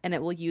 and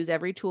it will use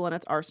every tool in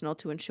its arsenal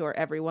to ensure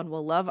everyone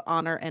will love,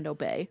 honor, and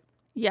obey.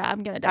 Yeah,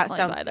 I'm gonna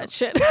definitely buy that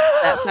shit.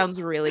 That sounds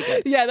really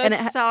good. Yeah,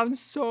 that sounds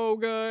so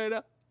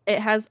good. It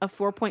has a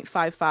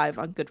 4.55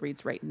 on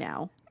Goodreads right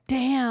now.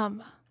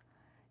 Damn.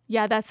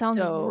 Yeah, that sounds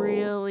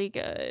really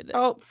good.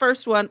 Oh,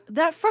 first one.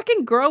 That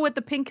fucking girl with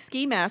the pink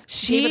ski mask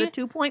gave it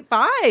a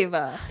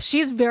 2.5.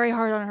 She's very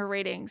hard on her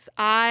ratings.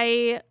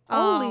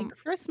 Holy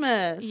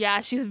Christmas.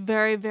 Yeah, she's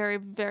very, very,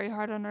 very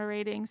hard on her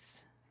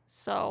ratings.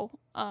 So,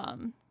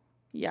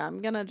 yeah,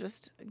 I'm gonna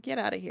just get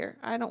out of here.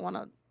 I don't want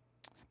to.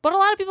 But a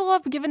lot of people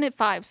have given it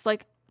 5s.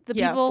 Like the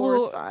people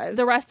who, 5s.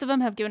 The rest of them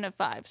have given it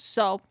 5s.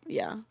 So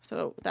yeah,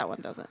 so that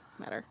one doesn't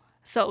matter.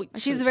 So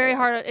she's very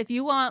hard. If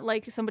you want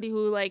like somebody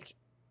who like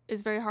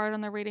is very hard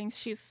on their ratings,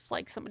 she's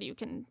like somebody you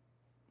can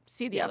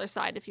see the other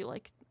side if you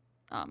like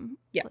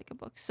like a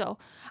book. So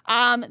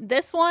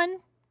this one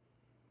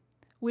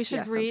we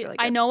should read. Really,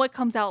 I know it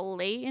comes out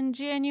late in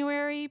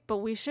January, but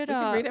we should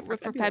read it for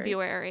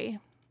February.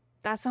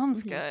 That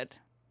sounds good.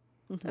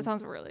 That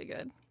sounds really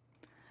good.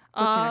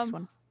 What's your next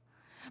one?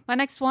 My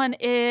next one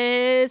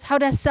is How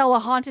to Sell a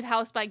Haunted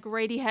House by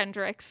Grady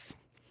Hendrix.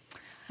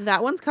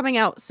 That one's coming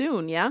out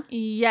soon, yeah?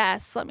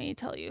 Yes, let me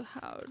tell you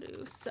how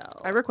to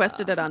sell. I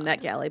requested it on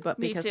NetGalley, but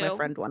because too. my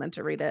friend wanted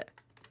to read it,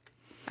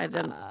 I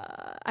didn't.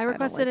 I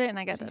requested it and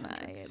I got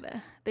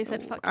denied. They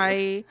said fuck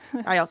you.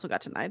 I also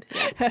got denied.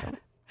 Yeah,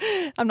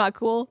 so. I'm not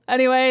cool.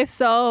 Anyway,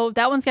 so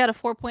that one's got a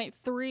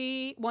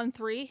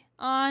 4.313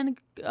 on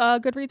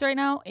Goodreads right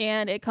now,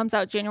 and it comes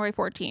out January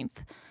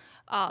 14th.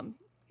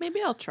 Maybe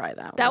I'll try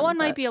that one. That one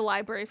might be a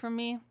library for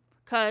me.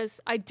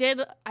 Because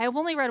I've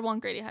only read one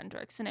Grady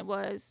Hendrix, and it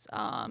was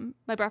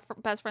my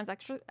best friend's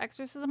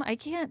exorcism. I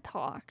can't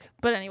talk.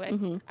 But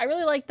anyway, I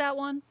really like that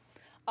one.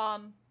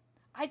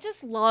 I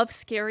just love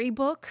scary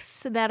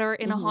books that are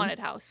in a haunted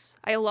house.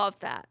 I love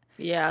that.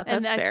 Yeah,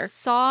 And that's I fair.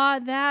 saw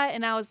that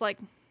and I was like,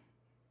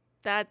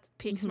 that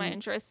piques my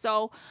interest.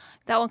 So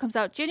that one comes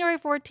out January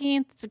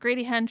 14th. It's a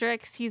Grady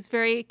Hendrix. He's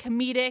very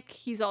comedic.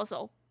 He's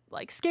also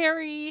like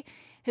scary.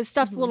 His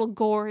stuff's a little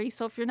gory.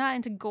 So if you're not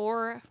into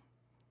gore,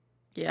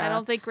 Yeah. I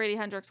don't think Grady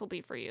Hendrix will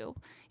be for you.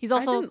 He's I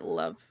also, didn't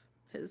love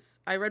his.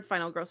 I read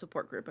Final Girl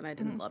Support Group and I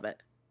didn't love it.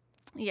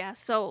 yeah.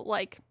 So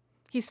like,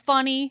 he's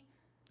funny.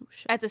 Oh,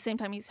 shit. At the same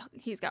time,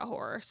 he's got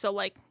horror. So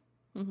like,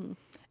 Mm-hmm.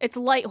 it's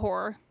light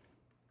horror.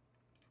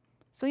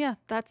 So yeah,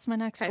 that's my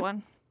next Okay.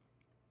 one.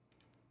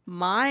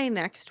 My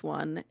next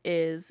one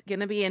is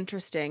gonna be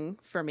interesting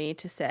for me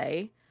to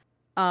say.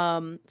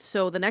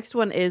 So the next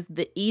one is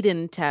The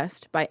Eden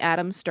Test by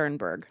Adam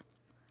Sternberg.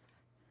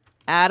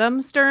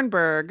 Adam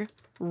Sternberg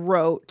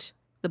wrote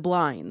The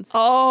Blinds.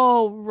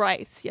 Oh,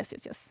 right.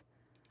 Yes.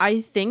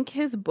 I think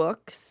his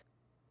books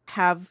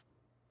have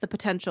the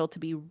potential to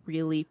be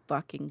really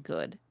fucking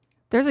good.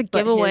 There's a But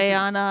giveaway his-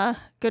 on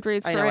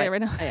Goodreads I for know it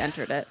right now. I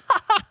entered it.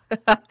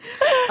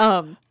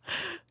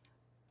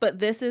 But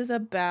this is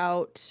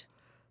about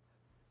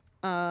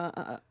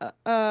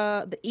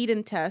the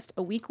Eden Test,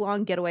 a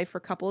week-long getaway for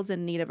couples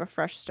in need of a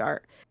fresh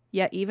start.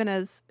 Yet even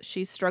as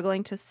she's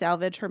struggling to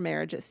salvage her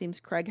marriage, it seems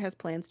Craig has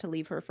plans to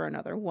leave her for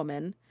another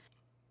woman.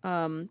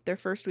 Their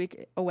first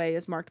week away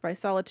is marked by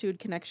solitude,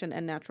 connection,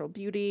 and natural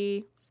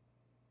beauty.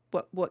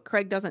 What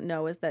Craig doesn't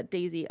know is that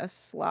Daisy, a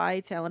sly,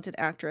 talented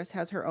actress,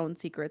 has her own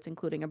secrets,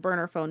 including a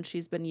burner phone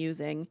she's been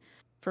using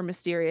for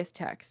mysterious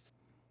texts.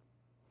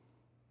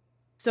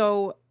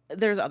 So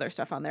there's other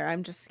stuff on there.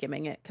 I'm just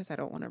skimming it because I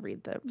don't want to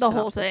read the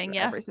whole synopsis thing, for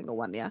yeah. every single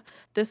one. Yeah,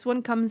 this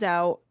one comes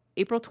out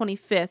April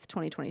 25th,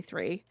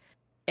 2023,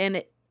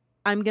 and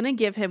I'm gonna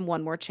give him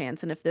one more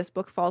chance. And if this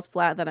book falls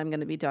flat, then I'm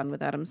gonna be done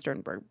with Adam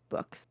Sternberg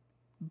books.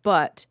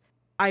 But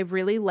I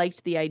really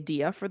liked the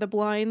idea for The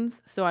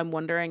Blinds, so I'm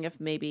wondering if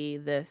maybe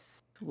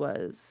this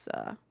was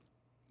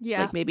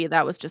Yeah. like maybe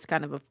that was just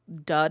kind of a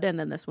dud, and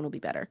then this one will be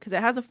better because it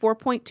has a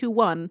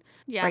 4.21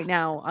 Yeah. right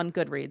now on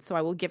Goodreads. So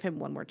I will give him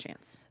one more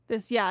chance.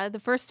 The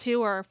first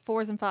two are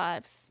 4s and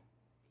 5s.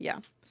 Yeah.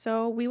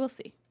 So we will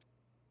see.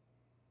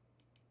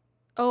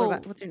 Oh,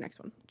 What's your next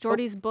one?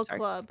 Jordy's Book sorry.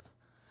 Club.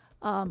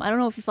 I don't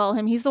know if you follow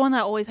him. He's the one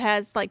that always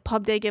has like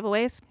pub day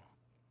giveaways.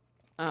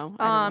 Oh,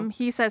 I don't know.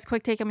 He says,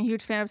 "Quick take. I'm a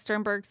huge fan of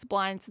Sternberg's The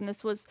Blinds, and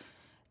this was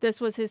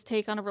his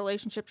take on a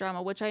relationship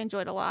drama, which I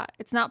enjoyed a lot.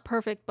 It's not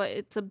perfect, but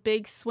it's a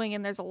big swing,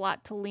 and there's a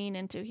lot to lean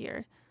into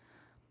here.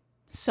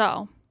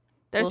 So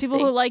there's We'll people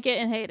see. who like it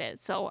and hate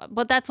it. So,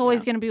 but that's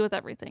always going to be with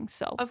everything.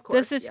 So Of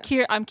course, this is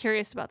yes. I'm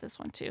curious about this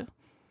one too.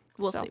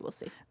 We'll So see. We'll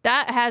see.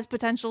 that has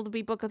potential to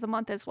be book of the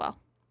month as well.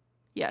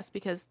 Yes,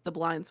 because The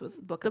Blinds was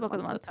book The of the book of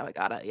the month. month. That's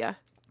how I got it. Yeah.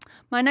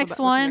 My next What's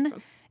your one next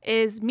one?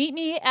 is Meet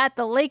Me at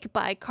the Lake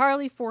by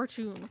Carly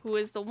Fortune, who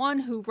is the one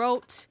who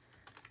wrote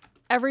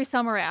Every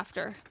Summer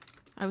After.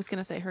 I was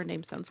gonna say her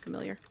name sounds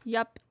familiar.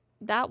 Yep.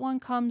 That one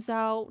comes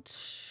out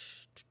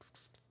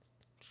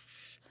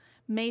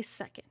May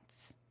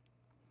 2nd.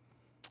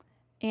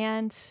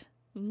 And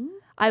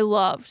I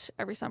loved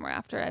Every Summer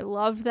After. I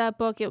loved that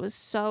book. It was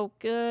so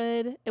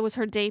good. It was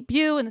her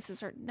debut, and this is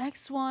her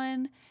next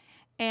one.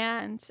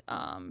 And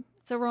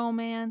it's a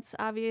romance,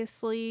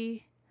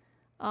 obviously.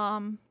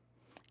 And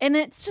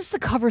it's just the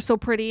cover's so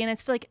pretty, and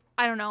it's like,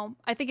 I don't know.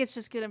 I think it's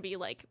just gonna be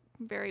like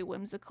very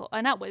whimsical.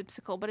 Not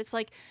whimsical, but it's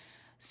like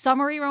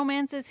summery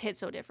romances hit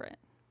so different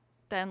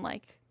than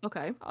like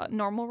Okay.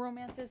 normal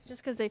romances,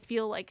 just because they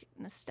feel like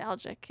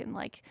nostalgic and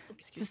like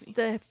Excuse just me.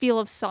 the feel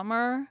of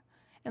summer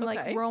and Okay.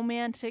 like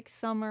romantic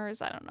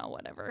summers. I don't know,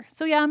 whatever.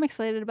 So yeah, I'm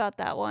excited about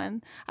that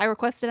one. I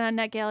requested on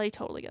NetGalley,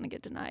 totally gonna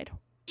get denied.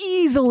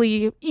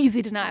 Easy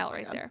denial Oh my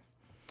right God. there.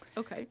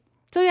 Okay.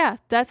 So yeah,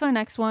 that's my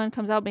next one.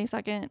 Comes out May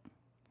 2nd.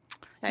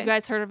 Okay. You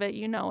guys heard of it,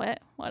 you know it.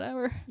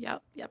 Whatever.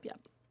 Yep.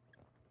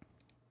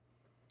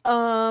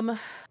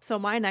 So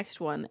my next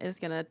one is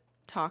gonna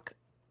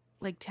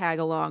tag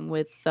along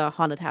with the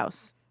haunted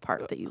house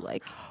part that you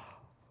like.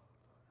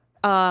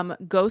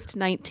 Ghost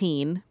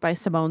 19 by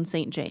Simone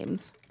St.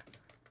 James.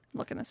 I'm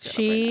looking this shit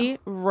She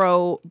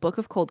wrote Book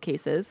of Cold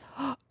Cases,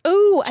 up right now.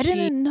 Ooh, I she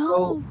didn't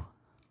know.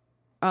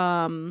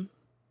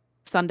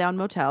 Sundown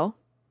Motel,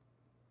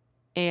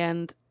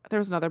 and there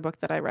was another book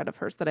that I read of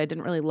hers that I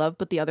didn't really love,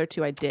 but the other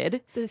two I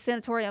did. The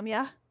sanatorium,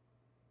 yeah?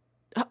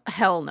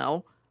 Hell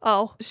no.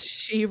 Oh.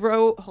 She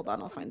wrote, hold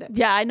on, I'll find it.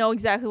 Yeah, I know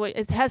exactly what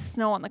it has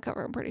snow on the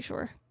cover, I'm pretty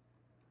sure.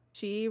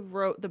 She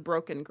wrote The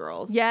Broken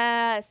Girls.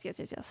 Yes.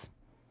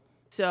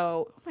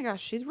 So, oh my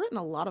gosh, she's written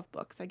a lot of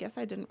books. I guess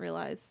I didn't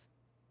realize.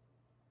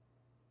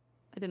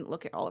 I didn't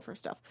look at all of her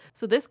stuff.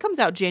 So this comes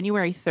out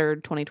January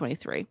 3rd,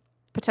 2023.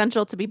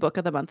 Potential to be book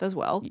of the month as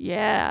well.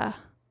 Yeah.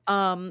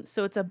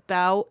 So it's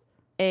about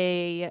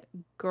a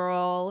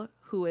girl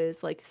who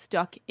is like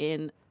stuck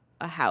in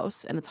a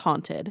house and it's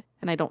haunted,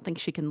 and I don't think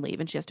she can leave,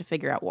 and she has to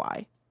figure out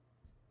why.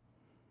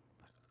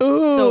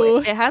 Ooh. So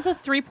it has a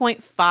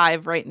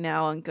 3.5 right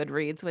now on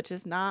Goodreads, which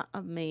is not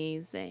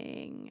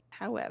amazing.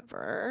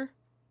 However,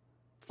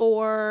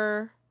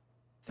 4,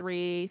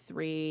 3,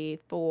 3,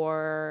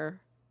 4,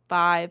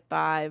 5,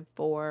 5,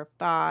 4,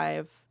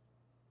 5.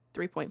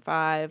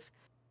 3.5.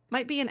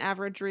 Might be an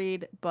average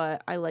read,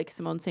 but I like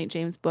Simone St.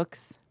 James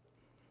books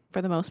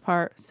for the most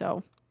part.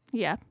 So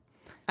Yeah.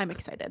 I'm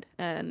excited.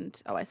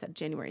 And I said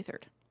January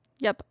 3rd.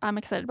 Yep. I'm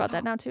excited about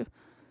that now too.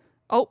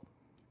 Oh.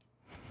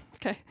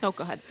 Okay. Oh,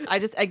 go ahead. I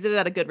just exited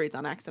out of Goodreads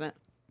on accident.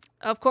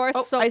 Of course.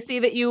 Oh, So I see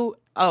that you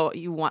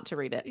want to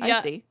read it. Yeah.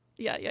 I see.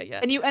 Yeah.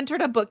 And you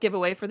entered a book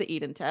giveaway for the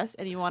Eden Test,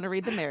 and you want to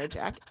read the Marriage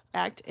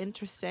Act.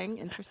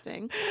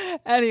 Interesting.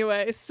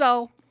 Anyway,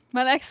 so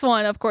my next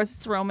one, of course,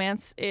 it's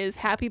romance, is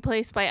Happy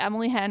Place by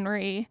Emily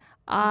Henry.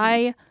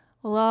 I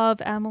love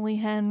Emily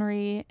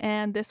Henry,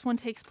 and this one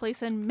takes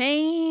place in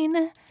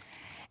Maine,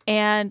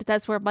 and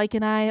that's where Mike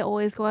and I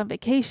always go on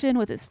vacation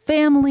with his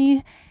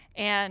family,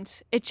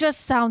 and it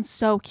just sounds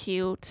so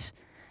cute.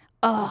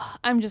 Oh,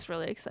 I'm just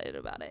really excited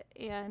about it.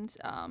 And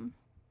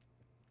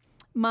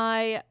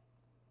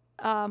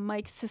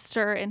Mike's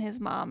sister and his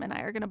mom and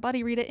I are gonna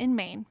buddy read it in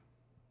Maine.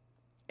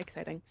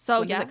 Exciting. So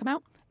when does it come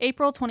out?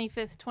 April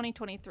 25th,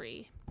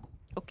 2023.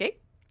 Okay.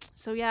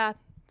 So yeah,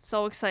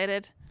 so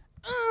excited.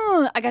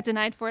 I got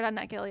denied for it on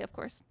NetGalley, of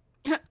course.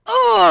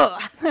 Oh,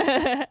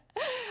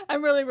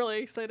 I'm really, really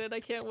excited. I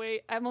can't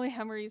wait. Emily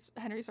Henry's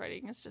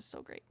writing is just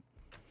so great.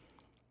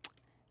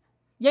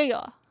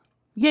 Yeah.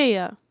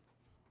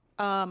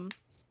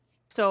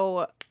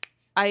 So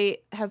I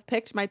have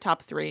picked my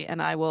top 3,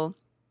 and I will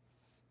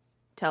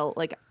tell,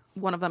 like,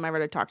 one of them I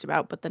already talked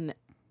about, but then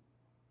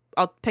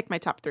I'll pick my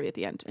top 3 at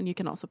the end, and you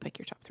can also pick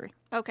your top 3.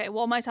 Okay,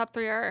 well, my top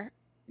 3 are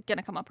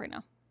gonna come up right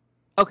now.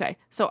 Okay,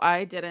 so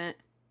I didn't,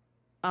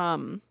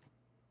 I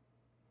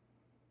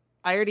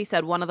already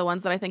said one of the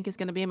ones that I think is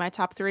going to be my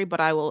top 3, but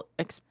I will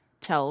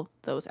tell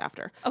those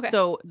after. Okay.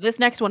 So this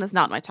next one is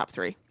not my top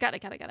 3. Got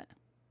it.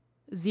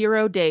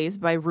 0 Days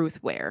by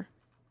Ruth Ware.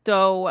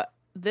 So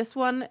this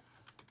one,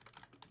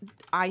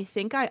 I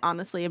think I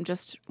honestly am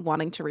just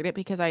wanting to read it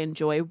because I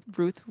enjoy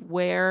Ruth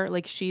Ware.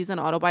 Like, she's an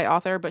autobi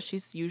author, but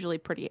she's usually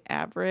pretty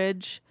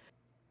average.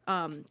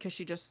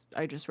 Because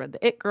I just read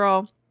The It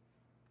Girl,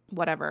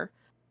 whatever.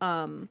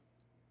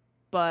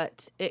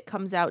 But it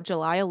comes out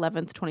July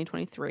 11th,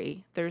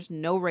 2023. There's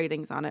no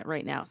ratings on it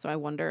right now, so I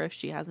wonder if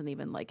she hasn't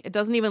even, like, it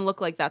doesn't even look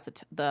like that's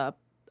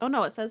oh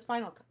no, it says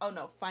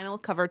final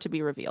cover to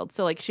be revealed.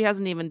 So, like, she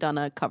hasn't even done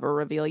a cover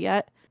reveal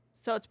yet.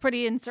 So it's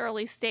pretty in its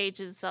early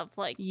stages of,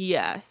 like,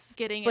 yes,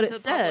 getting but into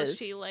the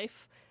published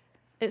life.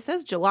 It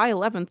says July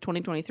 11th,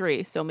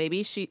 2023. So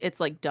maybe it's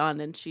like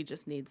done and she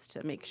just needs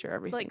to make sure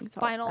everything's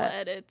like final all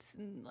set. edits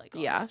and like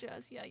all Yeah. that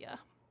jazz. Yeah.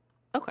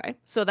 Okay.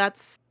 So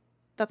that's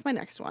my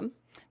next one.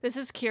 This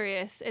is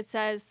curious. It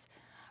says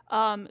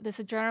this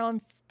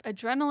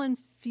adrenaline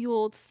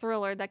fueled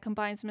thriller that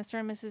combines Mr.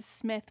 and Mrs.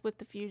 Smith with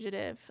The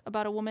Fugitive,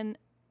 about a woman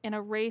in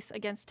a race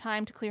against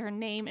time to clear her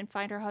name and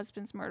find her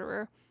husband's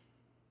murderer.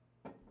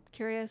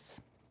 Curious.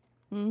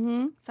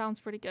 Mm-hmm. Sounds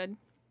pretty good.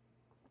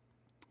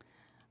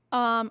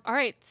 All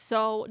right.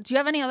 So do you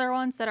have any other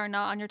ones that are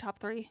not on your top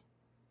 3?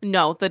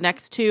 No, the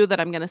next 2 that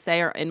I'm going to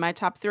say are in my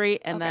top 3.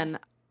 And Okay.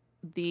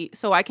 then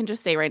so I can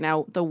just say right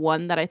now, the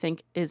one that I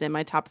think is in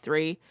my top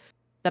 3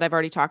 that I've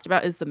already talked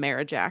about is The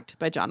Marriage Act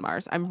by John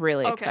Mars. I'm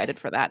really excited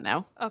for that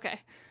now. Okay.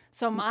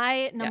 So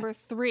my number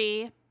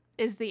 3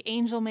 is The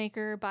Angel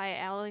Maker by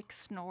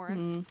Alex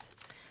North.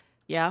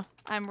 Yeah.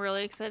 I'm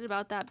really excited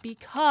about that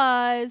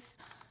because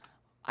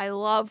I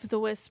love The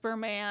Whisper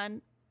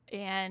Man,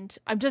 and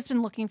I've just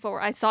been looking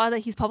forward. I saw that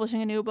he's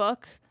publishing a new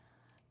book,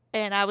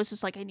 and I was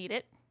just like, I need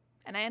it.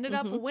 And I ended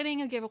up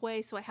winning a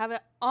giveaway, so I have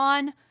it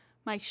on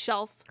my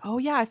shelf. Oh,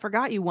 yeah. I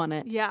forgot you won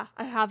it. Yeah,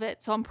 I have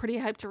it, so I'm pretty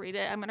hyped to read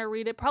it. I'm going to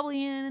read it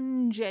probably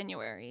in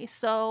January.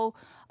 So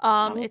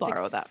I'll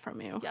borrow that from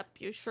you. Yep,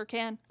 you sure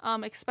can.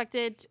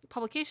 Expected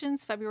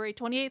publications February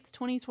 28th,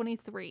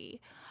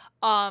 2023.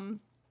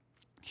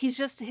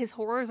 His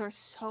horrors are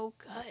so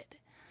good.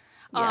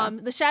 Yeah.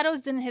 The Shadows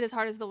didn't hit as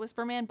hard as The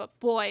Whisper Man, but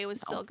boy, it was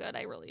still good.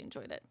 I really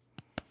enjoyed it.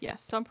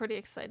 Yes. So I'm pretty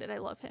excited. I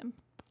love him.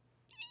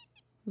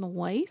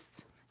 Nice.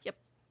 Yep.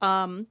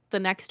 The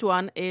next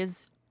one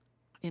is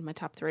in my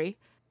top 3.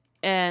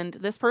 And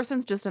this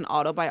person's just an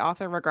autobi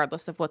author,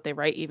 regardless of what they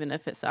write, even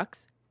if it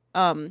sucks.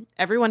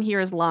 Everyone Here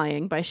is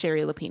Lying by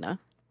Sherry Lapina.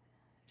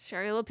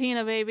 Sherry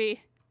Lapina,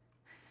 baby.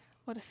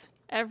 What is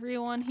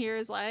Everyone Here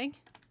is Lying?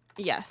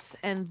 Yes.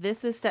 And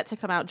this is set to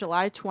come out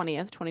July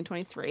 20th,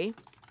 2023.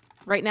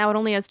 Right now, it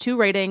only has 2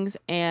 ratings,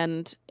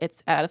 and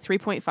it's at a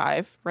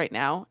 3.5 right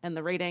now. And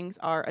the ratings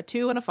are a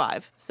 2 and a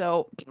 5.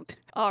 So,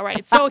 all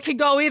right. So it could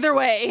go either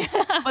way.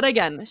 but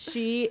again,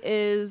 she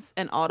is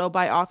an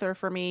autobi author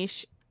for me.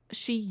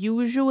 She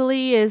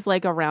usually is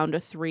like around a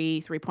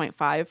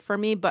 3.5 for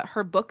me, but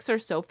her books are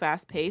so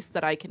fast paced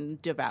that I can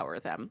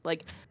devour them.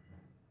 Like,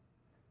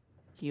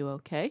 you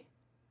okay?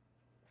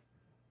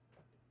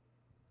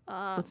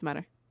 What's the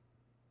matter?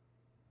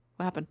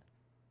 What happened?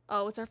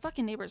 Oh, it's our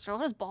fucking neighbors. They're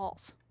as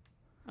balls.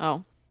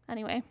 Oh.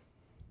 Anyway.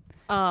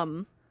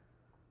 Them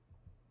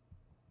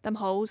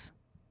hoes.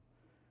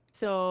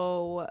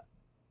 So,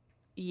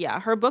 yeah,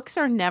 her books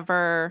are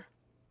never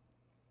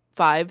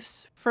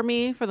 5s for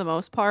me for the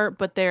most part,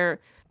 but they're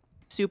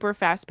super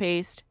fast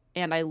paced,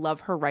 and I love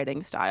her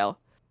writing style.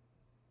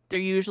 they're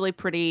usually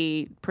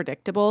pretty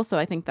predictable, so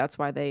I think that's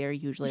why they are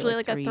usually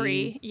like a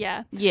 3.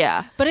 Yeah.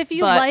 Yeah. But if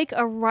you like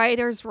a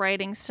writer's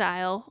writing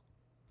style,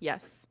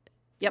 yes.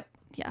 Yep.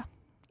 yeah,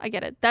 I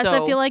get it.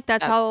 I feel like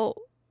that's how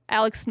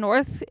Alex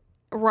North,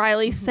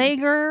 Riley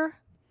Sager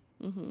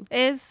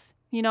is.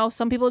 You know,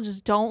 some people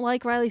just don't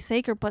like Riley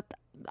Sager, but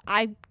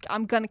I'm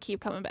going to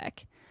keep coming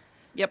back.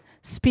 Yep.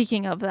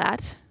 Speaking of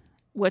that,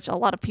 which a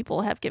lot of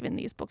people have given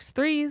these books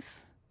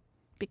 3s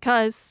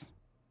because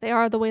they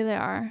are the way they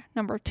are.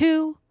 Number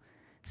 2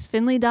 is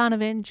Finlay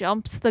Donovan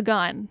Jumps the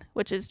Gun,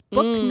 which is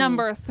book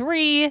number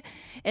 3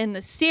 in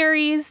the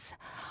series.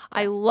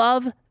 I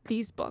love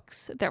these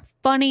books. They're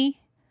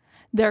funny.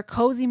 They're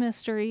cozy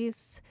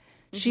mysteries.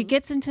 She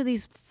gets into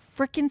these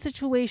freaking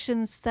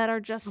situations that are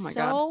just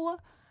so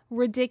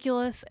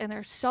ridiculous, and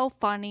they're so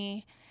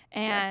funny.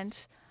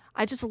 And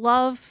I just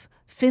love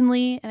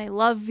Finley, and I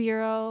love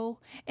Vero,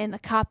 and the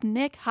cop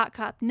Nick, hot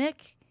cop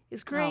Nick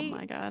is great. Oh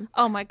my god.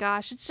 Oh my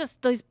gosh. It's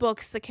just these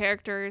books, the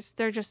characters,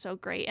 they're just so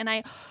great. And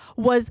I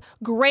was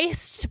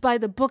graced by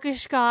the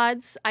bookish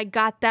gods. I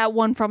got that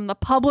one from the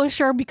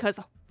publisher because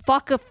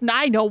fuck if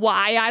I know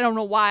why. I don't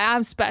know why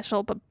I'm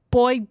special, but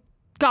boy,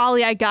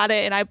 golly, I got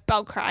it, and I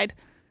about cried.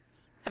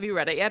 Have you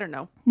read it yet or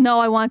no? No,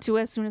 I want to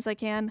as soon as I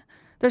can.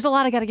 There's a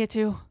lot I got to get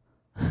to.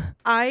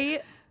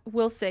 I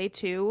will say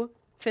too,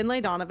 Finlay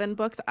Donovan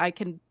books I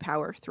can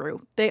power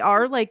through. They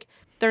are like,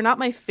 they're not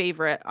my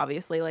favorite,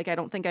 obviously. Like, I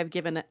don't think I've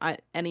given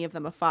any of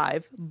them a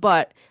 5,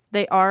 but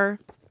they are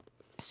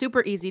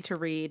super easy to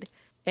read.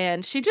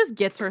 And she just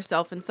gets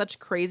herself in such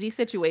crazy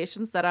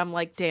situations that I'm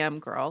like, damn,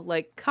 girl,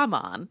 like, come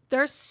on.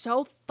 They're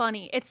so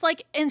funny. It's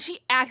like, and she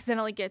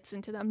accidentally gets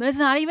into them. It's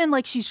not even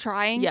like she's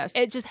trying. Yes.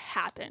 It just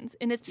happens.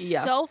 And it's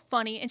so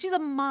funny. And she's a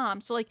mom.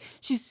 So, like,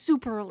 she's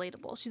super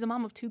relatable. She's a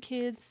mom of 2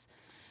 kids.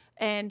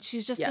 And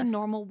she's just a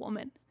normal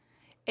woman.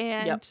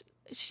 And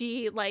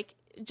she, like,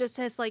 just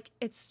has, like,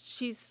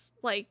 she's,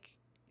 like,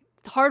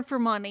 hard for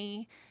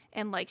money.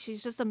 And, like,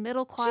 she's just a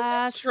middle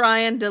class. She's just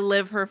trying to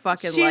live her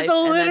fucking life. She's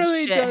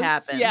literally and then shit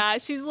happens. Yeah,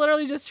 she's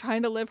literally just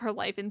trying to live her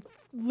life. And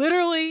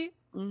literally,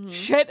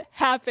 shit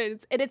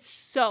happens. And it's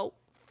so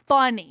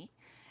funny.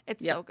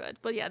 It's so good.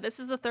 But yeah,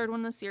 this is the 3rd one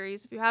in the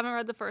series. If you haven't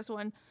read the first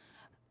one,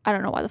 I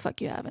don't know why the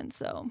fuck you haven't.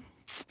 So,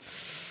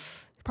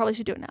 you probably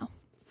should do it now.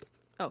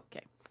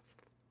 Okay.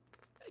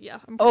 Yeah.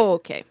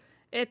 Okay.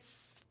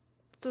 It's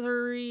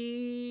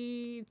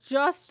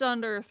just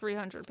under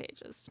 300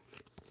 pages.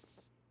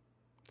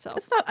 So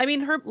it's not. I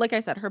mean, like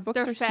I said, her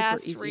books they're are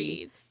fast super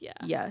easy. reads. Yeah.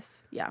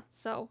 Yes. Yeah.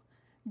 So,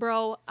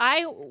 bro,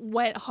 I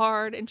went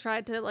hard and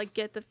tried to like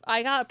get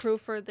I got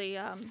approved for the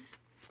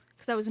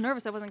because I was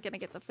nervous I wasn't gonna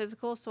get the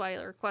physical, so I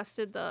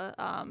requested the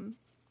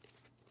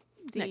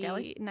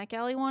Neck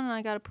Alley one, and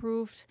I got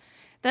approved.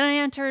 Then I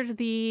entered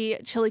the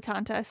chili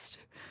contest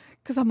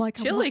because I'm like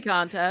chili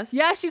contest.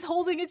 Yeah, she's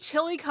holding a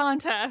chili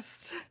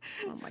contest.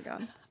 Oh my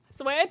god.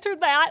 So I entered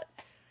that.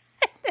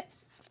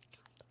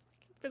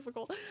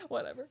 Physical,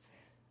 whatever.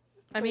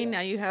 I mean, now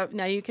you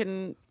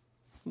can.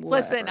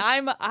 Whatever. Listen,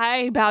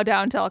 I bow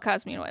down to El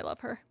Cosmino. I love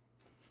her.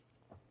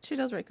 She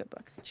does write good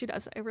books. She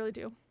does. I really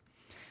do.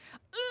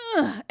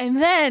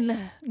 And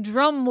then,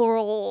 drum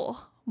roll,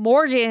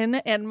 Morgan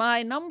and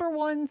my number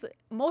one's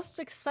most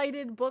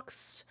excited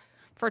books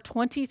for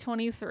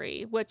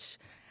 2023. Which,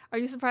 are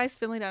you surprised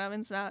Finlay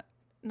Donovan's not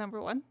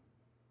number 1?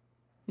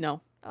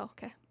 No. Oh,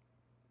 okay.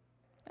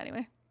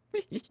 Anyway.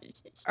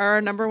 Are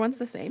our number ones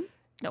the same?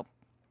 No.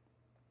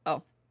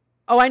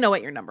 Oh, I know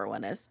what your number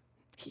 1 is.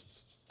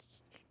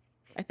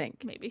 I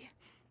think. Maybe.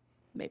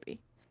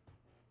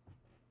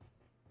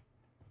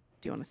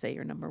 Do you want to say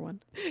your number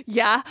 1?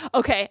 Yeah.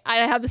 Okay. I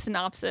have a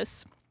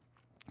synopsis.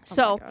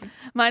 So, my God.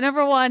 My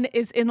number 1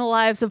 is In the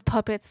Lives of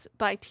Puppets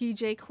by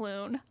T.J.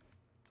 Klune.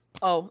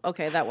 Oh,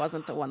 okay. That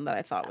wasn't the one that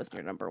I thought was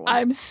your number 1.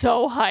 I'm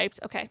so hyped.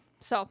 Okay.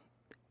 So,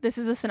 this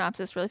is a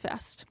synopsis really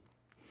fast.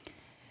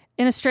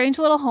 In a strange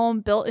little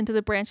home built into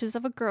the branches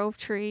of a grove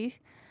tree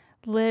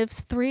lives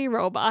 3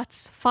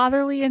 robots: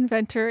 fatherly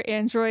inventor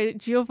android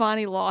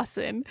Giovanni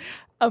Lawson,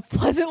 a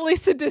pleasantly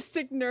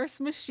sadistic nurse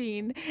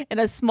machine, and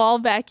a small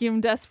vacuum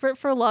desperate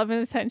for love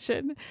and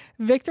attention.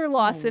 Victor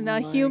Lawson, a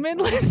human,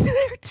 lives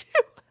there too.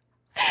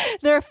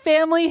 Their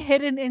family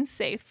hidden and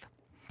safe.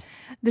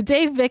 The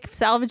day Vic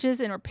salvages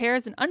and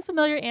repairs an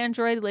unfamiliar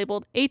android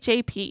labeled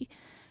HAP, he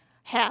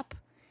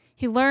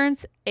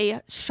learns a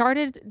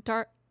sharded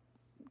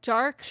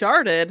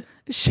Sharded?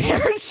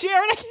 Shared,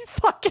 I can't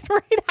fucking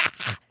read.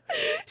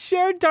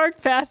 Shared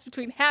dark past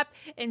between Hap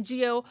and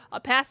Geo,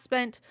 a past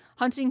spent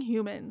hunting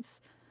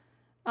humans.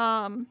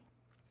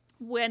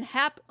 When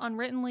Hap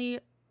unwittingly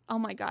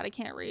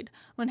alerts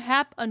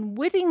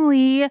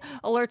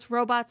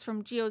robots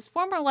from Geo's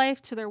former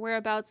life to their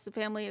whereabouts, the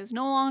family is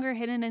no longer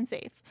hidden and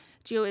safe.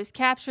 Geo is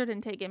captured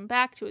and taken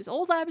back to his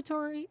old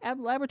laboratory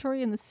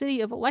in the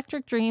city of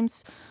Electric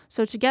Dreams.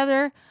 So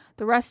together,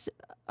 the rest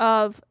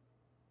of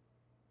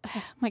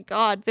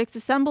Vic's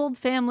assembled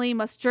family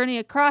must journey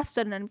across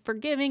an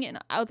unforgiving and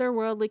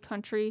otherworldly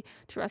country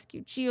to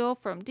rescue Geo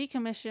from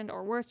decommissioned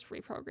or worse,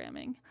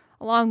 reprogramming.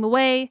 Along the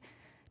way,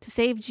 To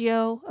save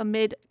Geo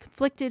amid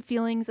conflicted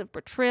feelings of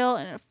betrayal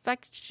and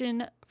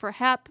affection for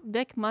Hap,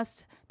 Vic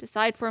must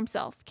decide for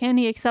himself. Can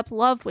he accept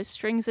love with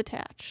strings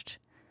attached?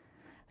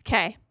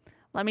 Okay,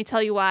 let me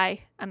tell you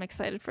why I'm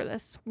excited for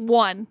this.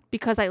 One,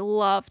 because I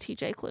love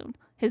TJ Klune.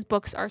 His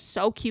books are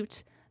so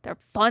cute. They're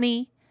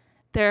funny.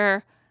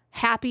 They're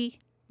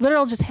happy.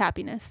 Literal just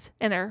happiness.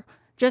 And they're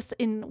just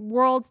in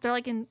worlds. They're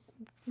like in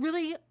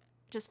really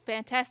just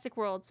fantastic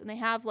worlds. And they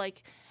have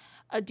like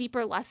a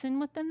deeper lesson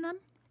within them.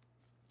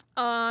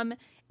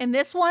 And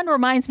this one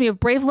reminds me of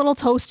Brave Little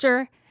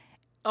Toaster.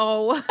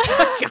 Oh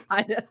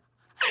my God.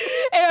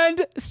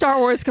 And Star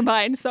Wars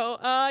combined. So,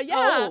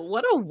 yeah. Oh,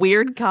 what a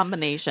weird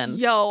combination.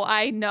 Yo,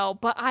 I know,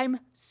 but I'm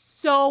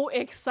so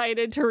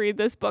excited to read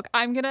this book.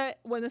 I'm gonna,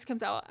 when this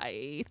comes out,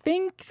 I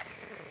think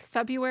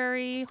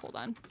February. Hold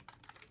on.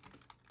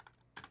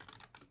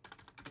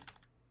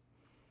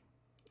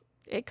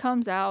 It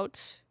comes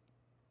out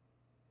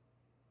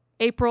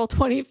April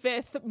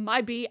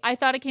 25th. I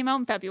thought it came out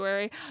in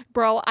February.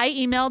 Bro, I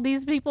emailed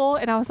these people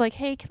and I was like,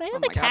 hey, can I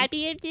have a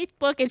copy of this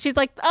book? And she's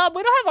like, we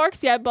don't have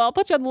ARCs yet, but I'll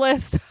put you on the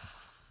list.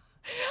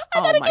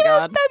 I thought it came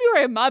out in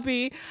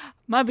February.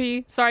 Might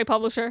be. Sorry,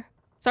 publisher.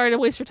 Sorry to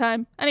waste your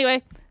time.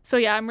 Anyway, so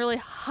yeah, I'm really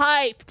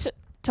hyped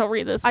to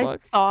read this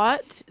book. I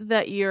thought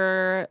that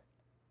you're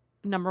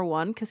number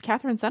one because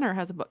Catherine Center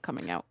has a book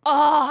coming out.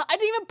 Oh, I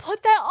didn't even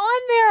put that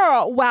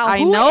on there. Wow.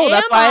 I know.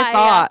 That's why I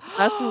thought.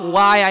 That's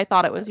why I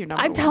thought it was your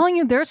number one. I'm telling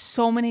you, there's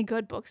so many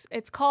good books.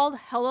 It's called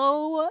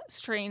Hello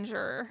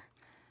Stranger.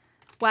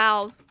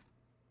 Wow.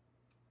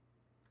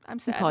 I'm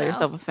sad. You call now.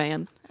 yourself a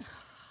fan.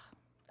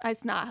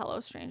 It's not Hello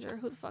Stranger.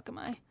 Who the fuck am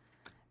I?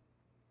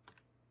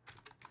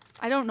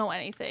 I don't know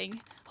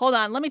anything. Hold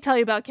on. Let me tell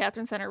you about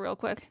Catherine Center real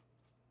quick.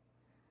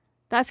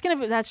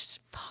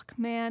 Fuck,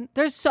 man.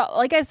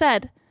 Like I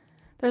said,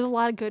 there's a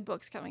lot of good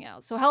books coming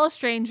out. So Hello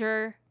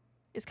Stranger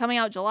is coming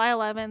out July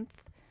 11th.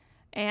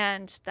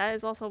 And that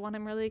is also one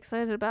I'm really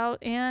excited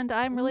about. And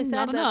I'm really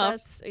sad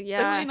that's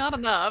Definitely not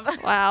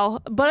enough. Wow.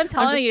 But I'm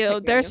telling you,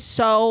 there's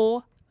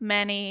so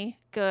many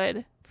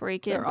good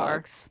freaking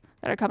books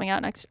that are coming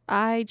out next.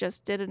 I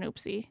just did an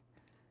oopsie.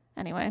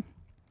 Anyway.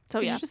 So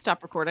Did you just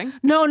stop recording?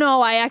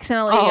 No, I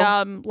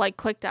accidentally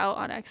clicked out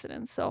on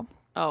accident. So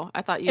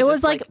I thought it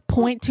was like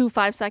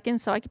 0.25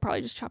 seconds, so I could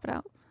probably just chop it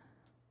out.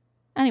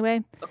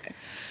 Anyway. Okay.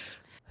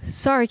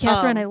 Sorry,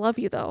 Catherine. I love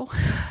you though.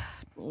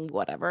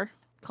 Whatever.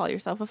 Call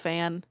yourself a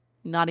fan.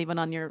 Not even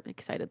on your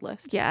excited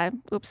list. Yeah.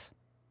 Oops.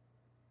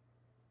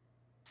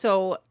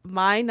 So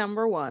my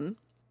number one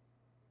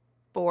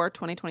for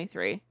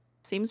 2023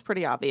 seems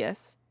pretty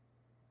obvious,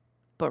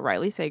 but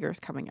Riley Sager's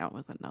coming out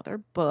with another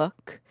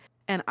book,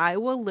 and I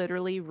will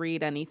literally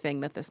read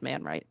anything that this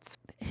man writes.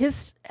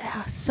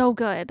 So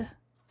good.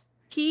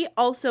 He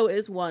also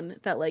is one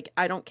that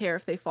I don't care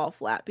if they fall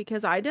flat,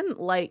 because I didn't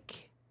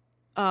like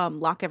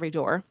Lock Every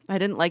Door. I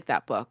didn't like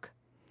that book.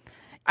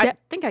 I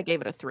think I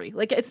gave it a 3.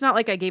 It's not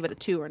like I gave it a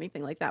 2 or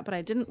anything like that, but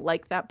I didn't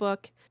like that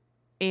book.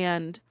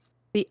 And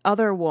the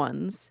other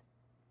ones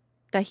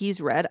that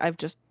he's read, I've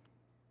just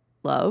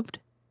loved.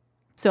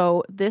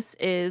 So this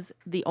is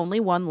the only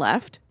one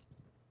left.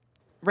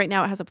 Right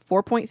now it has a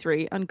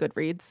 4.3 on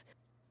Goodreads,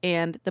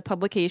 and the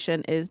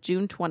publication is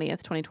June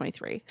 20th,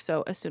 2023.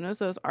 So as soon as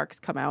those arcs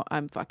come out,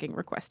 I'm fucking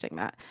requesting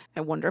that.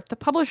 I wonder if the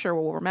publisher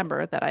will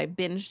remember that I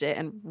binged it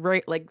and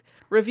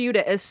reviewed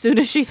it as soon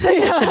as she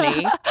sent it to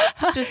me,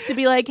 just to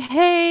be like,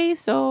 hey,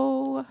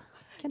 so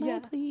can I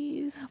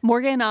please?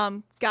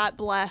 Morgan got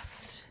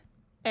blessed,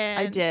 and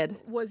I did.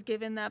 Was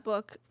given that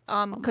book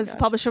because the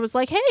publisher was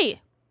like,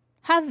 hey,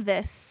 have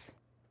this.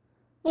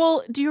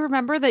 Well, do you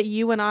remember that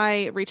you and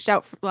I reached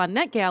out on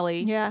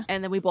NetGalley? Yeah.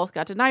 And then we both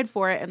got denied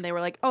for it. And they were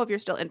like, oh, if you're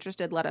still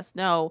interested, let us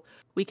know.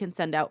 We can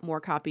send out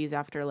more copies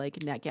after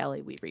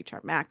NetGalley, we reach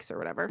our max or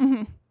whatever.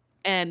 Mm-hmm.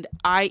 And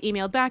I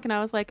emailed back and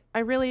I was like, I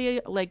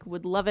really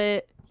would love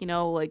it.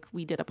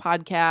 We did a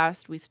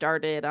podcast. We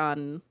started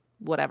on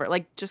whatever,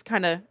 just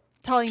kind of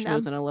telling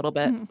them a little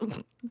bit.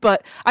 Mm-hmm.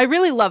 But I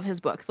really love his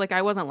books.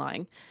 I wasn't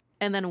lying.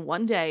 And then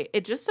one day,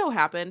 it just so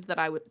happened that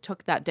I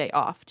took that day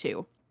off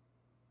too.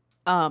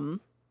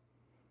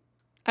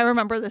 I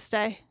remember this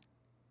day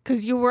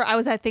because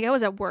I think I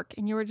was at work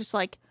and you were just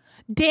like,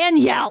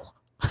 Danielle.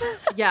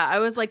 Yeah, I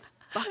was like,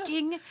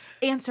 fucking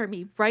answer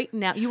me right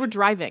now. You were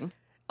driving.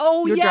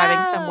 Oh, you were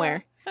driving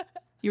somewhere.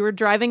 You were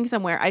driving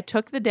somewhere. I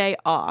took the day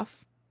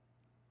off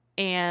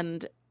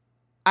and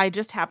I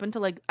just happened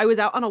to I was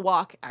out on a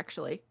walk,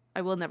 actually.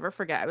 I will never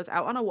forget. I was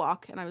out on a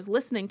walk and I was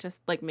listening to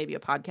maybe a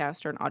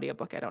podcast or an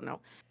audiobook. I don't know.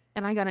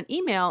 And I got an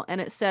email and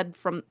it said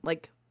from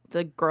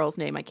the girl's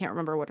name. I can't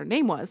remember what her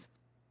name was.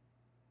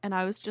 And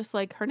I was just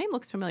like, her name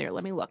looks familiar.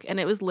 Let me look. And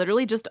it was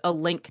literally just a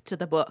link to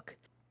the book.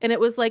 And it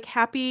was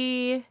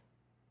happy.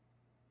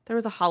 There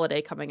was a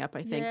holiday coming up,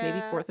 I think. Maybe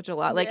 4th of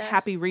July.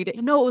 Happy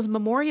reading. No, it was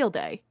Memorial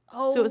Day.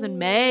 Oh, so it was in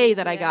May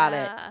that I got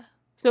it.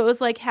 So it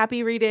was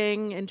happy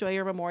reading, enjoy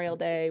your Memorial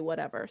Day,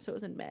 whatever. So it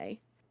was in May.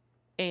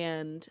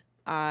 And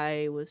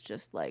I was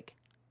just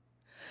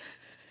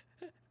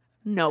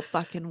No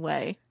fucking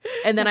way.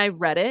 And then I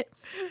read it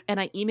and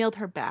I emailed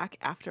her back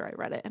after I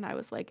read it. And I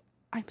was like,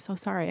 I'm so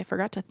sorry. I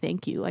forgot to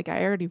thank you. Like,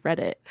 I already read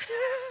it.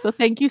 So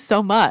thank you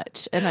so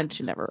much. And then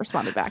she never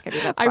responded back. I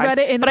mean, that's I fine. read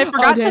it in but I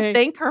forgot a to day.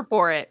 thank her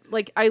for it.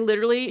 Like,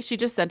 she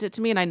just sent it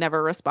to me and I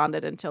never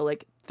responded until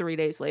like 3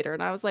 days later.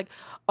 And I was like,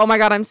 oh my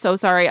God, I'm so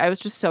sorry. I was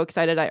just so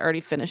excited. I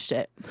already finished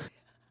it.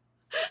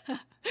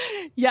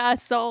 Yeah,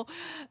 so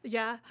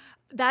yeah,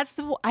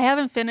 I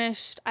haven't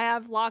finished. I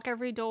have Lock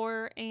Every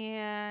Door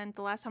and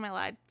The Last Time I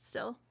Lied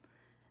still.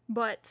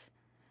 But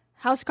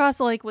House Across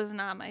the Lake was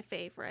not my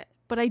favorite,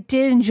 but I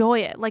did enjoy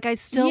it. Like, I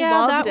still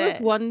loved it.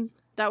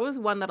 That was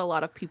one that a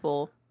lot of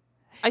people,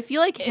 I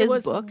feel like It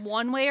was books,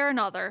 one way or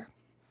another.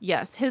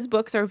 yes, his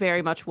books are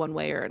very much one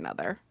way or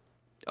another.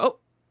 Oh,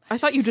 I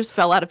thought you just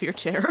fell out of your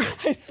chair.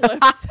 I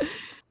slipped.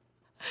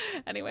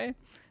 Anyway,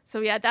 so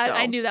yeah,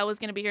 I So. knew that was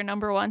going to be your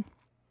number one.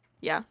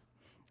 Yeah.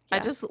 I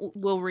Yeah. just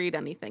will read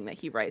anything that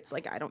he writes.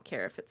 Like, I don't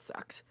care if it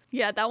sucks.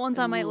 Yeah, that one's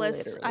on my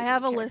list. Literally I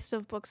have a don't care. list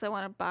of books I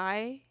want to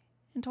buy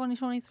in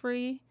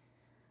 2023.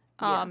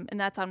 Yeah. And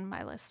that's on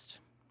my list.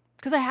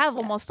 Because I have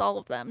almost all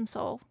of them,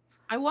 so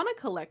I want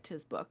to collect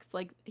his books.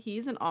 Like,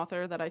 he's an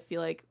author that I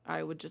feel like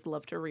I would just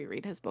love to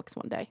reread his books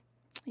one day.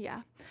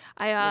 yeah.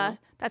 Yeah.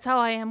 That's how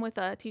I am with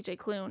TJ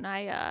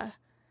Klune.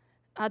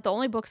 The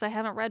only books I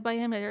haven't read by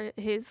him are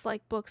his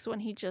like books when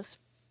he just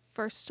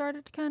first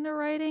started kind of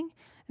writing,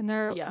 and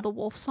they're Yeah. the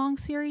Wolf Song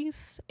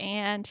series,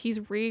 and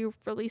he's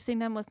re-releasing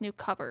them with new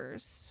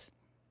covers.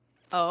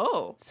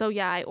 Oh. So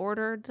yeah, I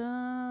ordered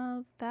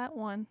that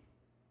one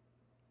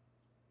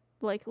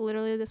like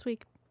literally this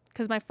week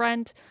because my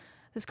friend,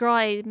 this girl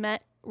I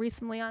met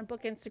recently on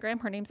Book Instagram,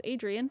 her name's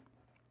Adrian.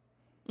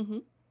 Mm-hmm.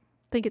 I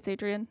think it's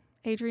Adrian.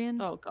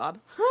 Oh, God.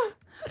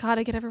 God,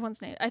 I get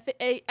everyone's name. I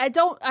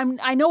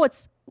know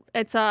it's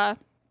I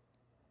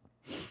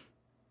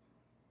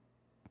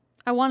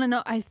want to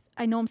know. I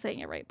know I'm saying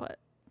it right, but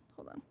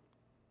hold on.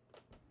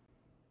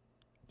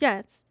 Yeah,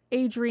 it's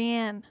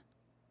Adrienne.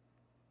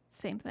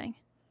 Same thing.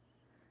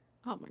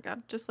 Oh, my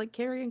God. Just like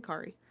Carrie and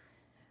Kari.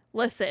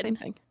 Listen, Same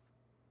thing.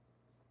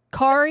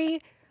 Kari,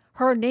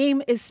 her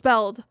name is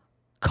spelled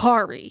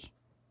Kari.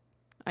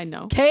 I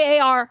know. Kari.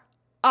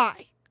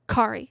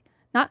 Kari.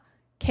 Not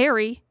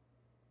Carrie.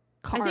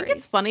 Kari. I think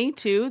it's funny,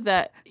 too,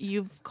 that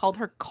you've called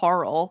her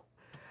Carl.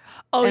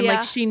 Oh, and, yeah.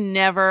 like, she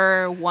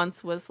never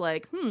once was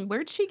like,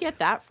 where'd she get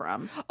that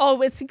from?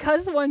 Oh, it's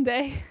because one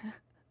day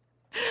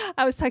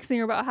I was texting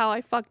her about how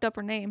I fucked up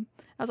her name.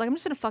 I was like, I'm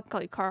just going to fucking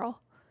call you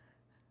Carl.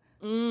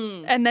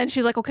 And then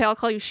she's like, okay, I'll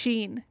call you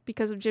Sheen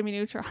because of Jimmy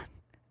Neutron.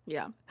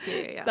 Yeah.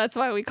 That's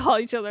why we call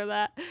each other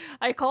that.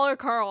 I call her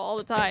Carl all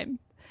the time.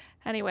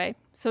 Anyway,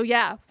 so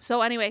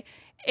anyway,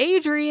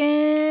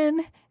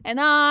 Adrian and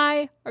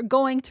I are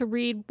going to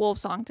read Wolf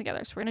Song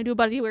together. So we're going to do a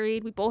buddy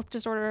read. We both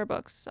just ordered our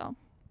books, so.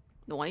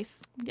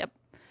 Nice. Yep.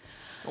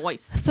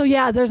 Nice. So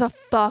yeah, there's a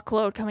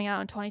fuckload coming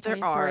out in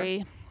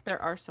 2023.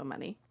 There are so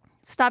many.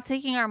 Stop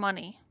taking our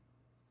money.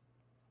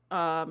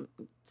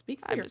 Speak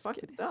for I'm your just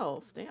fucking kidding.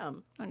 self.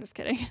 Damn. I'm just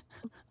kidding.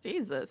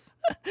 Jesus.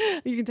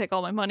 You can take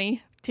all my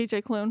money,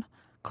 TJ Klune.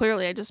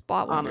 Clearly, I just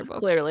bought one of your books.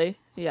 Clearly.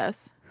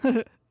 Yes.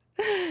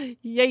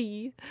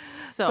 Yay.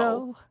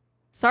 So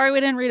sorry we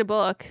didn't read a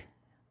book.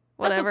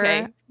 Whatever.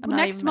 That's okay. I'm not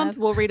Next even month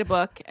mad. we'll read a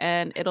book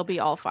and it'll be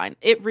all fine.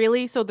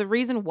 So the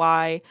reason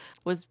why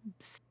was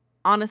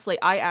honestly,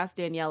 I asked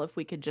Danielle if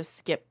we could just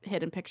skip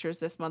Hidden Pictures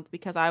this month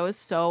because I was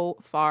so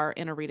far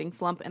in a reading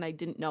slump and I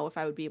didn't know if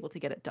I would be able to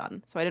get it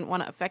done. So I didn't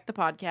want to affect the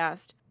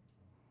podcast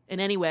in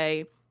any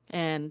way.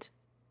 And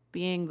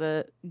being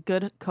the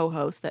good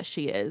co-host that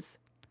she is,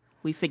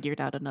 we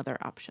figured out another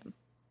option.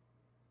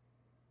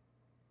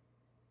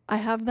 I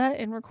have that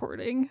in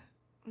recording.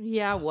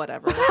 Yeah,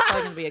 whatever. It's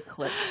probably going to be a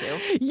clip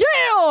too.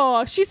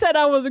 Yeah! She said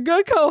I was a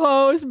good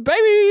co-host, baby!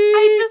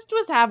 I just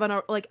was having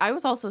I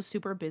was also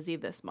super busy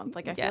this month.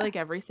 Like, I Yeah. feel like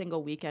every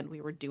single weekend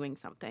we were doing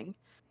something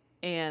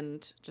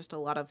and just a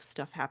lot of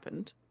stuff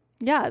happened.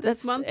 Yeah,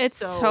 this month, it's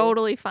so-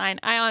 totally fine.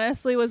 I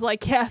honestly was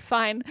like, yeah,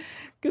 fine,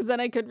 because then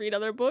I could read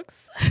other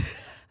books.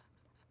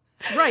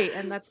 Right.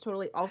 And that's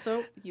totally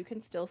also, you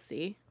can still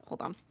see.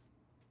 Hold on.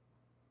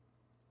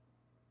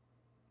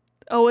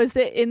 Oh, is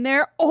it in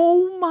there?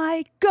 Oh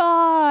my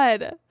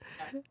god!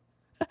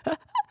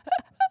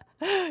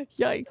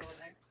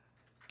 Yikes.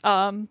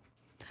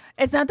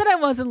 It's not that I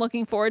wasn't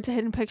looking forward to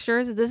Hidden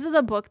Pictures. This is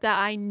a book that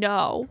I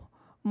know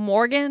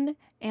Morgan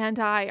and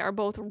I are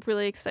both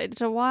really excited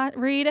to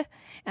read,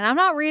 and I'm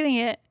not reading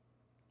it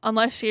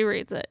unless she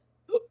reads it.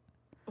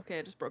 Okay,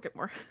 I just broke it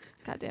more.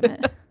 God damn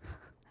it.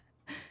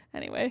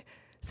 Anyway,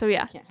 so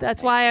yeah, Can't have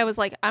that's nice why I was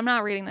like, I'm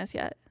not reading this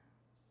yet.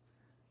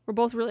 We're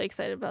both really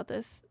excited about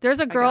this. There's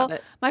a got girl,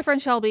 it. my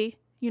friend Shelby,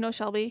 you know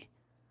Shelby.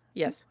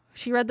 Yes.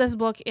 She read this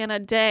book in a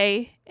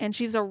day, and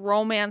she's a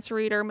romance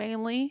reader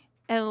mainly,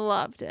 and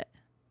loved it.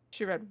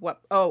 She read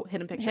what? Oh,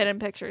 Hidden Pictures. Hidden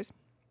Pictures.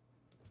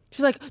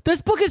 She's like,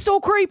 this book is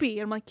so creepy.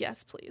 And I'm like,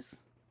 yes, please.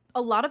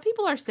 A lot of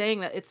people are saying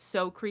that it's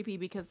so creepy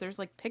because there's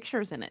like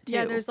pictures in it too.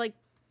 Yeah, there's like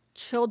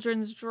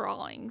children's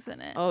drawings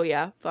in it. Oh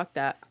yeah, fuck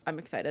that. I'm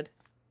excited.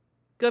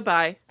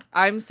 Goodbye.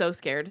 I'm so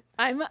scared.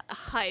 I'm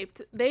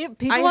hyped.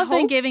 People have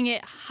been giving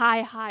it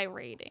high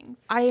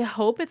ratings. I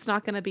hope it's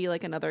not going to be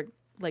like another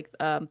like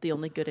The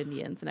Only Good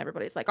Indians and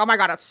everybody's like, oh my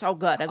god, it's so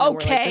good. And then we're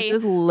like, this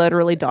is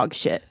literally dog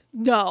shit.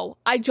 No,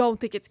 I don't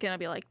think it's gonna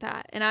be like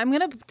that. And I'm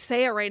gonna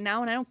say it right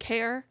now, and I don't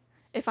care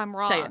if I'm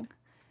wrong. Say it.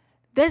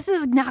 This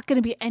is not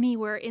gonna be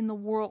anywhere in the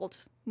world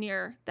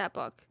near that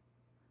book.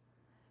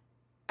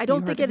 I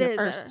don't think it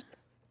is.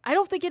 I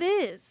don't think it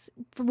is.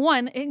 For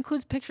one, it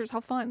includes pictures. How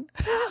fun.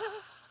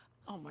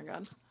 Oh my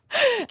god.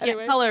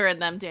 Anyway. Color in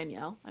them,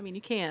 Danielle. I mean,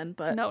 you can,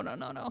 but No.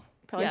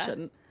 probably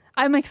shouldn't.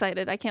 I'm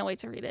excited. I can't wait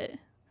to read it.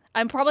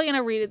 I'm probably going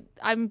to read it.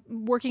 I'm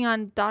working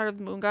on Daughter of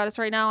the Moon Goddess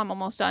right now. I'm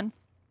almost done.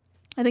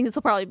 I think this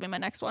will probably be my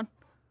next one.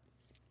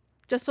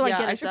 Just so I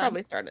get it I should done.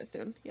 probably start it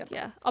soon. Yep.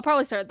 Yeah, I'll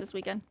probably start it this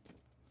weekend.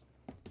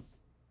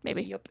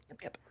 Maybe. Yep.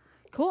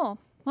 Cool.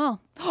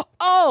 Well.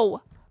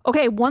 Oh!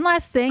 Okay, one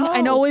last thing.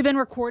 I know we've been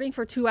recording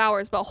for 2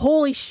 hours, but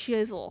holy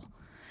shizzle.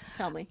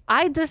 Tell me.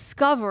 I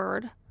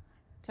discovered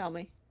Tell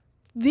me.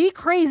 the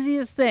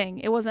craziest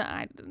thing.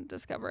 I didn't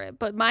discover it,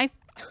 but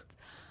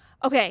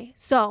okay,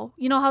 so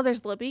you know how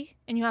there's Libby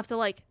and you have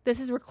to this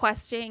is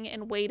requesting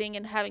and waiting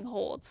and having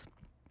holds.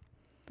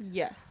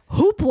 Yes.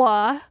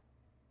 Hoopla.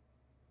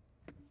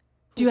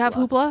 Do you have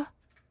Hoopla?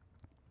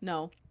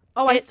 No.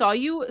 Oh, I saw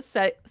you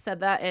said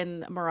that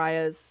in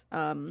Mariah's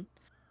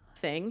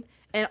thing,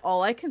 and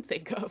all I can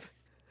think of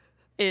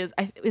is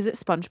it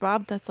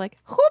SpongeBob that's like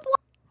Hoopla.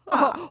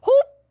 Hoopla.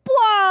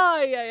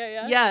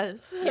 Yeah.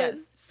 Yes.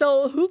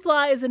 So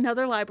Hoopla is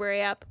another library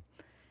app,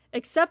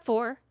 except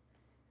for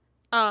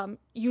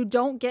you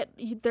don't get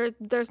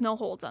there's no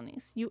holds on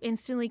these. You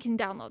instantly can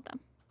download them.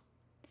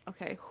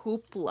 Okay,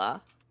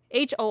 Hoopla.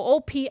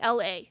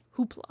 Hoopla.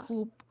 Hoopla.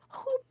 Hoopla.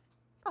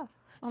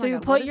 So you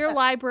put your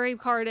library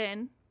card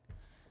in.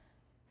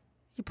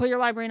 You put your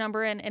library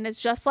number in, and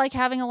it's just like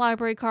having a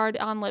library card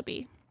on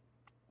Libby.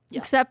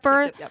 Yep. Except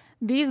for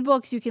these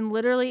books you can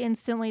literally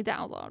instantly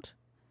download.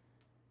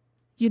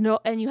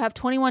 And you have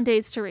 21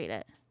 days to read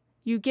it.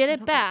 You get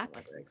it back,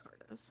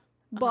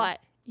 but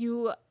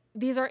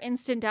these are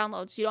instant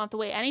downloads. You don't have to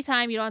wait any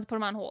time. You don't have to put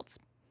them on holds.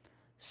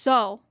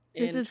 So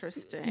this is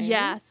interesting.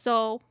 Yeah.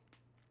 So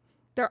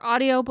they're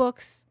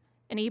audiobooks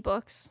and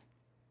ebooks,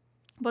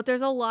 but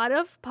there's a lot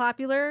of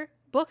popular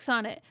books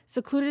on it.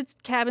 Secluded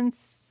Cabin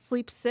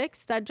Sleep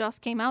 6 that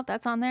just came out.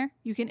 That's on there.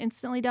 You can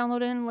instantly download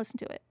it and listen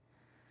to it.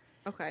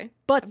 Okay.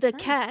 But the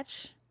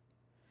catch,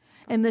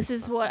 and this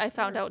is what I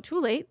found out too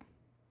late.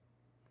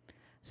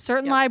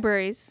 Certain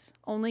libraries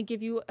only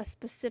give you a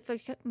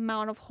specific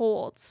amount of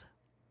holds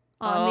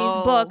on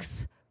these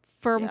books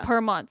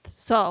per month.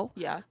 So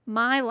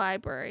my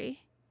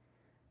library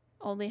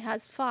only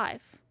has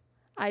 5.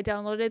 I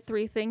downloaded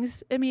 3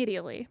 things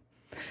immediately.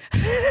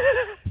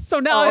 So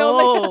now I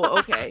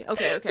only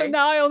okay. So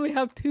now I only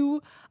have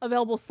 2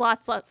 available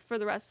slots left for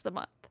the rest of the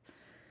month.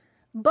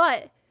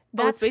 But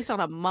that's it's based on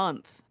a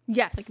month.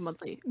 Yes. Like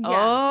monthly. Yeah.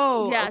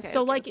 Oh. Yeah. Okay,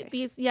 so okay.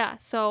 these. Yeah.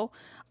 So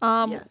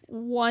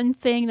one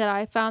thing that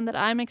I found that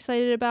I'm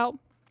excited about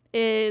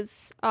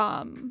is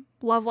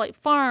Love Light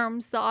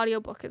Farms. The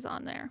audiobook is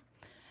on there,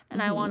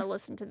 and I want to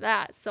listen to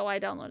that, so I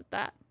downloaded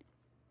that.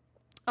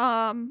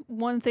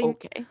 One thing.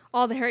 Okay.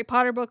 All the Harry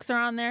Potter books are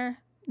on there.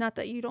 Not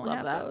that you don't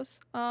have those.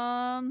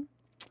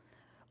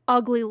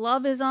 Ugly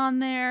Love is on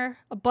there.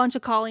 A bunch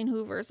of Colleen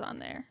Hoover's on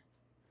there.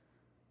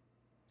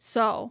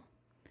 So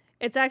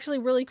it's actually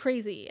really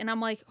crazy. And I'm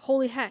like,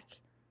 holy heck.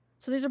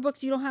 So these are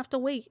books you don't have to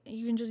wait.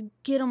 You can just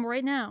get them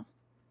right now.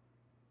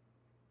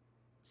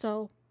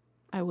 So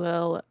I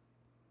will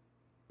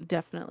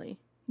definitely.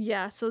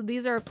 Yeah, so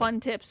these are fun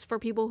tips for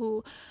people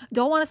who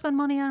don't want to spend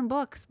money on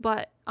books,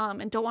 but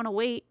and don't want to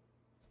wait.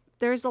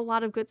 There's a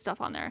lot of good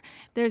stuff on there.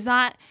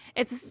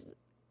 It's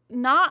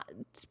not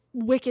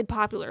wicked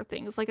popular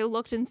things. Like I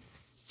looked to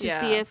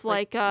see if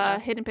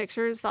Hidden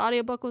Pictures, the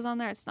audiobook was on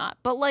there. It's not.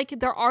 But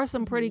there are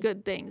some pretty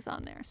good things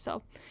on there.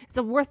 So it's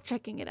worth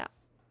checking it out.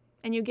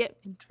 And you get,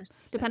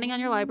 depending on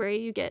your library,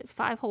 you get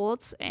 5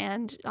 holds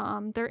and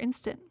they're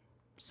instant.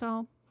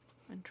 So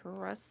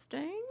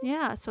interesting.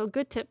 Yeah, so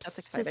good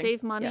tips to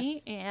save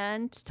money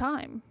and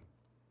time.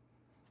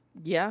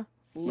 Yeah.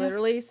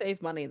 Literally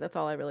save money. That's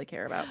all I really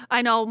care about.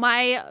 I know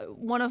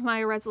one of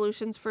my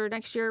resolutions for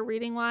next year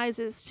reading wise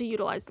is to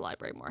utilize the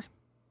library more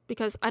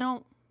because I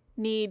don't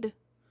need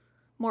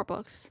more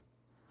books.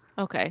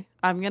 Okay.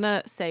 I'm going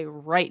to say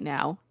right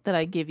now that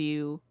I give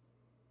you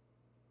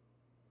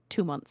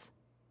 2 months.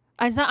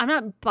 I'm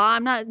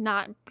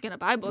not going to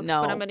buy books,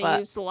 but I'm going to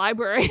use the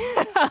library.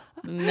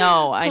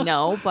 No, I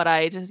know, but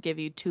I just give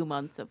you 2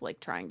 months of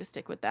trying to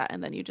stick with that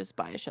and then you just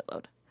buy a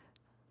shitload.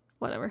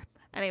 Whatever.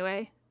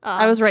 Anyway,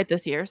 I was right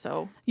this year,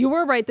 so you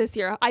were right this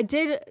year. I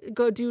did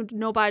go do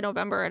No Buy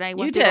November, and I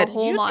went through the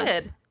whole month. You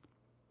did.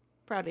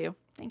 Proud of you.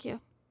 Thank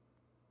you.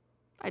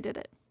 I did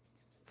it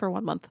for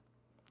 1 month.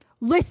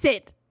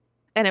 Listen,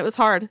 and it was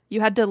hard.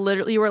 You had to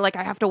literally. You were like,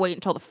 I have to wait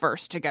until the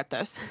 1st to get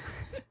this.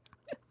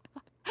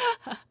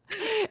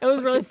 It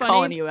was really funny.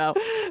 Calling you out.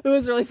 It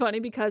was really funny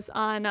because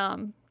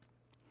on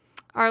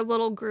our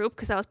little group,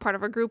 because I was part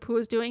of a group who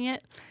was doing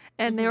it,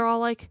 and they were all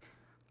like,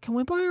 "Can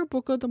we buy our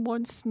book of the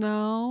month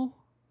now?"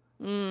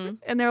 And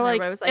they're like,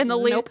 was like, and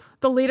nope.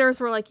 the leaders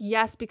were like,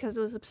 "Yes," because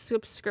it was a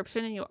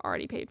subscription and you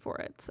already paid for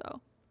it.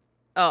 So,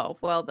 oh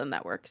well, then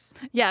that works.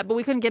 yeah, but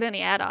we couldn't get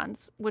any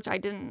add-ons, which I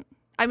didn't.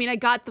 I mean, I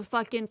got the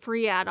fucking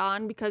free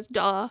add-on because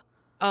duh.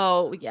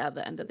 Oh yeah,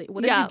 the end of the.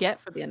 What did you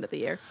get for the end of the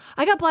year?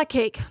 I got Black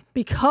Cake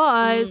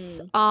because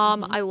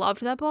I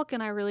loved that book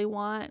and I really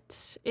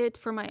want it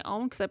for my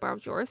own because I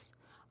borrowed yours.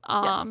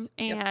 And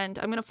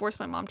I'm gonna force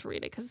my mom to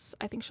read it because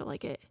I think she'll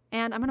like it,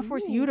 and I'm gonna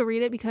force you to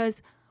read it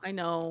because I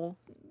know.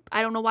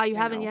 I don't know why you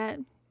haven't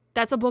yet.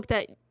 That's a book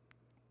that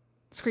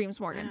screams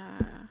Morgan.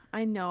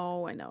 I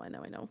know.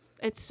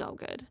 It's so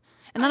good.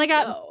 And then I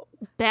got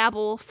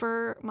Babel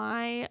for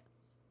my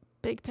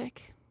big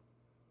pick.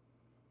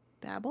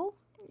 Babel?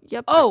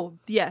 Yep. Oh,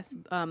 yes.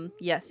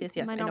 Yes.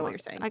 I know what you're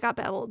saying. I got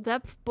Babel.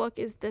 That book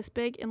is this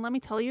big, and let me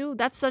tell you,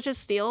 that's such a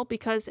steal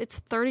because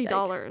it's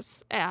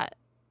 $30 at.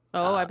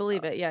 Oh, I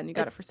believe it. Yeah, and you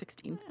got it for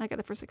 $16. I got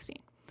it for $16.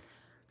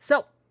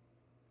 So,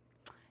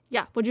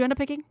 yeah. What'd you end up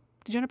picking?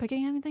 Did you end up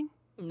picking anything?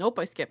 Nope,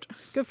 I skipped.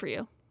 Good for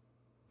you.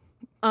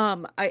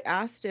 I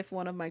asked if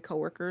one of my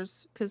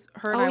coworkers, because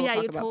her and I will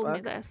talk about books. Oh yeah, you told me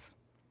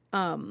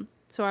this.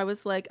 So I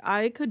was like,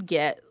 I could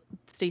get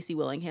Stacey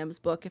Willingham's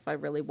book if I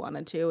really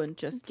wanted to, and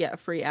just get a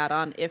free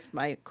add-on if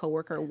my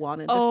coworker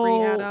wanted the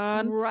free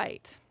add-on.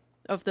 Right.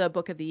 Of the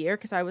book of the year,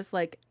 because I was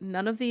like,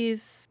 none of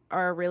these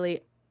are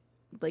really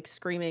like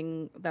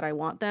screaming that I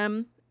want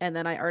them, and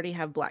then I already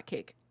have Black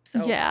Cake.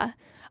 So yeah.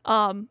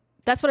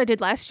 That's what I did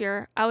last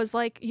year. I was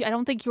like, I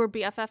don't think you were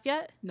BFF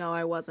yet. No,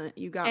 I wasn't.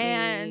 You got me.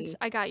 And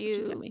I got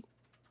you.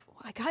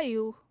 I got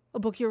you a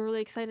book you were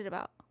really excited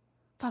about.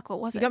 Fuck,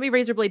 what was it? You got me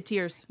Razorblade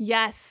Tears.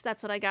 Yes,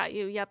 that's what I got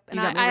you. Yep. And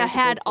I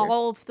had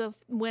all of the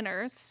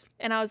winners.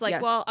 And I was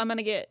like, well, I'm going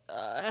to get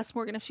ask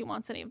Morgan if she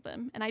wants any of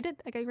them. And I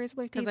did. I got you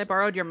Razorblade Tears. Because I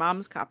borrowed your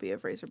mom's copy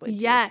of Razorblade Tears.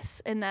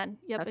 Yes. And then,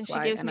 That's and she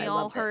why, gives and me I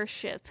all loved her it.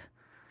 shit.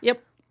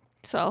 Yep.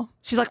 So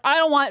she's like, I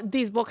don't want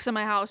these books in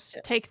my house.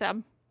 Yeah. Take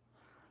them.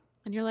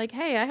 And you're like,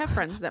 hey, I have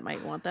friends that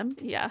might want them.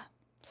 Yeah.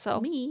 So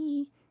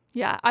me.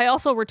 Yeah. I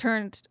also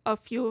returned a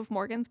few of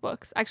Morgan's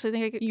books. Actually,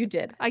 I think You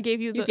did. I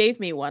gave you You gave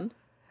me one.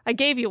 I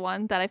gave you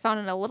one that I found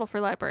in a Little Free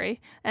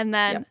Library, and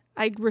then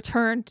I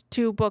returned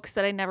 2 books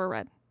that I never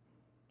read.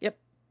 Yep.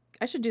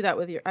 I should do that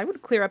with your... I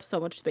would clear up so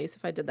much space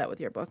if I did that with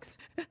your books.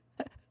 I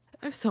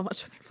have so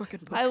much of your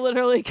fucking books. I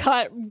literally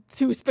got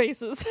 2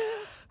 spaces.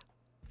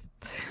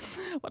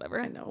 Whatever.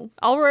 I know.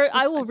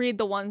 I will read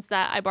the ones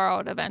that I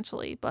borrowed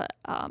eventually, but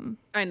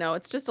I know.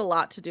 It's just a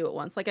lot to do at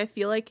once. Like, I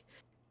feel like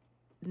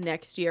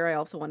next year I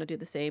also want to do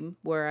the same,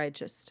 where I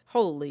just...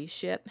 Holy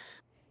shit.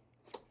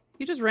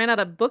 You just ran out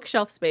of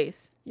bookshelf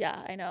space.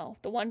 Yeah, I know.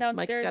 The one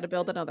downstairs. Mike's got to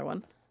build another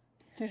one.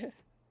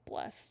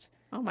 Blessed.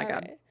 Oh my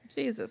God. Right.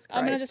 Jesus Christ.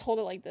 I'm going to just hold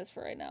it like this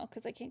for right now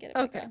because I can't get it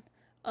back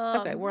on.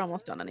 Okay, we're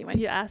almost done anyway.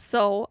 Yeah,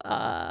 so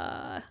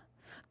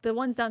the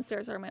ones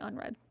downstairs are my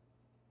unread.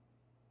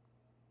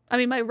 I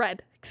mean, my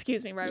read.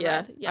 Excuse me, read.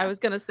 Yeah, I was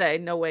going to say,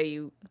 no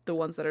way the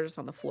ones that are just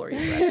on the floor you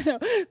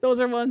read. Those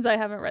are ones I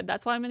haven't read.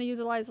 That's why I'm going to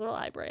utilize the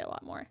library a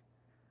lot more.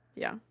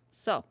 Yeah.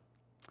 So,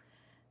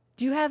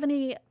 do you have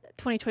any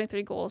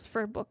 2023 goals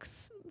for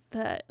books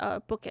that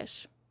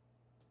bookish?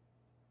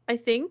 I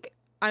think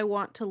I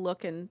want to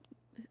look and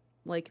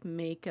like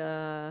make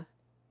a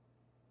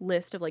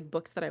list of like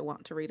books that I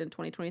want to read in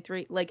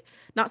 2023. Like,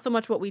 not so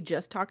much what we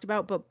just talked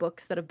about, but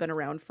books that have been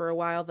around for a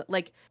while. That,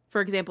 like,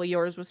 for example,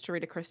 yours was to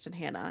read a Kristen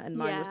Hanna and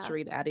mine was to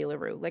read Addie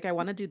LaRue. Like, I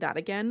want to do that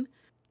again,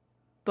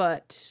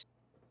 but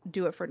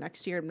do it for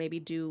next year and maybe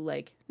do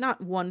like not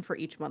one for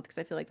each month because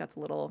I feel like that's a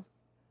little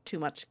too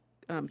much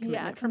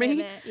commitment for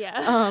me.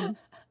 Yeah.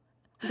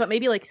 But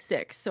maybe like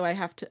 6. So I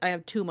have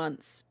 2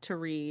 months to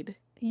read.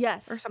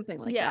 Yes. Or something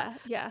like that.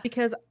 Yeah. Yeah.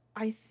 Because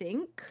I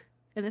think,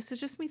 and this is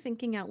just me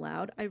thinking out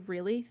loud, I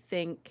really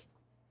think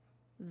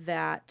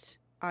that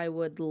I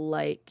would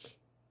like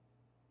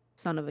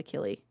Son of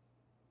Achilles.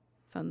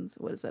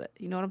 What is it?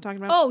 You know what I'm talking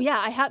about? Oh, yeah.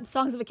 I have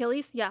Songs of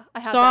Achilles. Yeah, I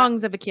have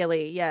Songs of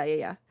Achilles.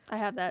 Yeah. I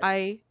have that.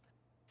 I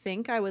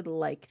think I would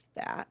like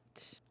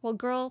that. Well,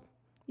 girl,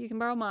 you can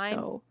borrow mine.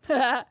 So,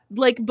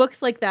 like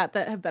books like that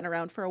have been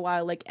around for a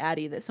while, like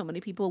Addie, that so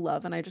many people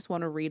love, and I just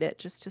want to read it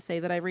just to say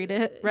that I read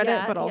it,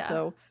 but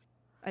also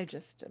I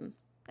just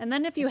and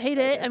then if you hate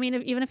it, I mean,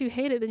 even if you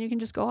hate it, then you can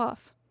just go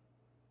off.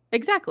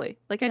 Exactly,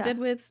 like I did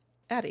with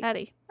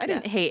Addie. I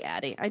didn't hate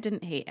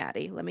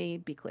Addie. Let me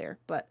be clear,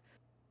 but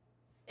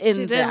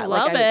you didn't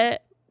love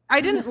it. I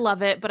didn't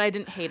love it, but I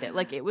didn't hate it.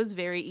 Like, it was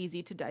very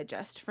easy to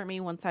digest for me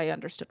once I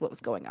understood what was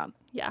going on.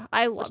 Yeah,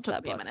 I loved that book.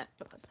 Took me a minute.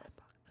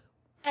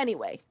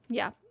 Anyway.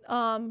 Yeah.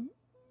 I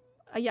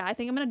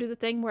think I'm going to do the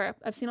thing where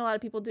I've seen a lot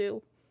of people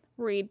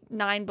read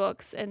 9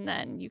 books and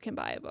then you can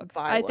buy a book.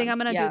 I think I'm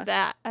going to do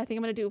that. I think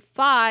I'm going to do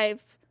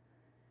 5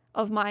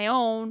 of my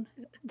own,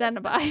 then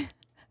buy.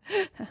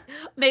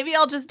 Maybe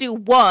I'll just do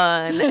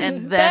 1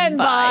 and then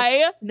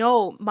buy.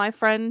 No, my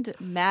friend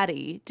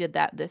Maddie did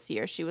that this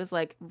year. She was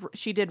like,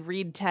 she did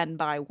read 10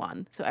 buy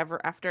 1. So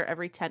after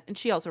every 10, and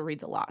she also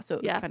reads a lot, so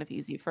it was kind of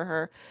easy for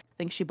her.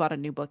 think she bought a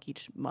new book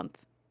each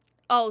month.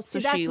 Oh, so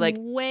that's she, like,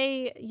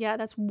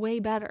 that's way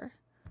better.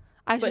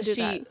 I should But do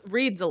she that.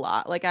 reads a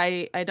lot. Like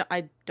I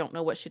don't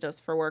know what she does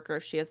for work or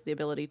if she has the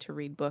ability to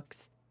read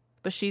books.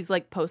 But she's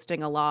like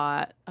posting a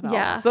lot about all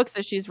Yeah. these books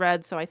that she's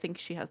read, so I think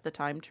she has the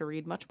time to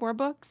read much more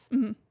books.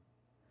 Mhm.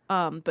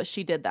 But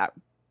she did that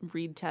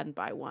read 10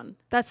 by 1.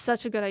 That's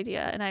such a good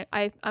idea, and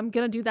I'm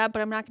gonna do that,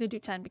 but I'm not gonna do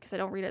 10 because I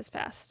don't read as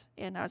fast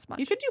and not as much.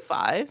 You could do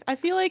 5. I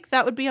feel like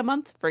that would be a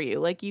month for you.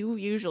 Like you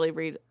usually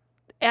read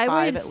I 5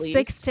 read at least.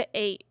 6 to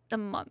 8 a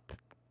month.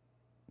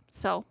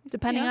 So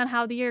depending Yeah. on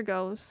how the year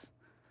goes.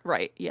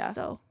 Right, yeah.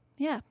 So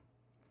yeah.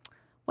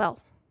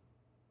 Well,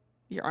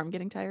 Your arm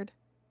getting tired?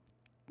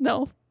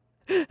 no.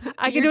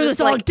 I can You're do just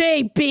this all like-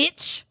 day,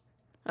 bitch.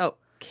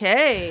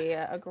 Okay,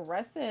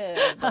 aggressive.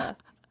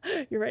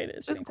 You're right.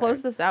 It's Just getting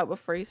close tired. this out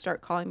before you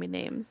start calling me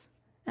names.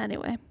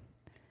 Anyway,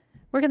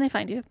 where can they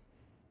find you?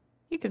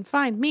 You can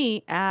find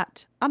me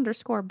at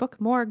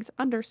 _bookmorgs_.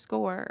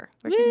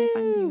 Where can they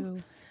find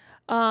you?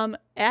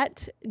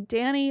 At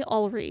Danny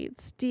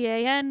Allreads.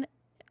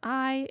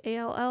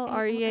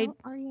 DANIALLREA.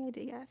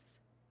 READS.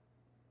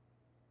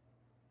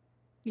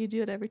 You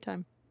do it every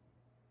time.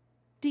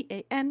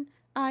 DANIALLREADS.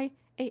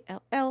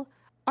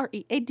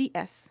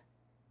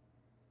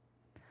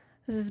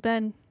 This has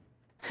been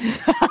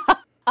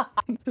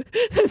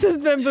this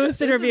has been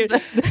Boosted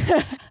Reviewed.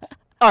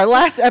 Our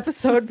last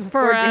episode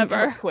before Danielle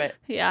Forever. quit.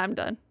 Yeah, I'm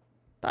done.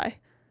 Bye.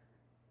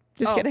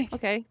 Just Oh, kidding.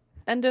 Okay.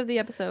 End of the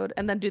episode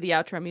and then do the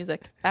outro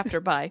music after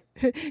bye.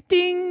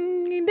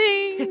 Ding, ding,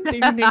 ding,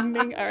 ding,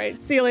 ding. All right.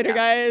 See you later,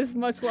 guys.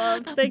 Much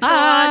love. Thanks for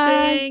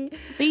Bye. watching.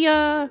 See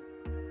ya.